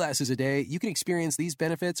just 2 glasses a day, you can experience these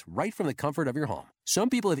benefits right from the comfort of your home.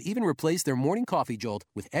 Some people have even replaced their morning coffee jolt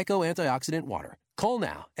with Echo Antioxidant Water. Call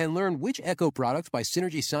now and learn which Echo product by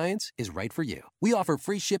Synergy Science is right for you. We offer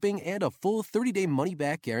free shipping and a full 30-day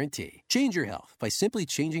money-back guarantee. Change your health by simply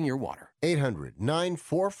changing your water.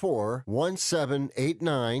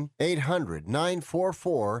 800-944-1789.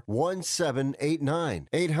 800-944-1789.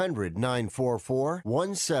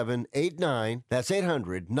 800-944-1789. That's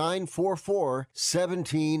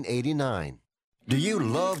 800-944-1789. Do you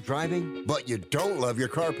love driving, but you don't love your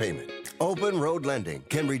car payment? Open Road Lending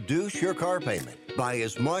can reduce your car payment by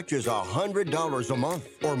as much as $100 a month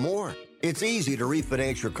or more. It's easy to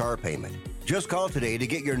refinance your car payment. Just call today to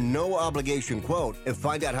get your no-obligation quote and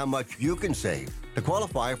find out how much you can save. To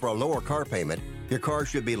qualify for a lower car payment, your car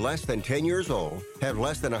should be less than 10 years old, have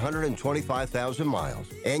less than 125,000 miles,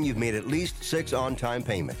 and you've made at least 6 on-time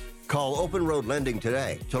payments. Call Open Road Lending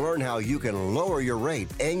today to learn how you can lower your rate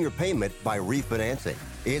and your payment by refinancing.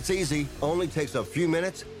 It's easy, only takes a few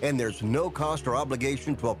minutes, and there's no cost or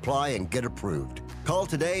obligation to apply and get approved. Call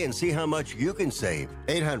today and see how much you can save.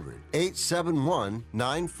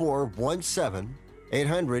 800-871-9417.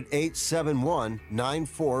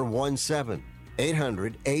 800-871-9417.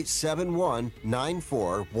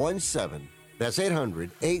 800-871-9417. That's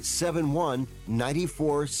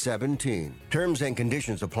 800-871-9417. Terms and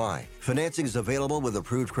conditions apply. Financing is available with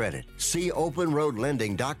approved credit. See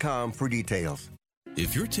openroadlending.com for details.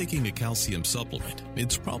 If you're taking a calcium supplement,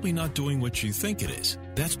 it's probably not doing what you think it is.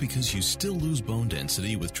 That's because you still lose bone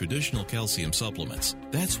density with traditional calcium supplements.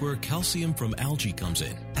 That's where calcium from algae comes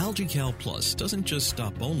in. AlgaeCal Plus doesn't just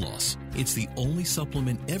stop bone loss. It's the only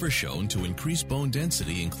supplement ever shown to increase bone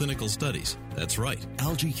density in clinical studies. That's right.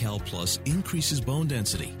 AlgaeCal Plus increases bone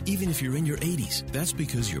density, even if you're in your 80s. That's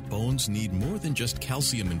because your bones need more than just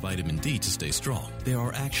calcium and vitamin D to stay strong. There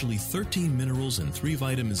are actually 13 minerals and 3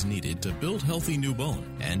 vitamins needed to build healthy new bone.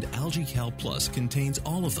 And AlgaeCal Plus contains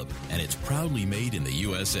all of them, and it's proudly made in the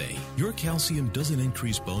USA. Your calcium doesn't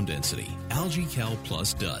increase bone density. AlgaeCal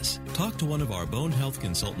Plus does. Talk to one of our bone health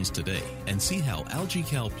consultants today and see how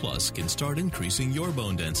AlgaeCal Plus can start increasing your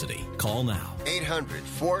bone density. Call now.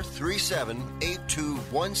 800-437-8217.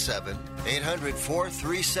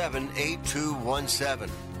 800-437-8217.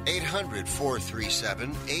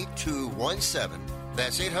 800-437-8217.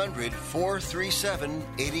 That's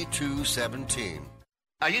 800-437-8217.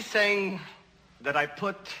 Are you saying that I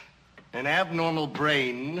put an abnormal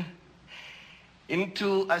brain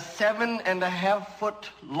into a 7.5-foot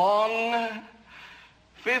long,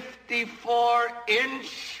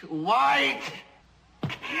 54-inch wide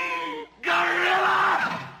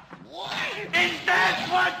gorilla? Is that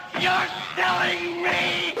what you're telling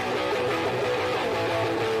me?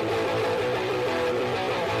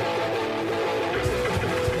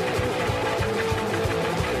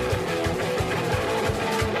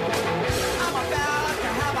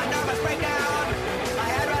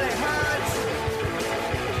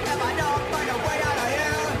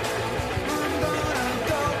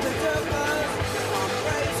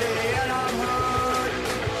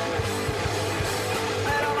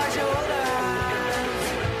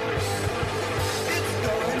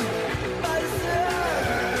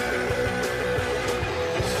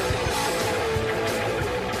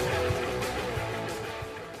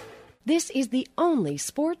 This is the only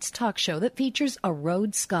sports talk show that features a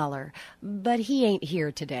Rhodes Scholar, but he ain't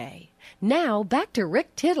here today. Now, back to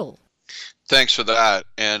Rick Tittle. Thanks for that.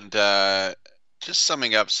 And just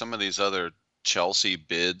summing up some of these other Chelsea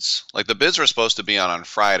bids. Like the bids were supposed to be on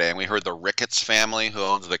Friday, and we heard the Ricketts family, who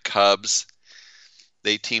owns the Cubs,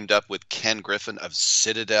 they teamed up with Ken Griffin of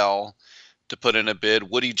Citadel to put in a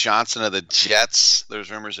bid. Woody Johnson of the Jets,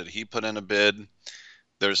 there's rumors that he put in a bid.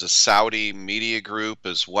 There's a Saudi media group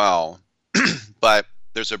as well. But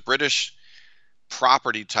there's a British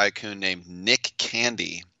property tycoon named Nick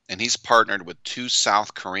Candy, and he's partnered with 2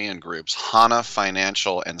 South Korean groups, Hana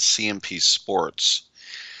Financial and CMP Sports.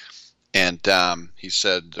 And he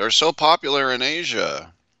said, they're so popular in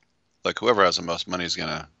Asia. Like whoever has the most money is going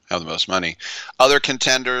to have the most money. Other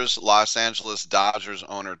contenders, Los Angeles Dodgers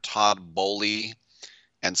owner Todd Boehly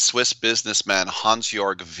and Swiss businessman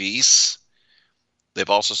Hans-Jörg Wyss. They've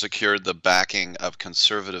also secured the backing of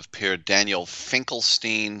conservative peer Daniel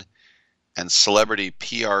Finkelstein and celebrity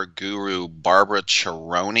PR guru Barbara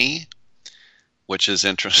Cerrone, which is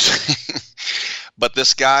interesting. But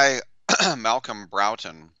this guy, Malcolm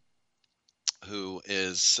Broughton, who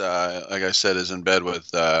is, like I said, is in bed with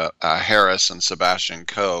Harris and Sebastian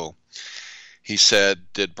Coe, he said,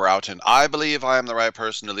 did Broughton, I believe I am the right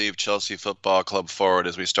person to lead Chelsea Football Club forward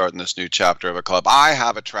as we start in this new chapter of a club. I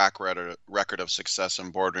have a track record of success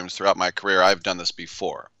in boardrooms throughout my career. I've done this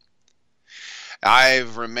before.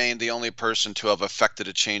 I've remained the only person to have effected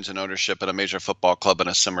a change in ownership at a major football club in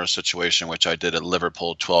a similar situation, which I did at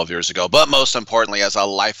Liverpool 12 years ago. But most importantly, as a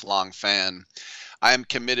lifelong fan, I am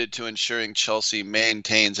committed to ensuring Chelsea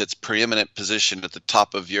maintains its preeminent position at the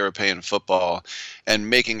top of European football and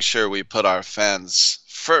making sure we put our fans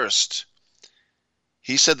first.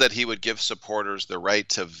 He said that he would give supporters the right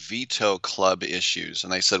to veto club issues.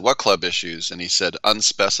 And they said, what club issues? And he said,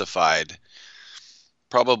 unspecified.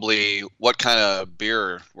 Probably what kind of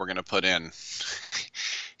beer we're going to put in.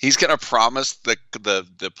 He's going to promise the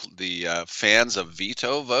fans a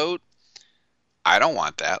veto vote. I don't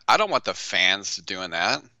want that. I don't want the fans doing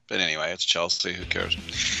that. But anyway, it's Chelsea. Who cares?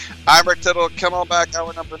 I'm Rick Tittle. Come on back.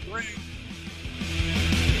 Hour number 3.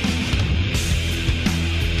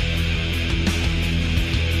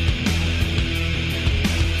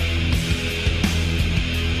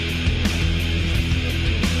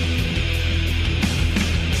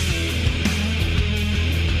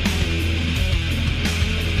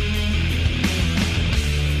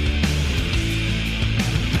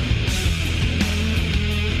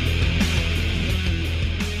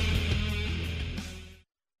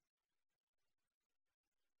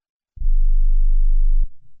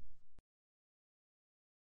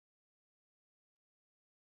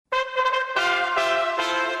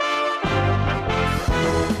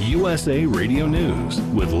 USA Radio News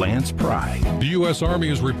with Lance Pry. The U.S. Army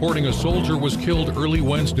is reporting a soldier was killed early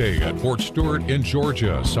Wednesday at Fort Stewart in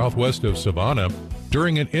Georgia, southwest of Savannah.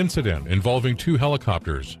 during an incident involving 2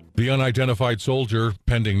 helicopters. The unidentified soldier,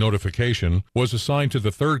 pending notification, was assigned to the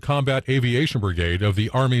 3rd Combat Aviation Brigade of the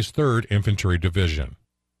Army's 3rd Infantry Division.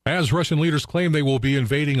 As Russian leaders claim they will be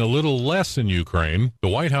invading a little less in Ukraine, the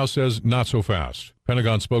White House says not so fast.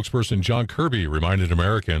 Pentagon spokesperson John Kirby reminded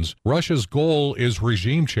Americans Russia's goal is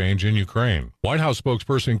regime change in Ukraine. White House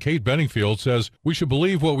spokesperson Kate Bedingfield says we should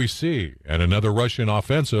believe what we see, and another Russian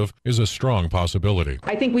offensive is a strong possibility.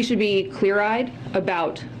 I think we should be clear-eyed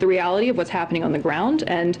about the reality of what's happening on the ground,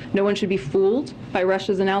 and no one should be fooled by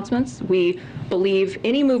Russia's announcements. We believe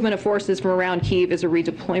any movement of forces from around Kyiv is a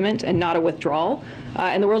redeployment and not a withdrawal,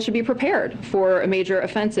 and the world should be prepared for a major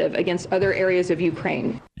offensive against other areas of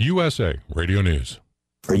Ukraine. USA Radio News.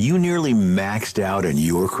 Are you nearly maxed out on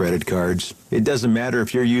your credit cards? It doesn't matter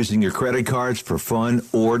if you're using your credit cards for fun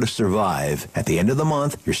or to survive. At the end of the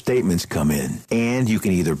month, your statements come in, and you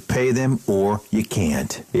can either pay them or you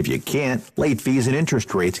can't. If you can't, late fees and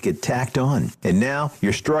interest rates get tacked on. And now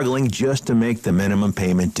you're struggling just to make the minimum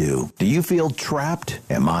payment due. Do you feel trapped?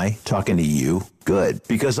 Am I talking to you? Good,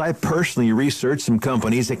 because I personally researched some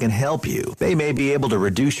companies that can help you. They may be able to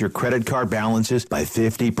reduce your credit card balances by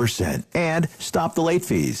 50% and stop the late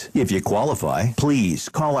fees. If you qualify, please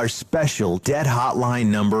call our special debt hotline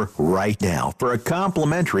number right now for a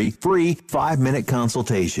complimentary free 5-minute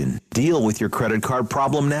consultation. Deal with your credit card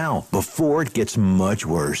problem now before it gets much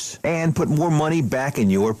worse and put more money back in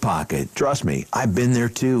your pocket. Trust me, I've been there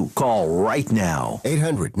too. Call right now.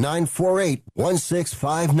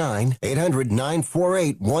 800-948-1659. 800-948-1659.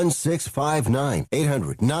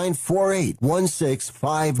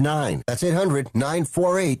 800-948-1659. That's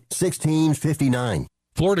 800-948-1659.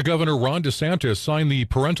 Florida Governor Ron DeSantis signed the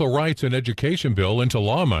Parental Rights and Education Bill into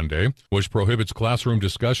law Monday, which prohibits classroom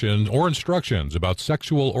discussion or instructions about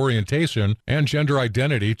sexual orientation and gender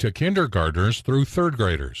identity to kindergartners through 3rd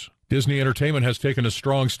graders. Disney Entertainment has taken a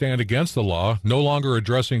strong stand against the law, no longer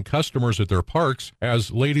addressing customers at their parks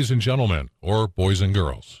as ladies and gentlemen or boys and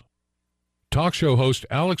girls. Talk show host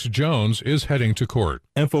Alex Jones is heading to court.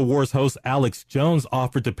 InfoWars host Alex Jones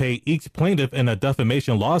offered to pay each plaintiff in a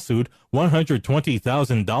defamation lawsuit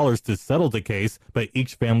 $120,000 to settle the case, but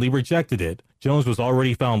each family rejected it. Jones was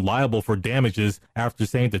already found liable for damages after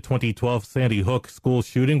saying the 2012 Sandy Hook school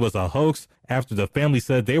shooting was a hoax after the family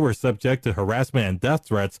said they were subject to harassment and death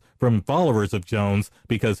threats from followers of Jones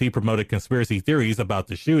because he promoted conspiracy theories about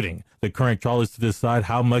the shooting. The current trial is to decide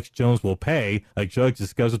how much Jones will pay. A judge is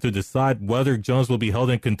scheduled to decide whether Jones will be held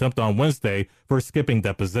in contempt on Wednesday for skipping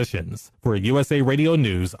depositions. For USA Radio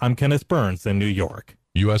News, I'm Kenneth Burns in New York.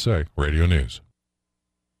 USA Radio News.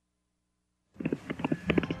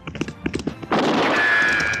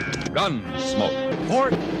 Gunsmoke.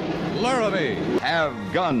 Port Laramie. Have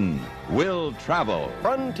gun. Will travel.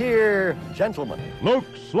 Frontier Gentleman. Luke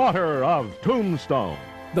Slaughter of Tombstone.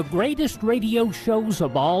 The greatest radio shows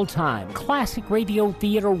of all time. Classic Radio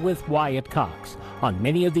Theater with Wyatt Cox. On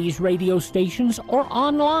many of these radio stations or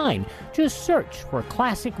online. Just search for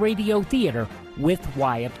Classic Radio Theater with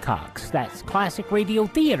Wyatt Cox. That's Classic Radio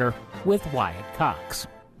Theater with Wyatt Cox.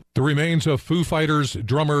 The remains of Foo Fighters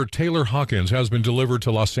drummer Taylor Hawkins has been delivered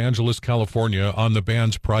to Los Angeles, California on the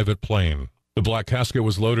band's private plane. The black casket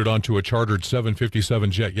was loaded onto a chartered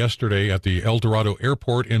 757 jet yesterday at the El Dorado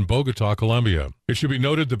Airport in Bogota, Colombia. It should be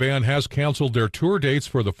noted the band has canceled their tour dates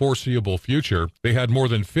for the foreseeable future. They had more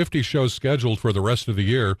than 50 shows scheduled for the rest of the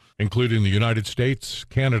year, including the United States,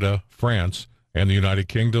 Canada, France, and the United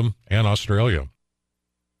Kingdom and Australia.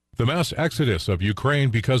 The mass exodus of Ukraine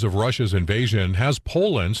because of Russia's invasion has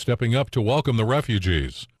Poland stepping up to welcome the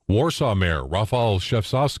refugees. Warsaw Mayor Rafał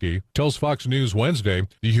Trzaskowski tells Fox News Wednesday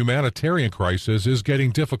the humanitarian crisis is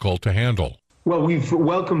getting difficult to handle. Well, we've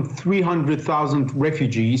welcomed 300,000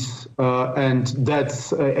 refugees, and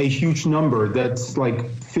that's a huge number. That's like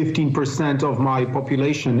 15% of my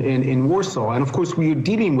population in Warsaw. And of course, we are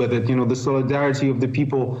dealing with it. You know, the solidarity of the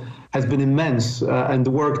people has been immense, and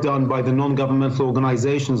the work done by the non-governmental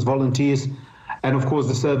organizations, volunteers, and of course,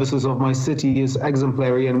 the services of my city is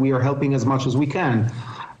exemplary, and we are helping as much as we can.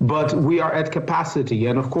 But we are at capacity.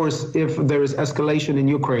 And of course, if there is escalation in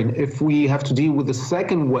Ukraine, if we have to deal with the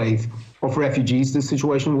second wave of refugees, the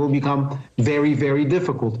situation will become very, very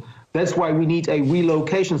difficult. That's why we need a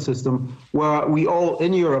relocation system where we all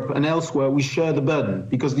in Europe and elsewhere, we share the burden,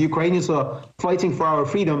 because the Ukrainians are fighting for our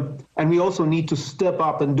freedom, and we also need to step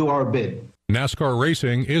up and do our bit. NASCAR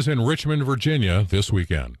racing is in Richmond, Virginia this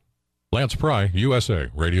weekend. Lance Pry, USA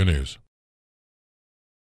Radio News.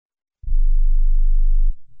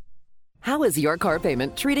 How is your car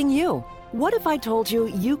payment treating you? What if I told you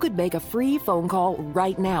you could make a free phone call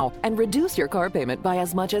right now and reduce your car payment by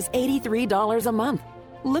as much as $83 a month?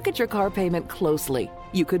 Look at your car payment closely.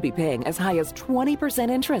 You could be paying as high as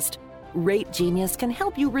 20% interest. Rate Genius can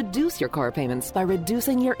help you reduce your car payments by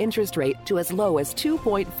reducing your interest rate to as low as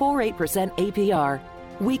 2.48% APR.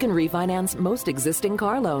 We can refinance most existing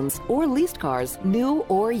car loans or leased cars, new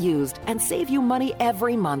or used, and save you money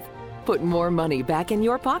every month. Put more money back in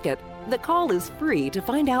your pocket. The call is free to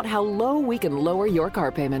find out how low we can lower your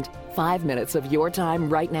car payment. 5 minutes of your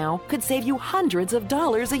time right now could save you hundreds of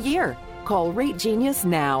dollars a year. Call Rate Genius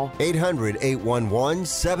now.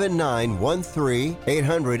 800-811-7913.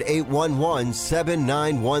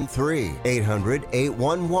 800-811-7913.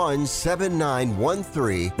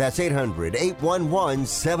 800-811-7913. That's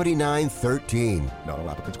 800-811-7913. Not all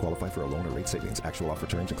applicants qualify for a loan or rate savings. Actual offer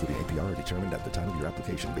terms, including APR, are determined at the time of your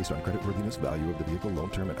application based on creditworthiness, value of the vehicle,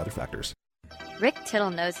 loan term, and other factors. Rick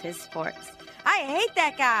Tittle knows his sports. I hate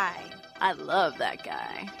that guy. I love that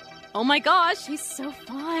guy. Oh my gosh, he's so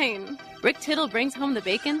fine. Rick Tittle brings home the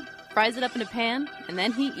bacon, fries it up in a pan, and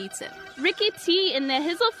then he eats it. Ricky T in the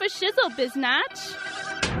hizzle for shizzle, biznatch.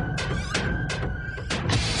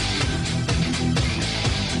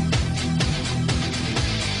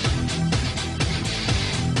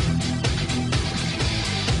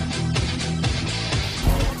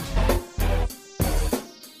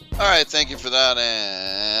 All right, thank you for that,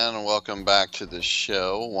 and welcome back to the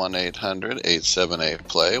show.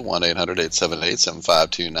 1-800-878-PLAY,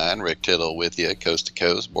 1-800-878-7529. Rick Tittle with you, coast to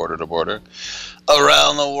coast, border to border,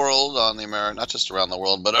 around the world on the American, not just around the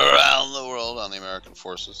world, but around the world on the American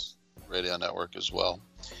Forces Radio Network as well.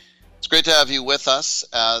 It's great to have you with us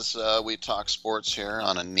as we talk sports here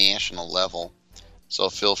on a national level, so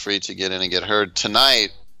feel free to get in and get heard.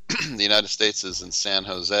 Tonight, the United States is in San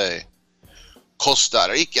Jose, Costa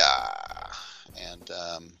Rica, and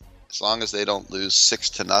as long as they don't lose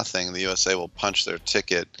 6-0, the USA will punch their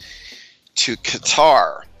ticket to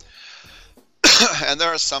Qatar. And there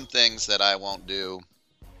are some things that I won't do,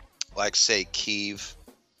 like say Kyiv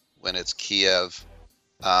when it's Kiev,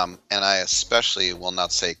 and I especially will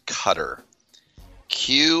not say Qatar.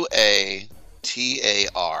 Q-A-T-A-R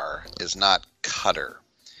is not Qatar,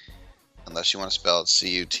 unless you want to spell it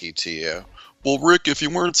C-U-T-T-O. Well, Rick, if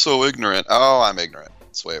you weren't so ignorant. Oh, I'm ignorant.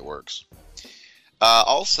 That's the way it works.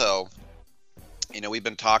 Also, we've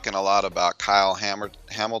been talking a lot about Kyle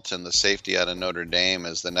Hamilton, the safety out of Notre Dame,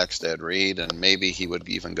 as the next Ed Reed, and maybe he would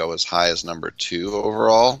even go as high as number 2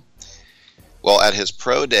 overall. Well, at his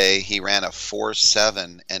pro day, he ran a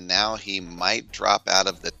 4.7, and now he might drop out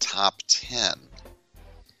of the top 10.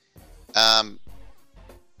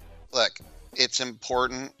 Look, it's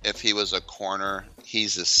important if he was a corner.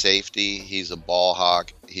 He's a safety. He's a ball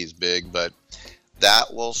hawk. He's big, but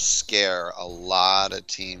that will scare a lot of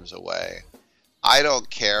teams away. I don't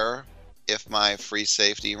care if my free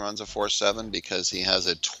safety runs a 4.7 because he has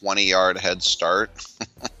a 20-yard head start.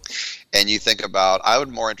 And you think about, I would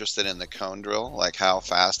be more interested in the cone drill, like how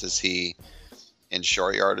fast is he in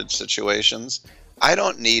short yardage situations. I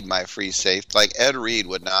don't need my free safety. Like Ed Reed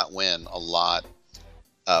would not win a lot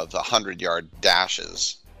of 100-yard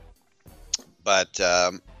dashes. But,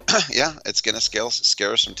 yeah, it's going to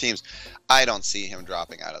scare some teams. I don't see him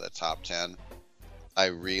dropping out of the top 10. I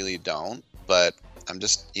really don't. But I'm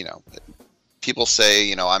just, people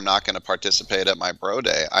say, I'm not going to participate at my pro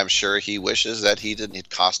day. I'm sure he wishes that it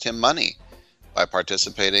cost him money by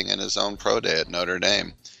participating in his own pro day at Notre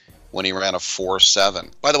Dame when he ran a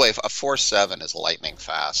 4.7. By the way, a 4.7 is lightning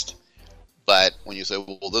fast. But when you say,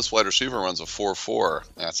 well, this wide receiver runs a 4.4,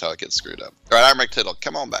 that's how it gets screwed up. All right, I'm Rick Tittle.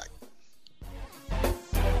 Come on back.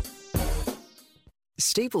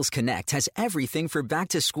 Staples Connect has everything for back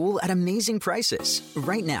to school at amazing prices.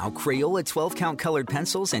 Right now, Crayola 12-count colored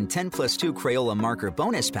pencils and 10+2 Crayola marker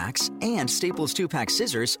bonus packs and Staples 2-pack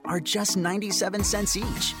scissors are just 97 cents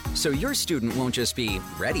each. So your student won't just be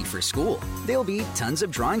ready for school. They'll be tons of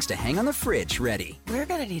drawings to hang on the fridge ready. We're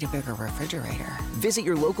going to need a bigger refrigerator. Visit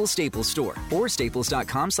your local Staples store or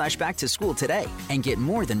staples.com/back to school today and get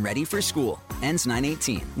more than ready for school. Ends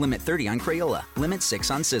 9/18. Limit 30 on Crayola. Limit 6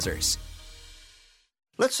 on scissors.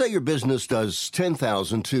 Let's say your business does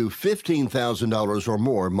 $10,000 to $15,000 or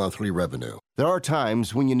more monthly revenue. There are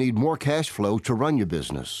times when you need more cash flow to run your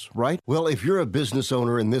business, right? Well, if you're a business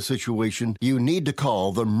owner in this situation, you need to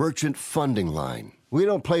call the Merchant Funding Line. We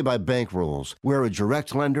don't play by bank rules. We're a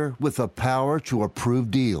direct lender with the power to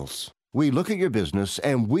approve deals. We look at your business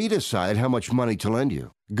and we decide how much money to lend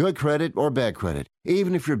you. Good credit or bad credit,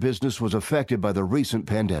 even if your business was affected by the recent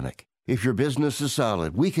pandemic. If your business is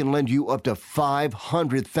solid, we can lend you up to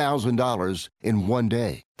 $500,000 in one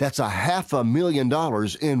day. That's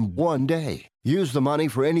 $500,000 in one day. Use the money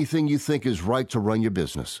for anything you think is right to run your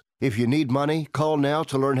business. If you need money, call now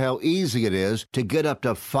to learn how easy it is to get up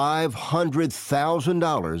to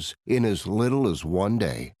 $500,000 in as little as one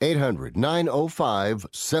day.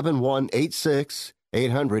 800-905-7186.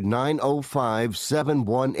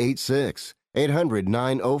 800-905-7186.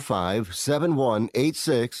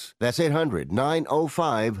 800-905-7186. That's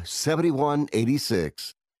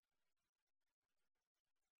 800-905-7186.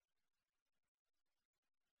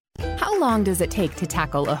 How long does it take to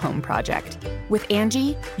tackle a home project? With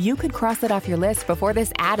Angie, you could cross it off your list before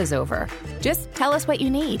this ad is over. Just tell us what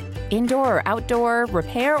you need, indoor or outdoor,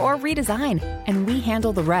 repair or redesign, and we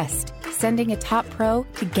handle the rest, sending a top pro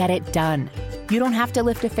to get it done. You don't have to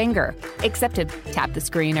lift a finger, except to tap the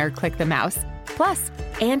screen or click the mouse. Plus,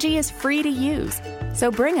 Angie is free to use.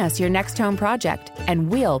 So bring us your next home project, and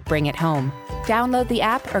we'll bring it home. Download the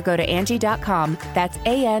app or go to Angie.com. That's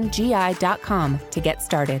ANGI.com to get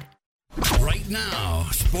started. Right now,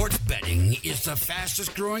 sports betting is the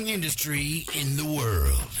fastest growing industry in the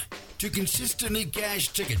world. To consistently cash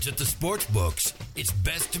tickets at the sports books, it's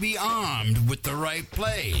best to be armed with the right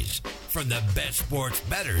plays from the best sports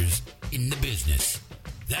bettors in the business.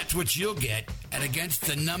 That's what you'll get at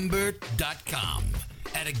AgainstTheNumber.com.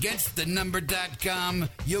 At AgainstTheNumber.com,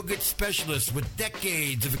 you'll get specialists with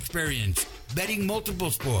decades of experience betting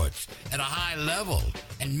multiple sports at a high level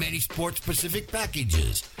and many sports-specific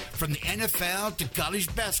packages, from the NFL to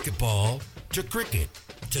college basketball to cricket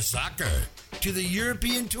to soccer to the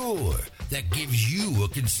European Tour, that gives you a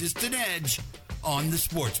consistent edge on the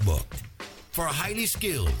sportsbook. For a highly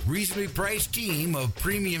skilled, reasonably priced team of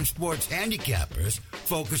premium sports handicappers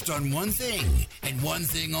focused on one thing and one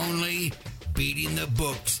thing only, beating the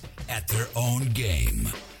books at their own game.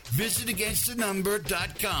 Visit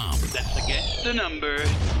AgainstTheNumber.com. That's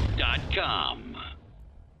AgainstTheNumber.com.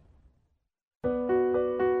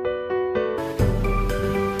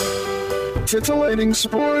 Titillating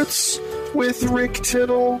Sports with Rick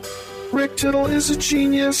Tittle. Rick Tittle is a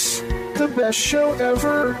genius. The best show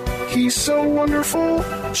ever. He's so wonderful.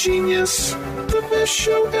 Genius. The best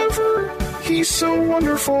show ever. He's so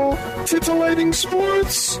wonderful. Titillating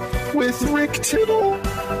Sports with Rick Tittle.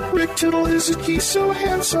 Rick Tittle he's so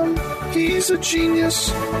handsome. He's a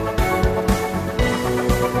genius.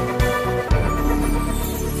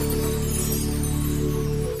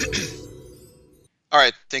 All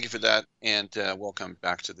right, thank you for that, and welcome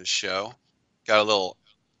back to the show. Got a little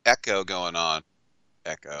echo going on.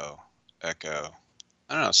 Echo. I don't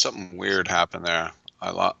know, something weird happened there.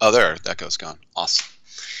 There, the echo's gone. Awesome.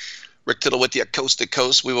 Rick Tittle with you, coast to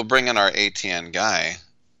coast. We will bring in our ATN guy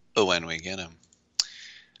when we get him.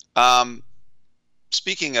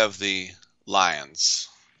 Speaking of the Lions,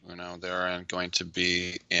 they're going to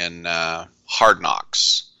be in Hard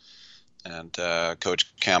Knocks, and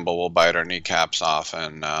Coach Campbell will bite our kneecaps off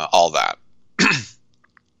and all that.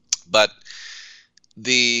 But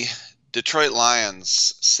the Detroit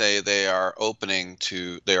Lions say they are open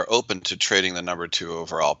to trading the number 2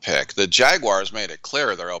 overall pick. The Jaguars made it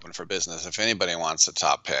clear they're open for business if anybody wants the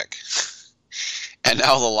top pick. And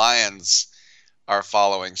now the Lions are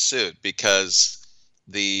following suit because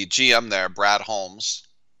the GM there, Brad Holmes,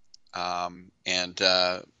 and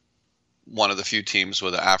one of the few teams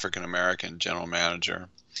with an African-American general manager,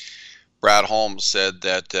 Brad Holmes, said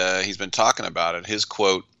that he's been talking about it. His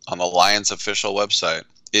quote on the Lions official website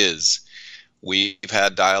is, "We've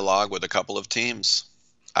had dialogue with a couple of teams.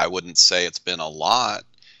 I wouldn't say it's been a lot,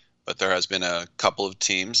 but there has been a couple of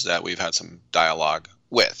teams that we've had some dialogue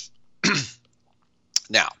with."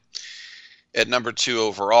 Now, at number 2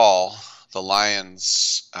 overall, the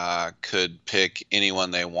Lions could pick anyone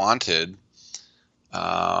they wanted,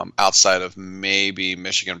 outside of maybe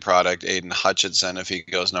Michigan product Aiden Hutchinson if he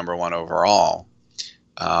goes number 1 overall.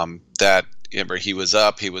 Remember, he was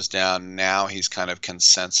up, he was down. Now he's kind of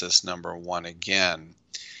consensus number 1 again.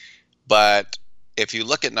 But if you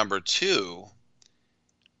look at number 2,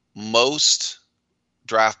 most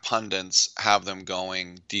draft pundits have them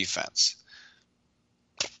going defense.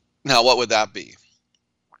 Now, what would that be?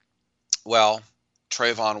 Well,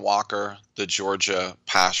 Trayvon Walker, the Georgia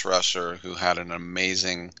pass rusher who had an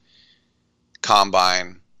amazing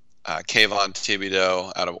combine. Kayvon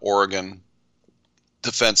Thibodeau out of Oregon,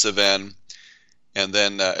 defensive end. And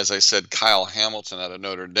then, as I said, Kyle Hamilton out of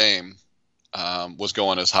Notre Dame was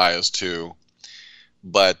going as high as 2.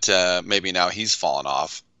 But maybe now he's fallen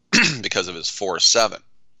off because of his 4.7.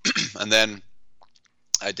 And then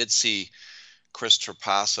I did see Chris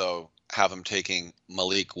Trapasso have him taking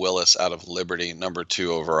Malik Willis out of Liberty, number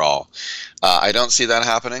 2 overall. I don't see that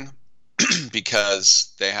happening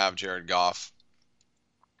because they have Jared Goff,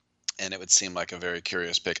 and it would seem like a very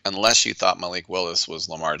curious pick, unless you thought Malik Willis was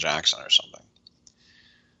Lamar Jackson or something.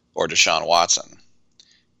 or Deshaun Watson.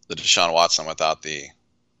 The Deshaun Watson without the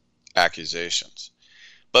accusations.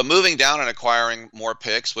 But moving down and acquiring more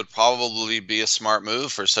picks would probably be a smart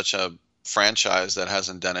move for such a franchise that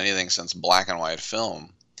hasn't done anything since black and white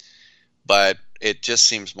film. But it just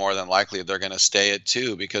seems more than likely they're going to stay at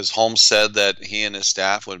 2, because Holmes said that he and his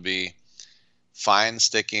staff would be fine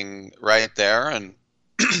sticking right there. And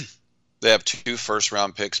they have 2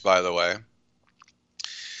 first-round picks, by the way.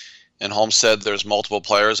 And Holmes said there's multiple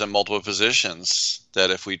players in multiple positions that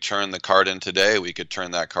if we turn the card in today, we could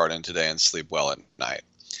turn that card in today and sleep well at night.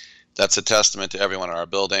 That's a testament to everyone in our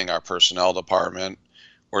building, our personnel department.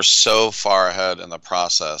 We're so far ahead in the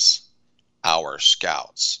process, our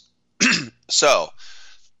scouts. So,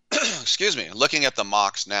 excuse me, looking at the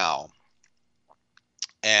mocks now,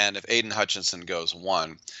 and if Aiden Hutchinson goes 1,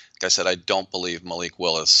 like I said, I don't believe Malik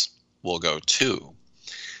Willis will go 2.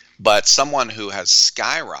 But someone who has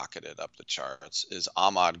skyrocketed up the charts is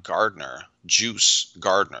Ahmad Gardner, Juice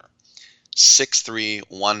Gardner, 6'3",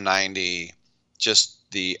 190. Just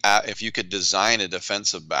if you could design a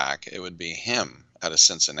defensive back, it would be him out of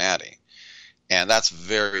Cincinnati, and that's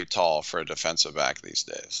very tall for a defensive back these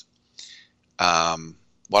days.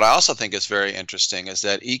 What I also think is very interesting is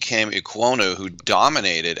that Ikem Ekwonu, who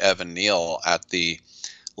dominated Evan Neal at the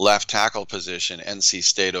left tackle position, NC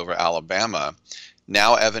State over Alabama.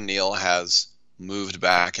 Now Evan Neal has moved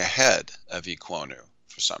back ahead of Ekwonu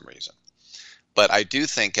for some reason. But I do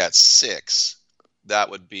think at 6, that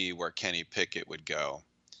would be where Kenny Pickett would go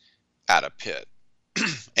at a Pitt.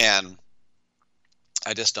 And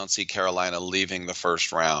I just don't see Carolina leaving the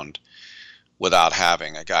first round without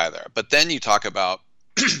having a guy there. But then you talk about,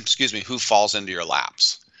 excuse me, who falls into your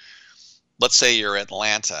laps. Let's say you're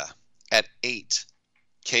Atlanta at 8.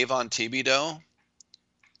 Kayvon Thibodeau,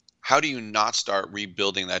 how do you not start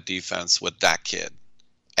rebuilding that defense with that kid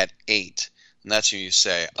at 8? And that's when you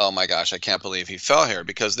say, oh my gosh, I can't believe he fell here,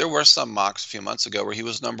 because there were some mocks a few months ago where he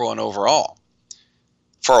was number 1 overall.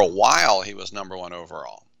 For a while, he was number 1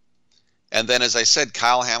 overall. And then, as I said,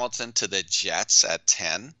 Kyle Hamilton to the Jets at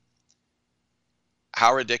 10.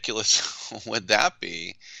 How ridiculous would that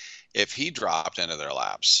be if he dropped into their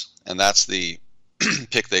laps? And that's the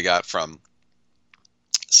pick they got from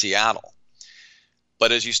Seattle.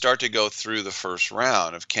 But as you start to go through the first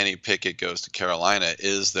round, if Kenny Pickett goes to Carolina,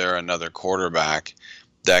 is there another quarterback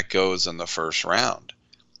that goes in the first round?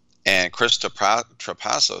 And Chris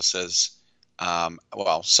Trapasso says,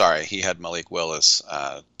 he had Malik Willis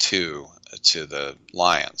to the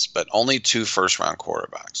Lions, but only 2 first-round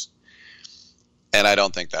quarterbacks. And I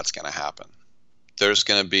don't think that's going to happen. There's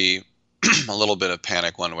going to be a little bit of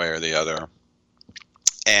panic one way or the other.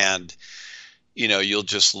 And you'll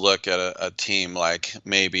just look at a team like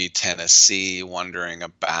maybe Tennessee wondering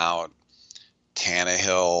about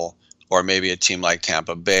Tannehill, or maybe a team like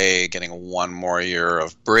Tampa Bay getting 1 more year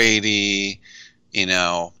of Brady,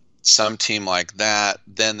 some team like that.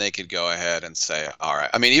 Then they could go ahead and say, all right.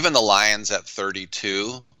 I mean, even the Lions at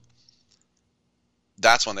 32,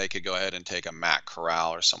 that's when they could go ahead and take a Matt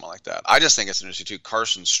Corral or someone like that. I just think it's interesting too.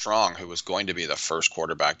 Carson Strong, who was going to be the first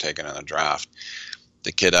quarterback taken in the draft,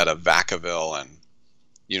 the kid out of Vacaville and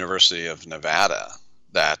University of Nevada,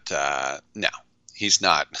 that no, he's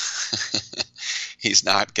not. He's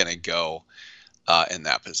not going to go in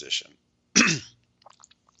that position.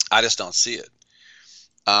 I just don't see it.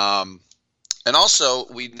 And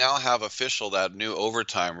also, we now have official that new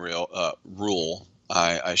overtime rule,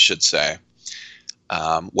 I should say.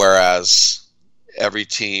 Whereas every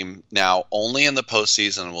team now only in the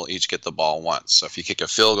postseason will each get the ball once. So if you kick a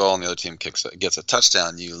field goal and the other team gets a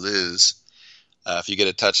touchdown, you lose. If you get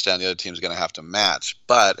a touchdown, the other team's going to have to match.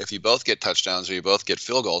 But if you both get touchdowns or you both get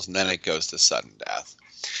field goals, and then it goes to sudden death.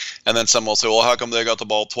 And then some will say, well, how come they got the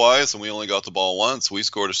ball twice and we only got the ball once? We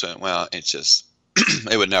scored a second. Well, it's just,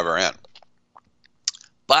 it would never end.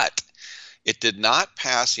 But it did not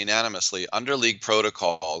pass unanimously. Under league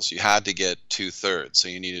protocols, you had to get 2/3. So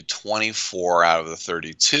you needed 24 out of the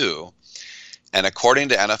 32. And according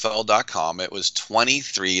to NFL.com, it was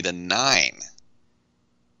 23-9.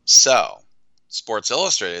 So Sports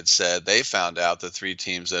Illustrated said they found out the 3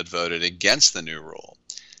 teams that voted against the new rule: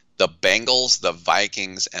 the Bengals, the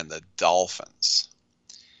Vikings, and the Dolphins.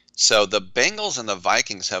 So the Bengals and the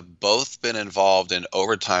Vikings have both been involved in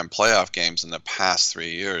overtime playoff games in the past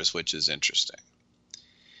 3 years, which is interesting.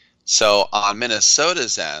 So on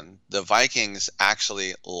Minnesota's end, the Vikings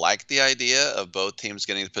actually like the idea of both teams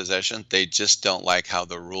getting possession. They just don't like how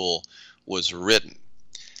the rule was written.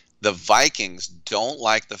 The Vikings don't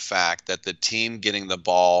like the fact that the team getting the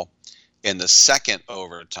ball in the second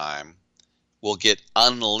overtime will get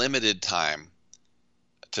unlimited time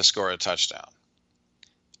to score a touchdown.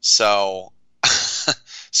 So,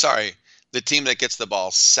 sorry, the team that gets the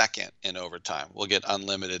ball second in overtime will get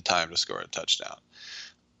unlimited time to score a touchdown.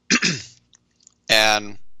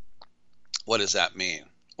 And what does that mean?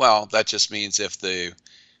 Well, that just means if the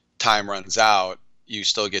time runs out, you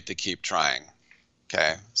still get to keep trying.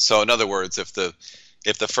 Okay. So in other words, if the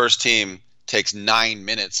first team takes 9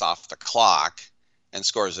 minutes off the clock and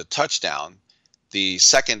scores a touchdown, the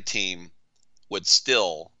second team would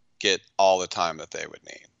still get all the time that they would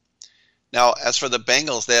need. Now, as for the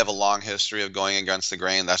Bengals, they have a long history of going against the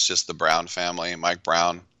grain. That's just the Brown family, Mike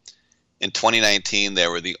Brown. In 2019, they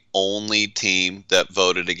were the only team that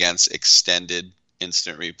voted against extended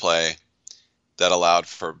instant replay that allowed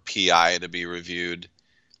for PI to be reviewed.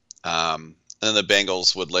 And then the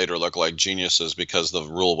Bengals would later look like geniuses because the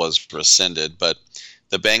rule was rescinded. But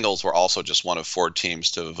the Bengals were also just one of 4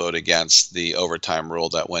 teams to vote against the overtime rule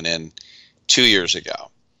that went in 2 years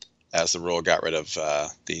ago, as the rule got rid of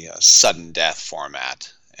the sudden death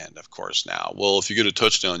format. And, of course, now, well, if you get a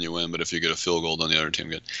touchdown, you win, but if you get a field goal, then the other team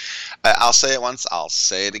gets. I'll say it once, I'll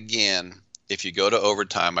say it again. If you go to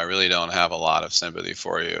overtime, I really don't have a lot of sympathy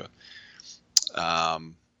for you.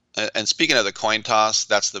 And speaking of the coin toss,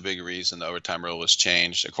 that's the big reason the overtime rule was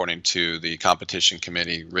changed, according to the competition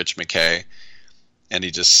committee, Rich McKay. And he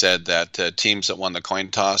just said that teams that won the coin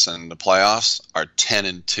toss in the playoffs are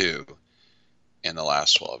 10-2 in the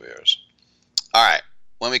last 12 years. All right.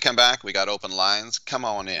 When we come back, we got open lines. Come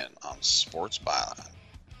on in on Sports Byline.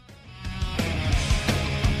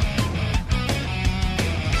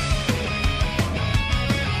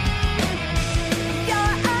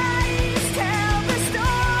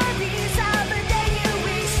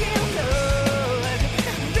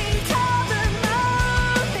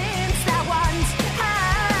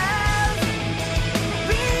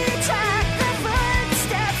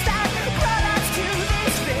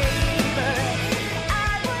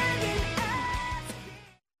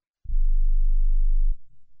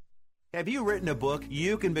 Have you written a book?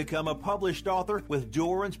 You can become a published author with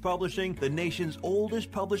Dorrance Publishing, the nation's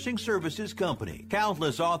oldest publishing services company.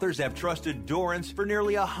 Countless authors have trusted Dorrance for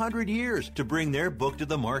nearly 100 years to bring their book to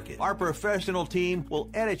the market. Our professional team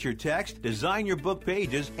will edit your text, design your book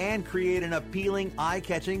pages, and create an appealing,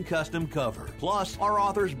 eye-catching custom cover. Plus, our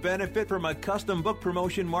authors benefit from a custom book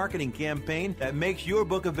promotion marketing campaign that makes your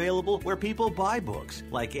book available where people buy books,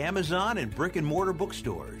 like Amazon and brick-and-mortar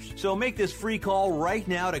bookstores. So make this free call right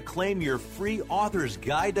now to claim your free author's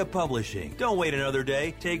guide to publishing. Don't wait another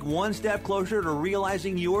day. Take one step closer to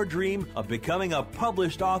realizing your dream of becoming a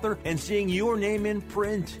published author and seeing your name in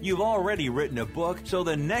print. You've already written a book, so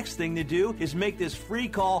the next thing to do is make this free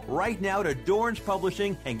call right now to Dorrance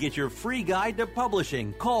Publishing and get your free guide to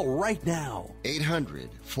publishing. Call right now.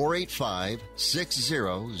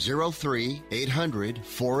 800-485-6003.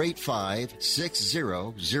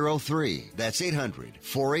 800-485-6003. That's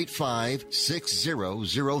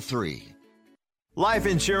 800-485-6003. Life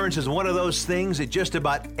insurance is one of those things that just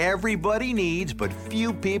about everybody needs, but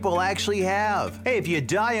few people actually have. Hey, if you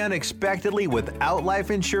die unexpectedly without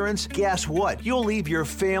life insurance, guess what? You'll leave your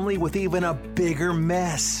family with even a bigger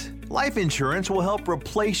mess. Life insurance will help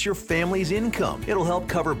replace your family's income. It'll help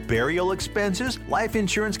cover burial expenses. Life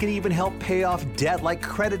insurance can even help pay off debt like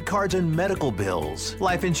credit cards and medical bills.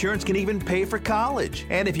 Life insurance can even pay for college.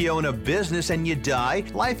 And if you own a business and you die,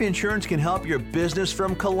 life insurance can help your business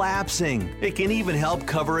from collapsing. It can even help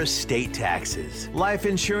cover estate taxes. Life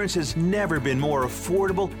insurance has never been more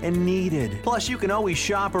affordable and needed. Plus, you can always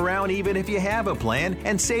shop around even if you have a plan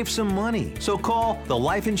and save some money. So call the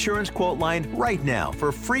Life Insurance Quote Line right now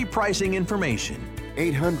for free pricing information.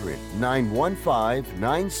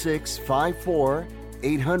 800-915-9654.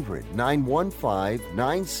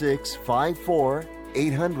 800-915-9654.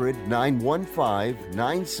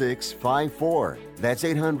 800-915-9654. That's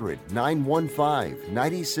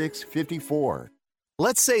 800-915-9654.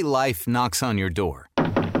 Let's say life knocks on your door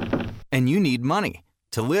and you need money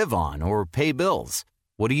to live on or pay bills.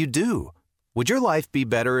 What do? Would your life be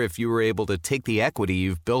better if you were able to take the equity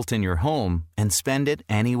you've built in your home and spend it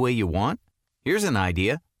any way you want? Here's an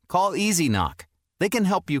idea. Call Easy Knock. They can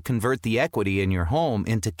help you convert the equity in your home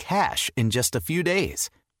into cash in just a few days.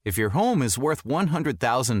 If your home is worth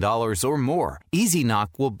 $100,000 or more, Easy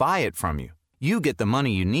Knock will buy it from you. You get the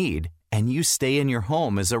money you need, and you stay in your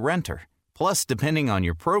home as a renter. Plus, depending on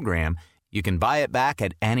your program, you can buy it back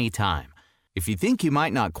at any time. If you think you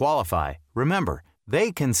might not qualify, remember,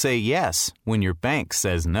 they can say yes when your bank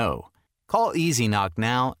says no. Call Easy Knock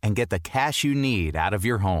now and get the cash you need out of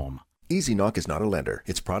your home. Easy Knock is not a lender.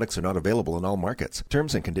 Its products are not available in all markets.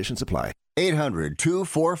 Terms and conditions apply.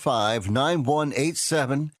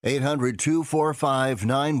 800-245-9187.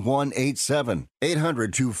 800-245-9187.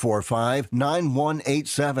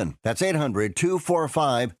 800-245-9187. That's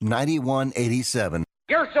 800-245-9187.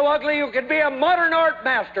 You're so ugly you could be a modern art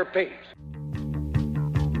masterpiece.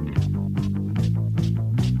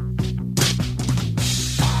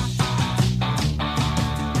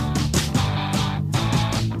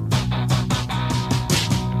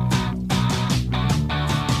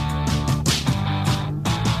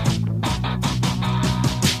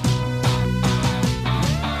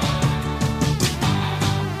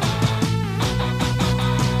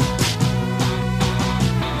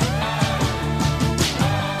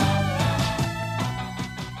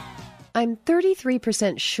 I'm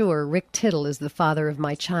 33% sure Rick Tittle is the father of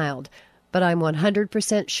my child, but I'm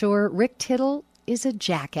 100% sure Rick Tittle is a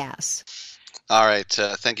jackass. All right,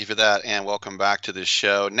 thank you for that, and welcome back to the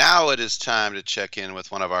show. Now it is time to check in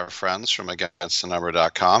with one of our friends from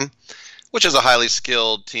AgainstTheNumber.com, which is a highly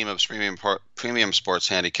skilled team of premium sports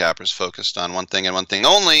handicappers focused on one thing and one thing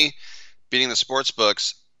only, beating the sports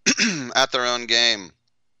books at their own game.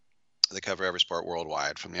 They cover every sport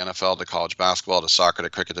worldwide, from the NFL to college basketball to soccer to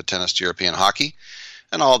cricket to tennis to European hockey,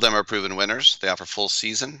 and all of them are proven winners. They offer full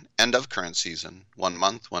season, end of current season, 1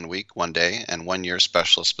 month, 1 week, 1 day, and 1 year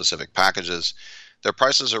specialist-specific packages. Their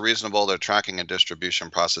prices are reasonable, their tracking and distribution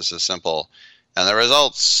process is simple, and the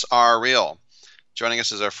results are real. Joining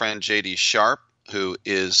us is our friend J.D. Sharp, who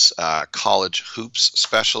is a college hoops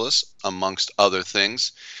specialist, amongst other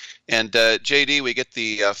things. And JD, we get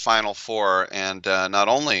the Final Four, and not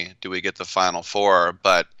only do we get the Final Four,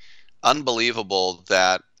 but unbelievable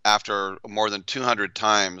that after more than 200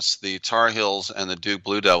 times, the Tar Heels and the Duke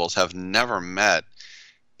Blue Devils have never met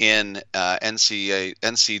in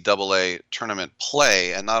NCAA tournament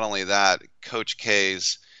play. And not only that, Coach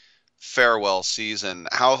K's farewell season.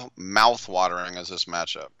 How mouth-watering is this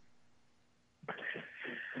matchup?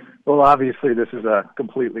 Well, obviously, this is a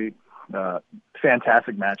completely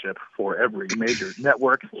fantastic matchup for every major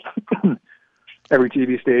network, every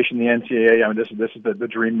TV station, the NCAA. I mean, this is the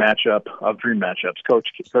dream matchup of dream matchups. Coach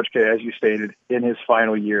K, as you stated, in his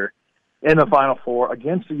final year, in the Final Four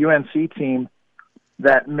against the UNC team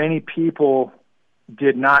that many people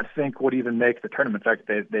did not think would even make the tournament. In fact,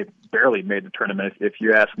 they barely made the tournament, if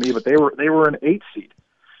you ask me. But they were an 8 seed,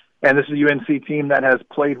 and this is a UNC team that has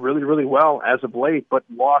played really, really well as of late, but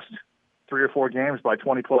lost 3 or 4 games by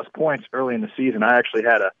 20-plus points early in the season. I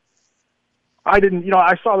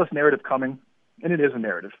saw this narrative coming, and it is a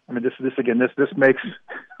narrative. I mean, this makes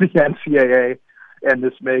the NCAA and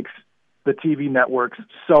this makes the TV networks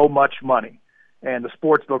so much money, and the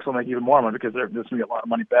sports books will make even more money because there's going to be a lot of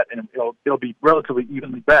money bet, and it'll be relatively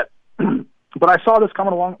evenly bet. But I saw this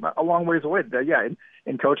coming a long ways away. That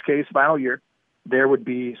in Coach K's final year, there would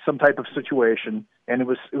be some type of situation. And it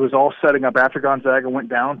was all setting up after Gonzaga went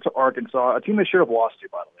down to Arkansas, a team they should have lost to,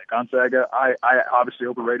 by the way. Gonzaga, I obviously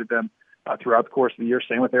overrated them throughout the course of the year.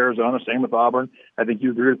 Same with Arizona, same with Auburn. I think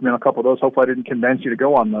you agree with me on a couple of those. Hopefully I didn't convince you to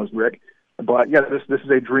go on those, Rick. But, yeah, this is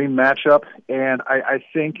a dream matchup, and I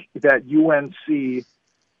think that UNC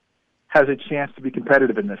has a chance to be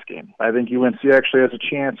competitive in this game. I think UNC actually has a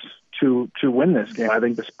chance to win this game. I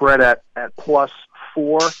think the spread at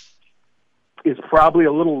 +4 is probably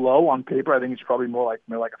a little low on paper. I think it's probably more like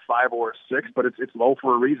a 5 or a 6, but it's low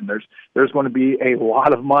for a reason. There's going to be a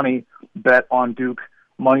lot of money bet on Duke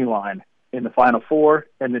money line in the Final Four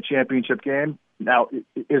and the championship game. Now,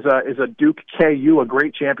 is a Duke KU a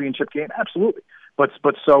great championship game? Absolutely, but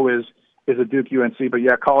so is a Duke UNC. But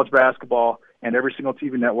yeah, college basketball and every single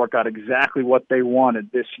TV network got exactly what they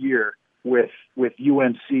wanted this year with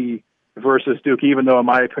UNC versus Duke. Even though, in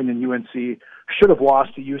my opinion, UNC should have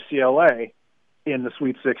lost to UCLA in the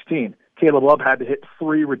Sweet 16. Caleb Love had to hit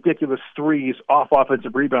 3 ridiculous threes off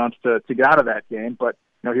offensive rebounds to get out of that game. But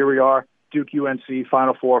here we are, Duke UNC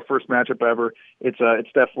Final Four, first matchup ever. It's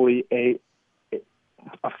definitely a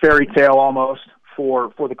fairy tale almost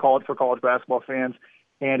for college basketball fans,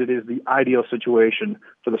 and it is the ideal situation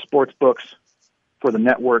for the sports books, for the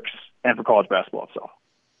networks, and for college basketball itself.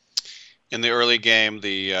 In the early game,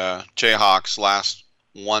 the Jayhawks, last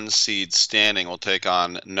 1 seed standing, will take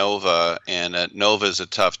on Nova, and Nova is a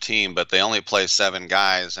tough team, but they only play 7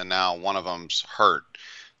 guys, and now one of them's hurt.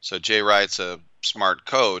 So Jay Wright's a smart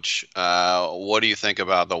coach. What do you think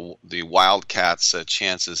about the Wildcats'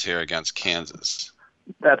 chances here against Kansas?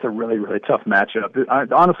 That's a really, really tough matchup.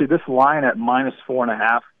 Honestly, this line at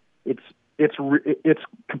 -4.5, it's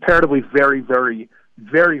comparatively very, very,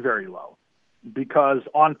 very, very low, because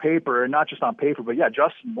on paper, and not just on paper, but yeah,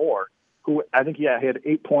 Justin Moore who I think, he had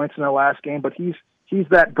 8 points in their last game, but he's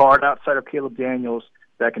that guard outside of Caleb Daniels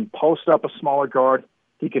that can post up a smaller guard.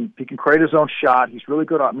 He can create his own shot. He's really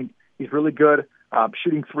good. He's really good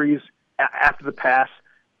shooting threes after the pass.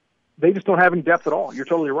 They just don't have any depth at all. You're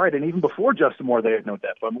totally right. And even before Justin Moore, they had no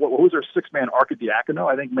depth. What was their six-man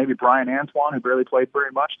Arcidiacono? I think maybe Brian Antoine, who barely played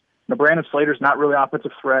very much. Now, Brandon Slater's not really an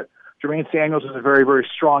offensive threat. Jermaine Samuels is a very, very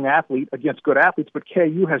strong athlete against good athletes, but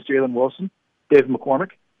KU has Jalen Wilson, David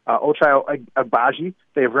McCormick, Ochai Agbaji.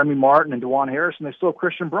 They have Remy Martin and DeJuan Harris, and they still have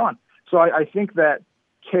Christian Braun. So I think that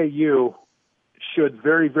KU should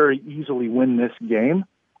very, very easily win this game.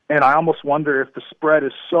 And I almost wonder if the spread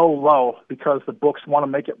is so low because the books want to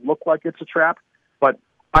make it look like it's a trap. But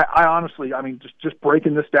I honestly, just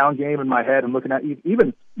breaking this down game in my head and looking at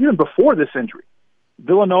even before this injury,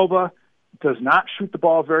 Villanova does not shoot the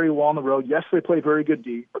ball very well on the road. Yes, they play very good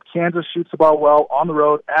D, but Kansas shoots the ball well on the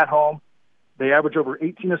road, at home. They average over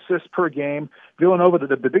 18 assists per game. Villanova,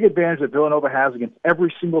 the big advantage that Villanova has against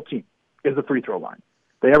every single team is the free throw line.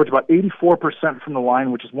 They average about 84% from the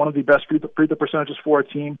line, which is one of the best free throw percentages for a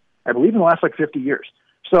team, I believe, in the last 50 years.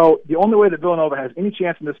 So the only way that Villanova has any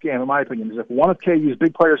chance in this game, in my opinion, is if one of KU's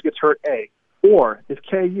big players gets hurt, A, or if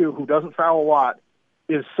KU, who doesn't foul a lot,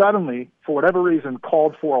 is suddenly, for whatever reason,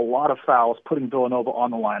 called for a lot of fouls, putting Villanova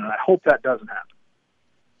on the line. And I hope that doesn't happen.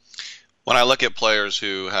 When I look at players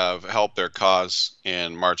who have helped their cause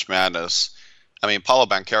in March Madness, Paolo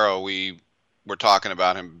Banchero, we were talking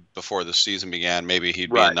about him before the season began. Maybe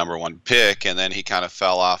he'd be a number one pick, and then he kind of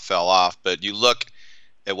fell off. But you look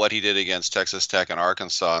at what he did against Texas Tech and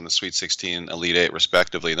Arkansas in the Sweet 16, Elite Eight,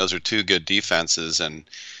 respectively. And those are two good defenses, and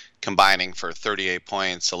combining for 38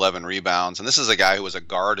 points, 11 rebounds. And this is a guy who was a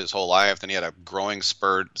guard his whole life. Then he had a growing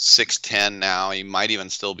spurt, 6'10" now. He might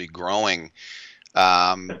even still be growing.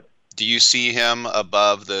 Do you see him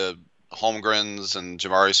above the Holmgrens and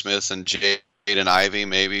Jabari Smiths and Jaden Ivey,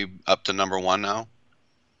 maybe up to number one now?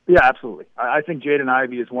 Yeah, absolutely. I think Jaden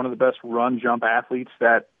Ivey is one of the best run jump athletes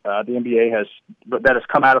that the NBA has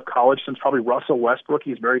come out of college since probably Russell Westbrook.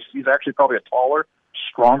 He's actually probably a taller,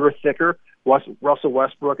 stronger, thicker Russell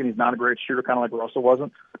Westbrook, and he's not a great shooter, kind of like Russell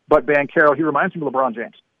wasn't. But Banchero, he reminds me of LeBron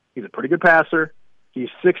James. He's a pretty good passer. He's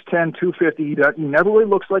 6'10", 250. He never really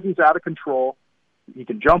looks like he's out of control. He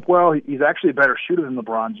can jump well. He's actually a better shooter than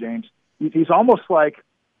LeBron James. He's almost like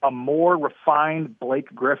a more refined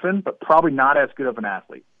Blake Griffin, but probably not as good of an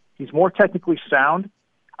athlete. He's more technically sound.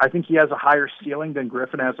 I think he has a higher ceiling than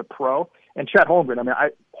Griffin as a pro. And Chet Holmgren,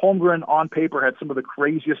 Holmgren on paper had some of the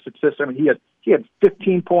craziest statistics. He had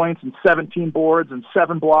 15 points and 17 boards and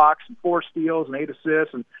 7 blocks and 4 steals and 8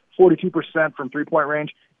 assists and 42% from three-point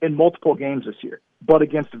range in multiple games this year, but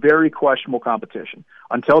against very questionable competition.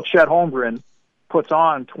 Until Chet Holmgren puts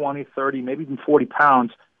on 20, 30, maybe even 40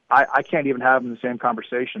 pounds, I can't even have him in the same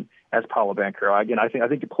conversation as Paolo Banchero. Again, I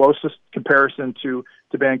think the closest comparison to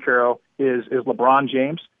Banchero is LeBron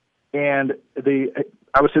James, and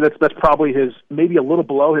I would say that's probably maybe a little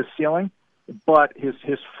below his ceiling, but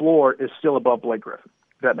his floor is still above Blake Griffin.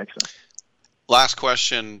 If that makes sense. Last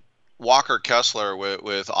question: Walker Kessler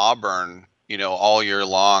with Auburn. All year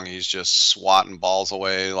long, he's just swatting balls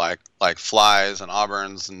away like flies, and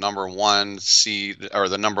Auburn's the number one seed, or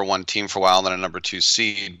the number one team for a while, and then a number 2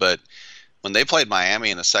 seed. But when they played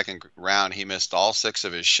Miami in the second round, he missed all 6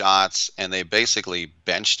 of his shots, and they basically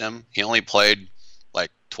benched him. He only played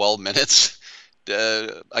like 12 minutes.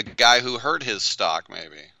 A guy who hurt his stock,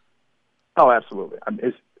 maybe. Oh, absolutely.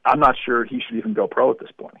 I'm not sure he should even go pro at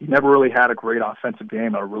this point. He never really had a great offensive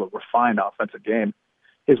game, or a really refined offensive game.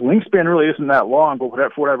 His wingspan really isn't that long, but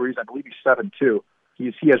for whatever reason, I believe he's 7'2".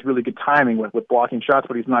 He has really good timing with blocking shots,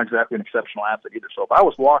 but he's not exactly an exceptional athlete either. So if I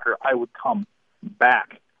was Walker, I would come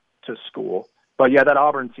back to school. But yeah, that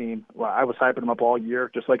Auburn team, I was hyping them up all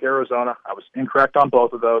year, just like Arizona. I was incorrect on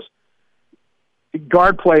both of those.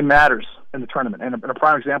 Guard play matters in the tournament, and a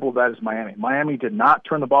prime example of that is Miami. Miami did not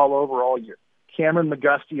turn the ball over all year. Cameron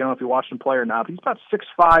McGusty, I don't know if you watched him play or not, but he's about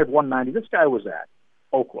 6'5", 190. This guy was at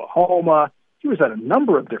Oklahoma. He was at a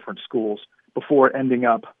number of different schools before ending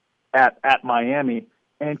up at Miami.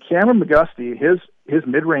 And Cameron McGusty, his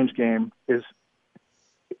mid-range game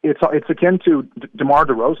it's akin to DeMar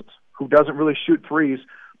DeRozan's, who doesn't really shoot threes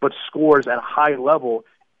but scores at a high level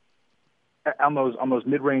on those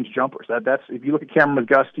mid-range jumpers. That's if you look at Cameron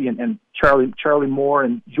McGusty and Charlie Moore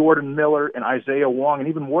and Jordan Miller and Isaiah Wong and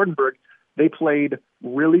even Wardenberg, they played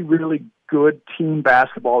really, really good team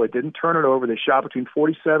basketball. They didn't turn it over. They shot between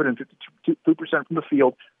 47 and 52% from the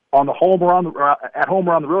field. At home or on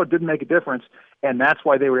the road, it didn't make a difference, and that's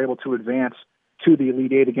why they were able to advance to the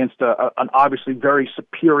Elite Eight against an obviously very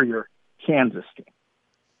superior Kansas team.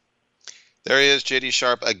 There he is, JD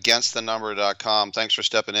Sharp, againstthenumber.com. Thanks for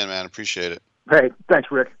stepping in, man. Appreciate it. Hey, thanks,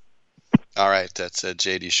 Rick. All right, that's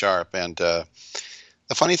JD Sharp. And the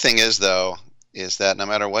funny thing is, though, is that no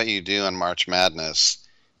matter what you do in March Madness,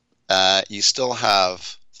 you still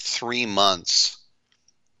have 3 months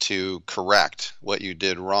to correct what you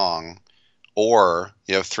did wrong, or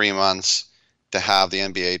you have 3 months to have the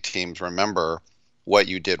NBA teams remember what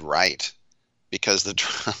you did right, because the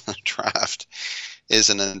draft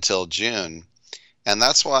isn't until June. And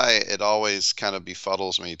that's why it always kind of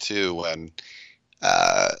befuddles me, too, when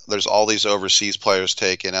there's all these overseas players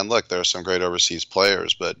taken. And look, there are some great overseas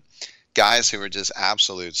players, but guys who are just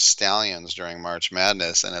absolute stallions during March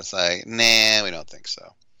Madness, and it's like, nah, we don't think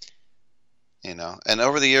so. You know, and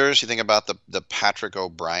over the years, you think about the Patrick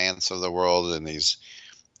O'Briens of the world and these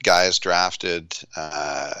guys drafted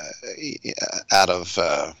out of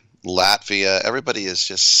Latvia. Everybody is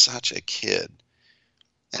just such a kid.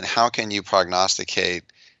 And how can you prognosticate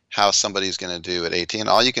how somebody's going to do at 18?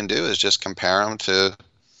 All you can do is just compare them to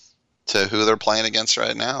who they're playing against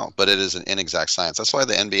right now. But it is an inexact science. That's why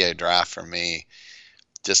the NBA draft for me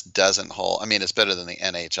just doesn't hold. I mean, it's better than the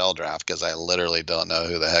NHL draft because I literally don't know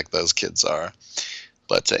who the heck those kids are.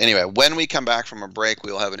 But anyway, when we come back from a break,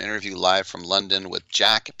 we'll have an interview live from London with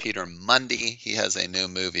Jack Peter Mundy. He has a new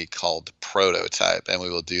movie called Prototype, and we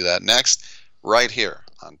will do that next right here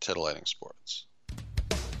on Titillating Sports.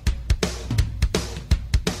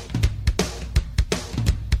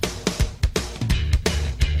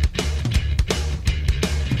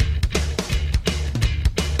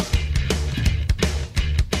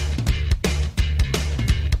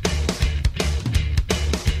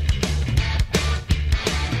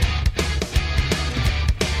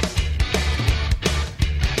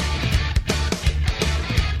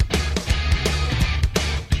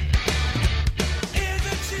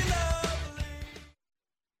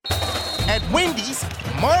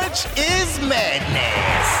 March is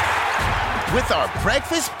madness with our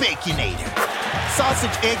breakfast Baconator.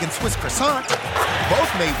 Sausage, egg, and Swiss croissant,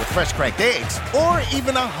 both made with fresh cracked eggs, or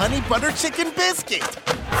even a honey butter chicken biscuit.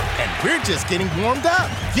 And we're just getting warmed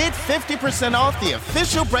up. Get 50% off the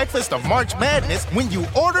official breakfast of March Madness when you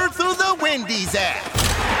order through the Wendy's app.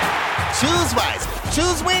 Choose wisely.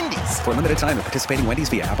 Choose Wendy's. For a limited time at participating Wendy's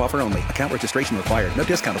via app offer only. Account registration required. No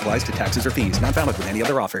discount applies to taxes or fees. Not valid with any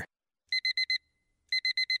other offer.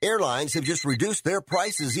 Airlines have just reduced their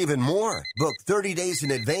prices even more. Book 30 days in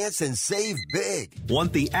advance and save big.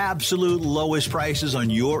 Want the absolute lowest prices on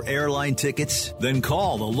your airline tickets? Then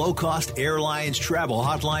call the Low Cost Airlines Travel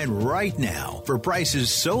Hotline right now for prices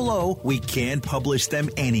so low we can't publish them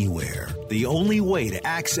anywhere. The only way to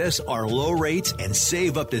access our low rates and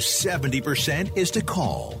save up to 70% is to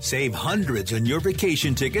call. Save hundreds on your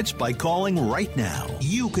vacation tickets by calling right now.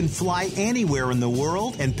 You can fly anywhere in the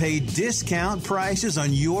world and pay discount prices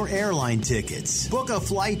on your airline tickets. Book a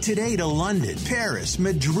flight today to London, Paris,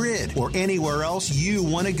 Madrid, or anywhere else you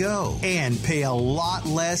want to go. And pay a lot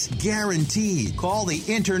less guaranteed. Call the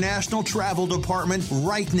International Travel Department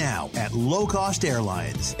right now at Low Cost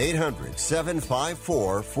Airlines.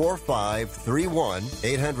 800-754-4531.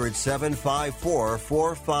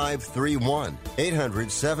 800-754-4531.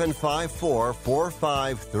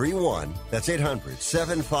 800-754-4531. That's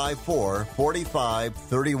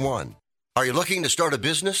 800-754-4531. Are you looking to start a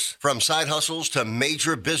business? From side hustles to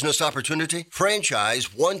major business opportunity?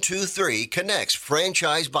 Franchise 123 connects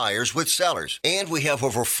franchise buyers with sellers. And we have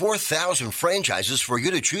over 4,000 franchises for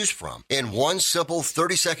you to choose from. In one simple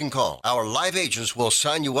 30-second call, our live agents will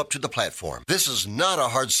sign you up to the platform. This is not a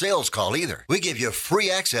hard sales call either. We give you free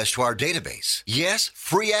access to our database. Yes,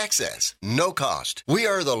 free access. No cost. We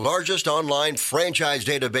are the largest online franchise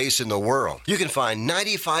database in the world. You can find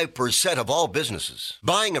 95% of all businesses.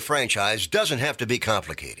 Buying a franchise doesn't have to be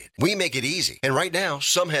complicated. We make it easy. And right now,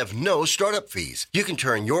 some have no startup fees. You can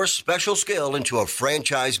turn your special skill into a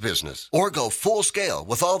franchise business or go full scale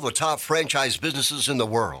with all the top franchise businesses in the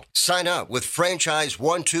world. Sign up with Franchise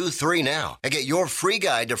 123 now and get your free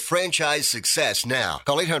guide to franchise success now.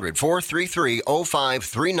 Call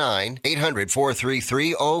 800-433-0539,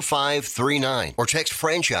 800-433-0539, or text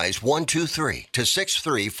Franchise 123 to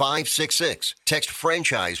 63566. Text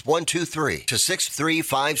Franchise 123 to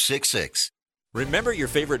 63566. Remember your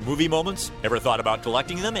favorite movie moments? Ever thought about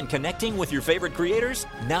collecting them and connecting with your favorite creators?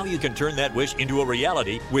 Now you can turn that wish into a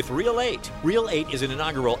reality with Reel 8. Reel 8 is an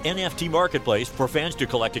inaugural NFT marketplace for fans to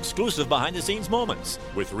collect exclusive behind-the-scenes moments.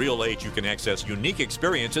 With Reel 8, you can access unique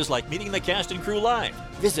experiences like meeting the cast and crew live.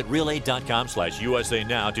 Visit reel8.com/USA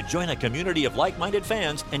now to join a community of like-minded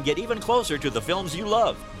fans and get even closer to the films you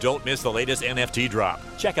love. Don't miss the latest NFT drop.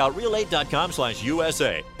 Check out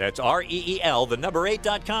reel8.com/USA. That's REEL, the number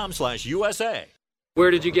 8.com/USA. Where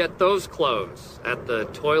did you get those clothes? At the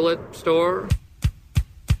toilet store?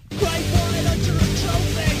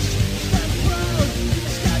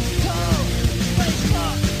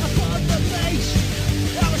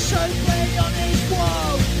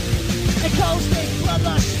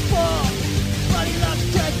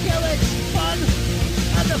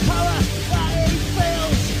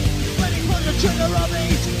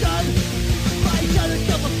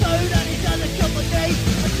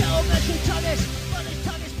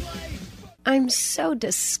 I'm so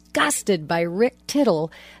disgusted by Rick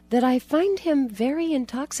Tittle that I find him very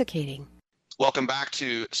intoxicating. Welcome back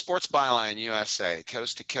to Sports Byline USA,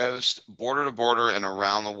 coast to coast, border to border, and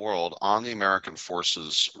around the world on the American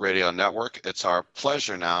Forces Radio Network. It's our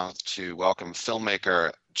pleasure now to welcome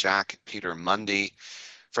filmmaker Jack Peter Mundy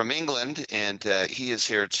from England, and he is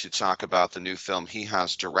here to talk about the new film he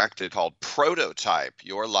has directed called Prototype,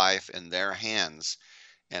 Your Life in Their Hands,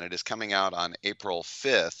 and it is coming out on April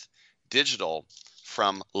 5th, digital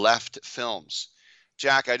from Left Films.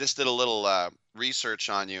 Jack, I just did a little research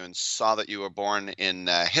on you and saw that you were born in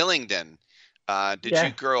Hillingdon. Did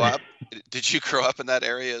you grow up? Did you grow up in that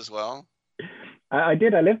area as well? I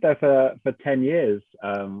did. I lived there for 10 years,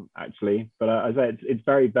 actually. But I say it's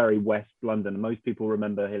very, very West London. Most people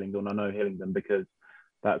remember Hillingdon. I know Hillingdon because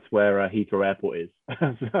that's where Heathrow Airport is.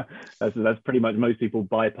 that's pretty much, most people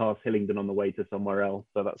bypass Hillingdon on the way to somewhere else.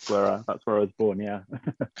 So that's where I was born. Yeah.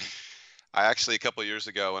 I actually, a couple of years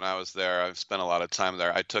ago when I was there, I've spent a lot of time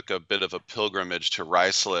there. I took a bit of a pilgrimage to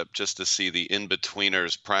Ruislip just to see the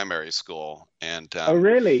In-Betweeners primary school. And oh,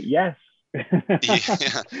 really? Yes.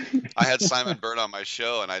 Yeah, I had Simon Bird on my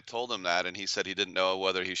show, and I told him that, and he said he didn't know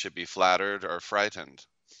whether he should be flattered or frightened.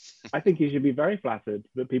 I think he should be very flattered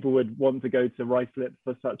that people would want to go to Ruislip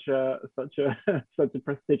for such a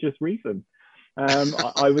prestigious reason.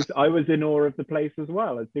 I was in awe of the place as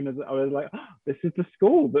well. As soon as I was like, oh, this is the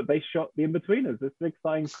school that they shot the In-Betweeners. This is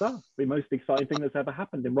exciting stuff. The most exciting thing that's ever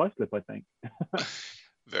happened in Ruislip, I think.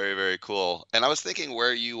 Very, very cool. And I was thinking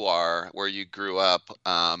where you grew up.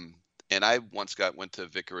 And I once went to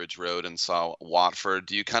Vicarage Road and saw Watford.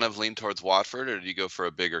 Do you kind of lean towards Watford, or do you go for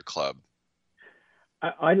a bigger club?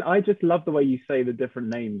 I just love the way you say the different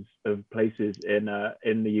names of places in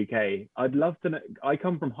the UK. I'd love to know. I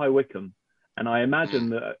come from High Wycombe. And I imagine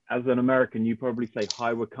that as an American, you probably say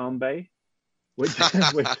High Wycombe Bay, which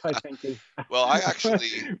I think is well. I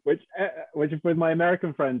actually which with my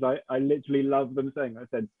American friends, I literally love them saying. I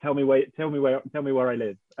said, tell me where I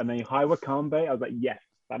live, and then High Wycombe Bay. I was like, yes,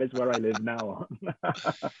 that is where I live now.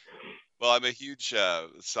 Well, I'm a huge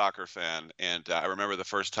soccer fan, and I remember the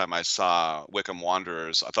first time I saw Wycombe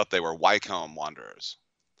Wanderers, I thought they were Wycombe Wanderers.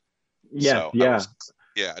 Yes, so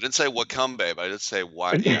yeah. I didn't say Wycombe, but I did say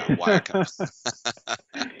Wycombe.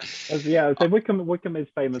 Yeah, so Wycombe is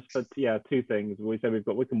famous for two things. We say we've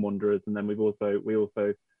got Wycombe Wanderers, and then we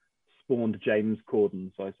also spawned James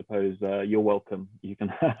Corden. So I suppose you're welcome. You can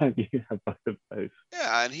have both of those.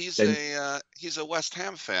 Yeah, and he's a West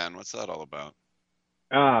Ham fan. What's that all about?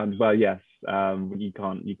 Well, yes. You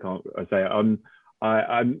can't. I say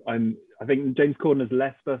I think James Corden has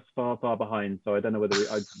left us far behind, so I don't know whether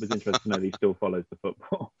I was interested to know that he still follows the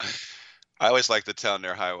football. I always like the town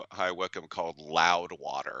near High Wycombe called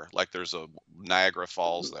Loudwater, like there's a Niagara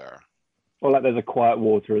Falls there. Well, like there's a quiet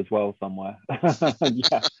water as well somewhere.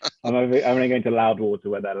 Yeah, I'm only going to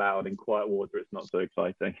Loudwater where they're loud. In quiet water, it's not so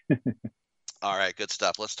exciting. All right, good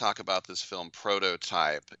stuff. Let's talk about this film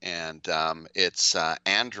Prototype, and it's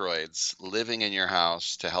androids living in your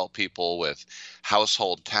house to help people with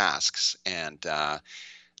household tasks, and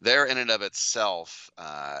there in and of itself,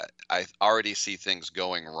 I already see things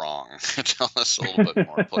going wrong. Tell us a little bit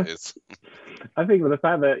more, please. I think with the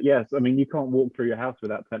fact that, yes, I mean, you can't walk through your house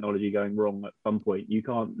without technology going wrong at some point. You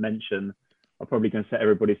can't mention, I'm probably going to set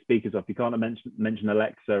everybody's speakers off. You can't mention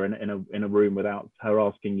Alexa in a room without her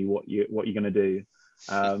asking you what you're going to do.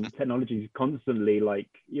 Technology is constantly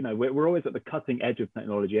we're always at the cutting edge of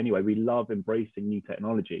technology anyway. We love embracing new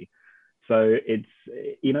technology. So it's,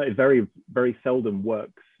 it very, very seldom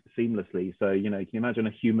works seamlessly. So, you can imagine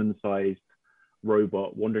a human-sized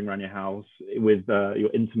robot wandering around your house with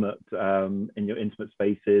your intimate, in your intimate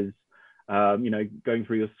spaces. going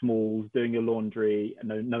through your smalls, doing your laundry,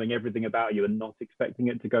 knowing everything about you and not expecting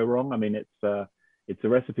it to go wrong. I mean, it's a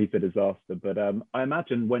recipe for disaster. But I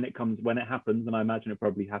imagine when it happens, and I imagine it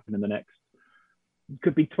probably happen in the next,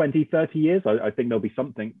 could be 20, 30 years. I think there'll be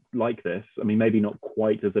something like this. I mean, maybe not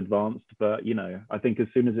quite as advanced, but I think as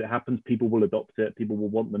soon as it happens, people will adopt it. People will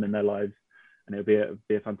want them in their lives, and it'll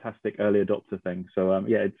be a fantastic early adopter thing. So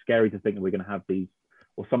it's scary to think that we're going to have these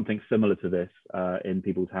or something similar to this in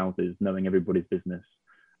people's houses, knowing everybody's business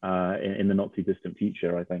in the not too distant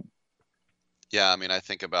future, I think. Yeah, I mean, I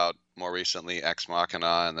think about more recently Ex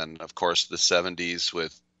Machina, and then of course the 70s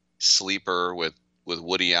with Sleeper with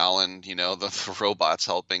Woody Allen, the robots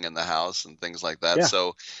helping in the house and things like that. Yeah.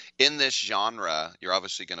 So in this genre, you're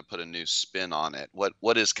obviously going to put a new spin on it.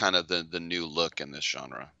 What is kind of the new look in this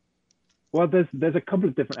genre? Well, there's a couple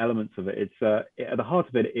of different elements of it. It's at the heart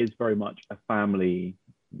of it is very much a family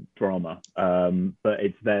drama, but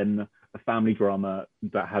it's then a family drama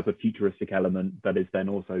that has a futuristic element that is then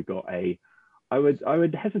also got I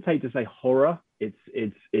would hesitate to say horror.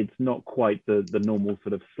 It's not quite the normal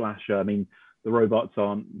sort of slasher. I mean, the robots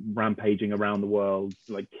aren't rampaging around the world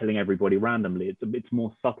like killing everybody randomly. It's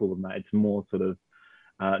more subtle than that. It's more sort of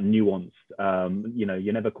nuanced.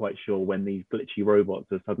 You're never quite sure when these glitchy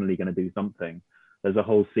robots are suddenly going to do something. There's a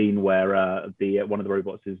whole scene where one of the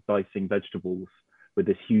robots is dicing vegetables with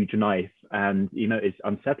this huge knife, and it's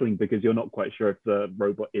unsettling because you're not quite sure if the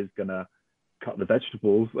robot is going to cut the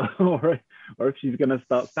vegetables or if she's going to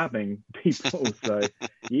start stabbing people. So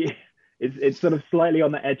it's sort of slightly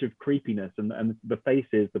on the edge of creepiness, and the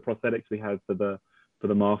faces, the prosthetics we have for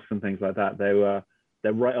the masks and things like that,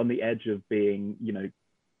 they're right on the edge of being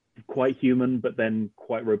quite human but then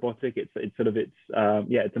quite robotic. It's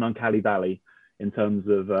an uncanny valley in terms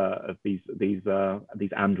of these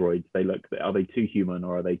androids. Are they too human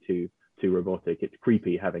or are they too robotic? It's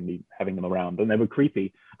creepy having them around, and they were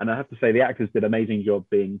creepy. And I have to say the actors did an amazing job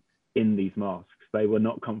being in these masks. They were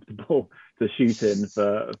not comfortable to shoot in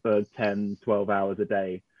for 10, 12 hours a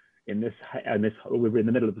day in this. We were in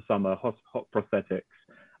the middle of the summer, hot prosthetics.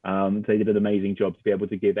 They did an amazing job to be able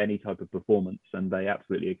to give any type of performance, and they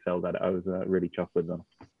absolutely excelled at it. I was really chuffed with them.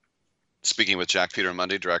 Speaking with Jack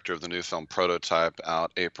Peter-Mundy, director of the new film Prototype,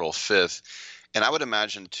 out April 5th. And I would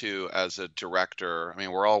imagine, too, as a director, I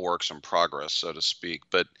mean, we're all works in progress, so to speak,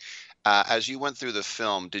 but as you went through the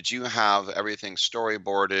film, did you have everything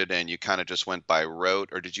storyboarded and you kind of just went by rote,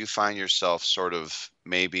 or did you find yourself sort of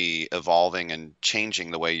maybe evolving and changing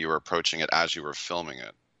the way you were approaching it as you were filming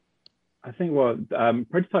it? I think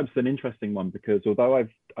Prototype's an interesting one because although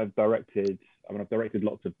I've directed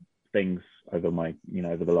lots of things over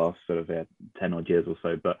over the last sort of 10 odd years or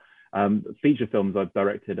so, but feature films I've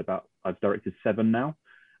directed 7 now,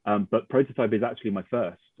 but Prototype is actually my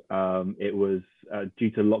first. It was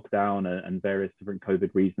due to lockdown and various different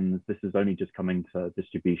COVID reasons. This is only just coming to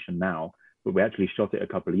distribution now, but we actually shot it a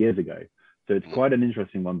couple of years ago. So it's quite an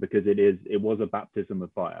interesting one because it was a baptism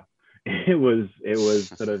of fire. It was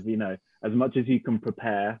sort of, as much as you can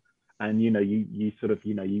prepare and, you sort of,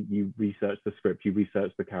 you research the script, you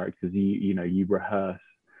research the characters, you rehearse,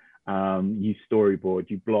 you storyboard,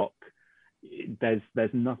 you block.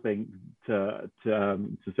 There's nothing to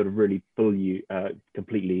sort of really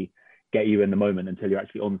completely get you in the moment until you're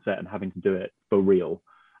actually on set and having to do it for real.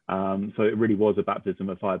 So it really was a baptism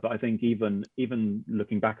of fire. But I think even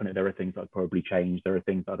looking back on it, there are things I'd probably change. There are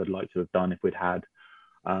things that I'd like to have done if we'd had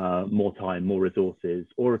more time, more resources,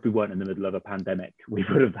 or if we weren't in the middle of a pandemic, we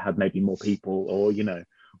would have had maybe more people, or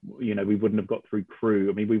we wouldn't have got through crew.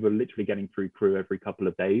 I mean, we were literally getting through crew every couple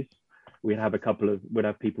of days. We'd have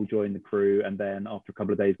people join the crew, and then after a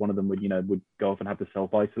couple of days, one of them would go off and have to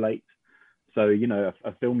self-isolate. So,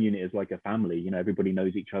 a film unit is like a family. Everybody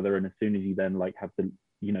knows each other, and as soon as you then have to,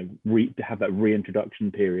 have that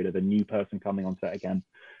reintroduction period of a new person coming on set again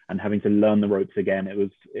and having to learn the ropes again,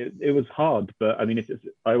 it was hard. But I mean,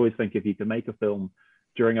 I always think if you can make a film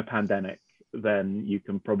during a pandemic, then you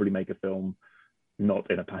can probably make a film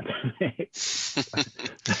not in a pandemic.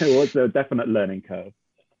 It was a definite learning curve.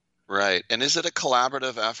 Right. And is it a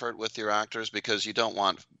collaborative effort with your actors? Because you don't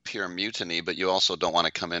want pure mutiny, but you also don't want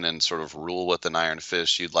to come in and sort of rule with an iron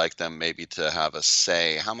fist. You'd like them maybe to have a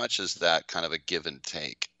say. How much is that kind of a give and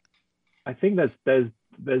take? I think there's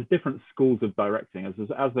different schools of directing.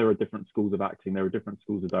 As there are different schools of acting, there are different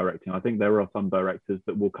schools of directing. I think there are some directors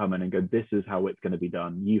that will come in and go, this is how it's going to be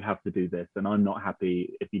done. You have to do this, and I'm not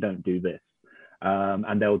happy if you don't do this.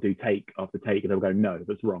 And they'll do take after take, and they'll go, no,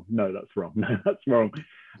 that's wrong. No, that's wrong. No, that's wrong.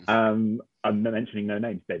 I'm mentioning no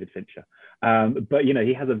names, David Fincher. But, you know,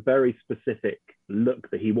 he has a very specific look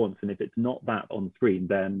that he wants. And if it's not that on screen,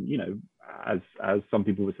 then, you know, as some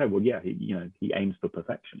people would say, well, yeah, he aims for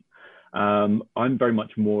perfection. I'm very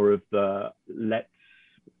much more of the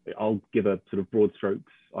I'll give a sort of broad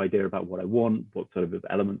strokes idea about what I want, what sort of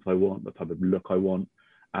elements I want, what type of look I want.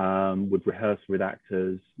 Would rehearse with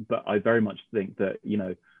actors, but I very much think that, you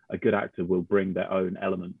know, a good actor will bring their own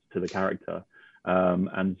elements to the character.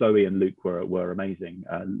 And Zoe and Luke were amazing.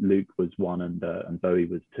 Luke was 1 and Zoe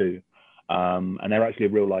was 2. And they're actually a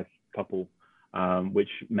real life couple, which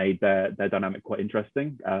made their dynamic quite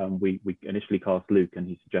interesting. We initially cast Luke and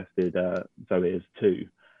he suggested Zoe as 2.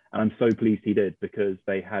 And I'm so pleased he did, because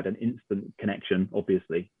they had an instant connection,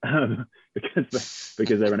 obviously,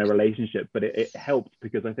 because they're in a relationship. But it helped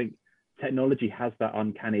because I think technology has that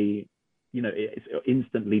uncanny, you know, it's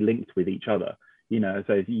instantly linked with each other. You know,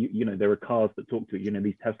 so if you know, there are cars that talk to, you know,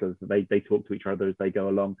 these Teslas, they talk to each other as they go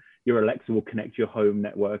along. Your Alexa will connect to your home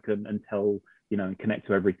network and tell, you know, and connect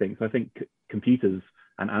to everything. So I think computers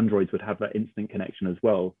and Androids would have that instant connection as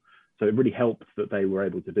well. So it really helped that they were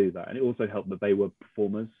able to do that. And it also helped that they were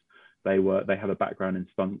performers. They have a background in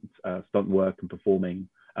stunt work and performing,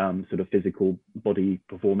 sort of physical body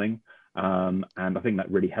performing. And I think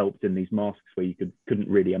that really helped in these masks where you couldn't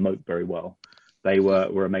really emote very well. They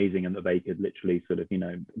were amazing, and that they could literally sort of, you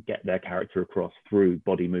know, get their character across through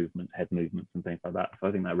body movements, head movements and things like that. So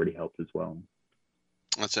I think that really helped as well.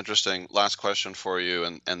 That's interesting. Last question for you,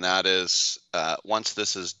 and that is, once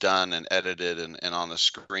this is done and edited and on the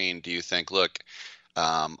screen, do you think, look,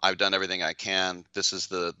 I've done everything I can, this is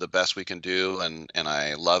the best we can do, and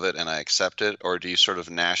I love it and I accept it? Or do you sort of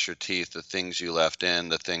gnash your teeth, the things you left in,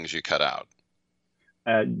 the things you cut out?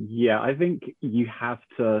 Yeah, I think you have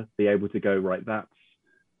to be able to go, right, that's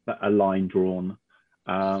a line drawn.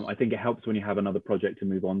 I think it helps when you have another project to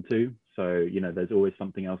move on to. So, you know, there's always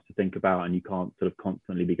something else to think about and you can't sort of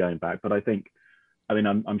constantly be going back. But I think, I mean,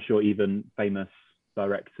 I'm sure even famous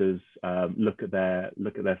directors look at their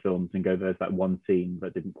films and go, there's that one scene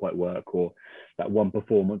that didn't quite work, or that one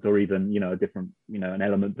performance, or even, you know, a different, you know, an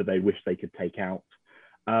element that they wish they could take out.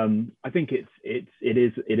 I think it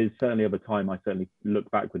is certainly over time. I certainly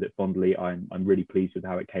look back with it fondly. I'm really pleased with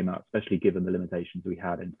how it came out, especially given the limitations we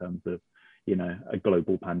had in terms of, you know, a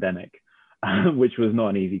global pandemic, which was not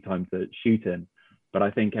an easy time to shoot in. But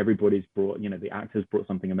I think everybody's brought, you know, the actors brought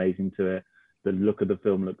something amazing to it. The look of the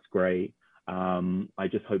film looks great. I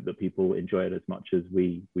just hope that people enjoy it as much as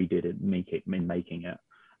we did in making it.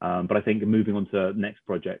 But I think moving on to next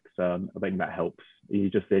projects, I think that helps.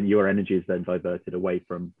 Your energy is then diverted away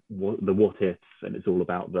from the what ifs, and it's all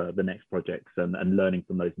about the next projects and learning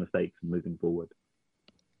from those mistakes and moving forward.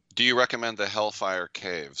 Do you recommend the Hellfire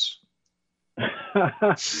Caves?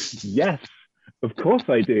 Yes, of course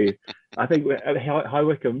I do. I think High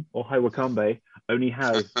Wycombe or High Wycombe only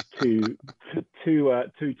has two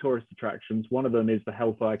tourist attractions. One of them is the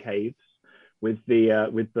Hellfire Caves, with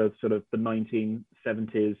the sort of the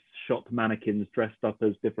 1970s shop mannequins dressed up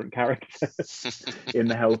as different characters in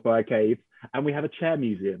the Hellfire Cave, and we have a chair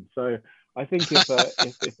museum. So I think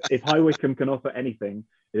if High Wycombe can offer anything,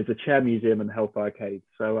 it's a chair museum and the Hellfire Cave.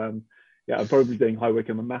 So yeah, I'm probably doing High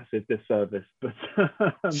Wycombe a massive disservice, but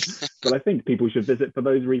I think people should visit for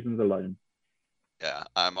those reasons alone. Yeah,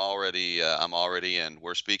 I'm already in.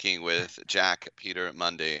 We're speaking with Jack Peter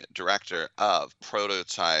Mundy, director of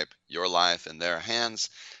Prototype: Your Life in Their Hands,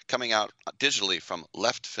 coming out digitally from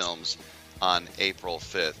Left Films on April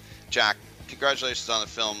 5th. Jack, congratulations on the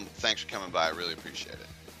film. Thanks for coming by. I really appreciate it.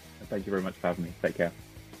 Thank you very much for having me. Take care.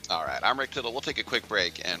 All right, I'm Rick Tittle. We'll take a quick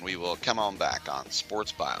break, and we will come on back on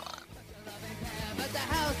Sports Byline. At the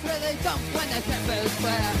house where they jump when the tempers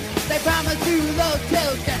flare. They promise to those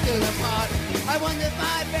tales get to the part. I wonder if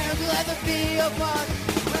my parents will ever be apart.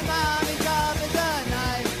 When mommy's job is a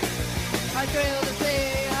knife, I thrill to see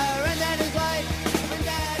her and then his wife. When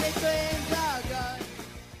daddy twins are gone.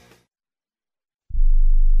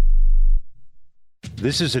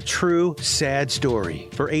 This is a true, sad story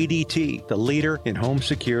for ADT, the leader in home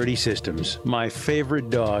security systems. My favorite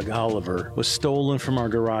dog, Oliver, was stolen from our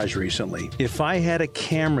garage recently. If I had a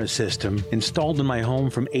camera system installed in my home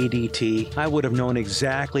from ADT, I would have known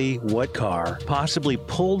exactly what car possibly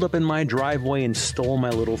pulled up in my driveway and stole my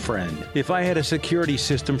little friend. If I had a security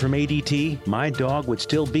system from ADT, my dog would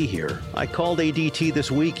still be here. I called ADT this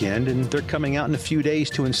weekend, and they're coming out in a few days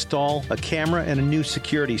to install a camera and a new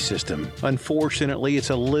security system. Unfortunately, Unfortunately, it's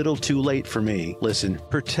a little too late for me. Listen,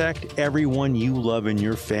 protect everyone you love in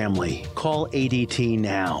your family. Call ADT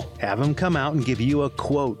now. Have them come out and give you a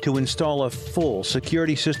quote to install a full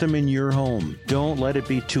security system in your home. Don't let it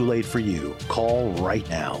be too late for you. Call right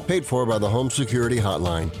now. Paid for by the Home Security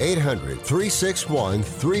Hotline.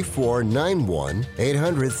 800-361-3491.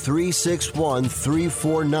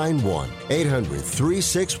 800-361-3491.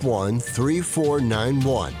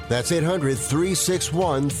 800-361-3491. That's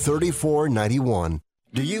 800-361-3491.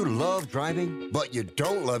 Do you love driving, but you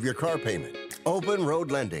don't love your car payment? Open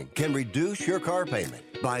Road Lending can reduce your car payment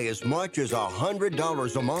by as much as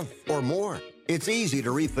 $100 a month or more. It's easy to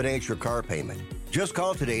refinance your car payment. Just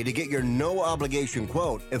call today to get your no-obligation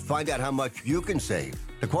quote and find out how much you can save.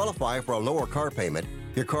 To qualify for a lower car payment,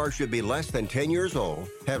 your car should be less than 10 years old,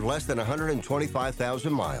 have less than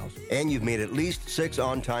 125,000 miles, and you've made at least 6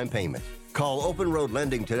 on-time payments. Call Open Road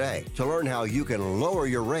Lending today to learn how you can lower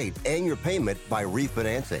your rate and your payment by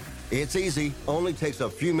refinancing. It's easy, only takes a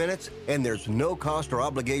few minutes, and there's no cost or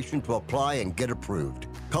obligation to apply and get approved.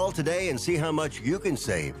 Call today and see how much you can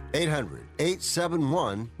save.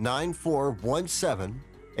 800-871-9417.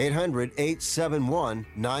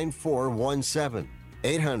 800-871-9417.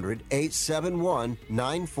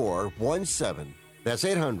 800-871-9417. That's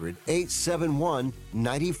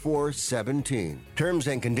 800-871-9417. Terms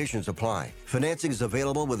and conditions apply. Financing is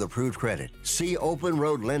available with approved credit. See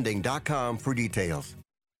openroadlending.com for details.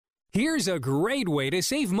 Here's a great way to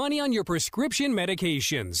save money on your prescription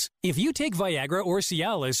medications. If you take Viagra or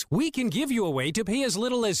Cialis, we can give you a way to pay as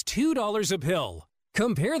little as $2 a pill.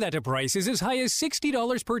 Compare that to prices as high as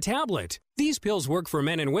 $60 per tablet. These pills work for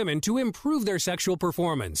men and women to improve their sexual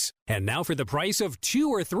performance. And now for the price of 2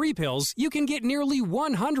 or 3 pills, you can get nearly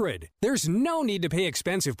 100. There's no need to pay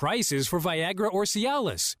expensive prices for Viagra or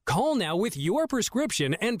Cialis. Call now with your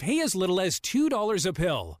prescription and pay as little as $2 a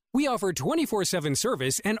pill. We offer 24/7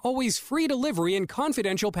 service and always free delivery and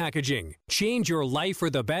confidential packaging. Change your life for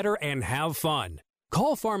the better and have fun.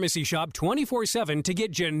 Call Pharmacy Shop 24/7 to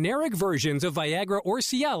get generic versions of Viagra or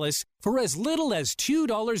Cialis for as little as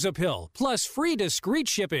 $2 a pill, plus free discreet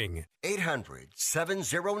shipping.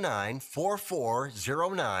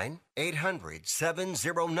 800-709-4409.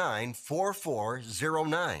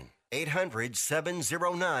 800-709-4409.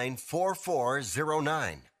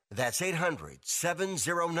 800-709-4409. That's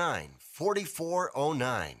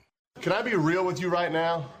 800-709-4409. Can I be real with you right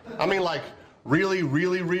now? I mean, like, really,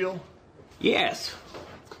 really real? Yes.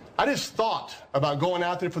 I just thought about going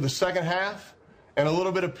out there for the second half, and a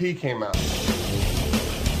little bit of pee came out.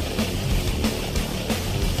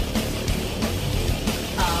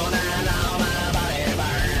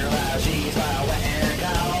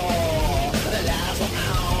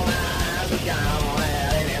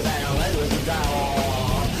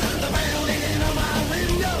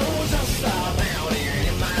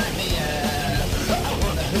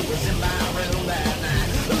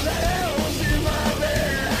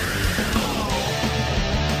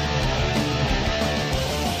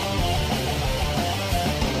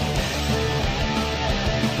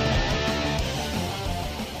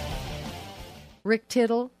 Rick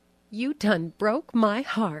Tittle, you done broke my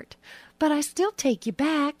heart, but I still take you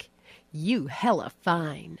back. You hella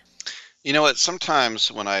fine. You know what?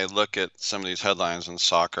 Sometimes when I look at some of these headlines in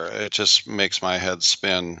soccer, it just makes my head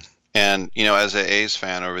spin. And, you know, as an A's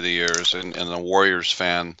fan over the years and a Warriors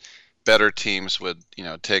fan, better teams would, you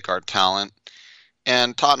know, take our talent.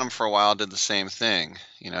 And Tottenham for a while did the same thing.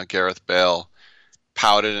 You know, Gareth Bale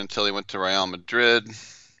pouted until he went to Real Madrid.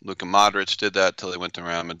 Luka Modric did that until he went to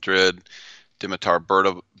Real Madrid. Dimitar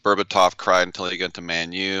Berbatov cried until he got to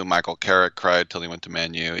Man U. Michael Carrick cried until he went to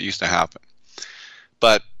Man U. It used to happen.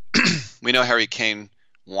 But we know Harry Kane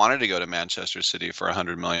wanted to go to Manchester City for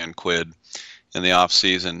 $100 million in the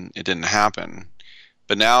offseason. It didn't happen.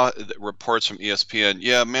 But now reports from ESPN,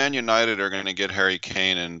 yeah, Man United are going to get Harry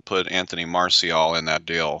Kane and put Anthony Martial in that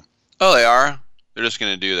deal. Oh, they are? They're just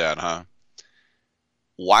going to do that, huh?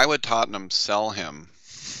 Why would Tottenham sell him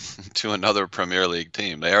to another Premier League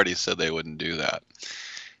team? They already said they wouldn't do that.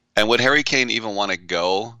 And would Harry Kane even want to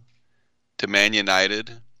go to Man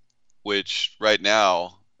United, which right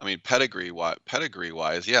now, I mean,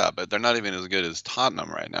 pedigree-wise, yeah, but they're not even as good as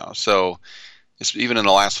Tottenham right now. So it's, even in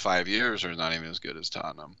the last 5 years, they're not even as good as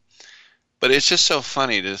Tottenham. But it's just so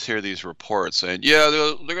funny to hear these reports saying, yeah,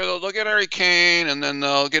 they'll get Harry Kane and then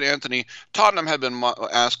they'll get Anthony. Tottenham had been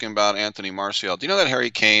asking about Anthony Martial. Do you know that Harry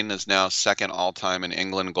Kane is now second all-time in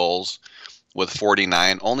England goals with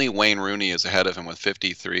 49? Only Wayne Rooney is ahead of him with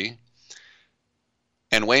 53.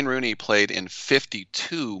 And Wayne Rooney played in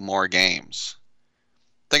 52 more games.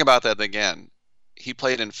 Think about that again. he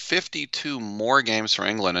played in 52 more games for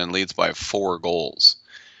England and leads by 4 goals.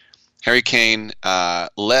 Harry Kane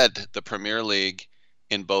led the Premier League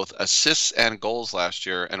in both assists and goals last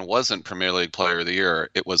year and wasn't Premier League Player of the Year.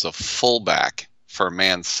 It was a fullback for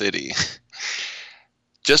Man City.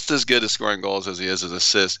 Just as good at scoring goals as he is as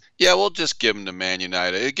assists. Yeah, we'll just give him to Man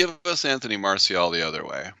United. Give us Anthony Martial the other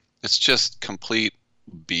way. It's just complete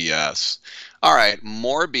BS. All right,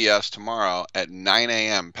 more BS tomorrow at 9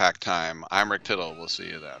 a.m. Pack time. I'm Rick Tittle. We'll see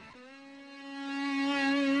you then.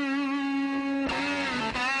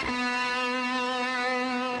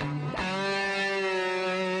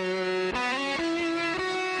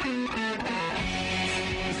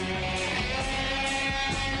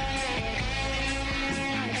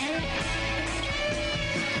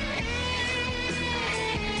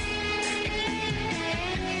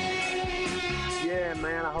 Yeah,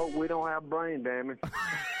 man, I hope we don't have brain damage.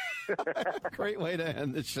 Great way to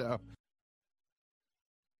end the show.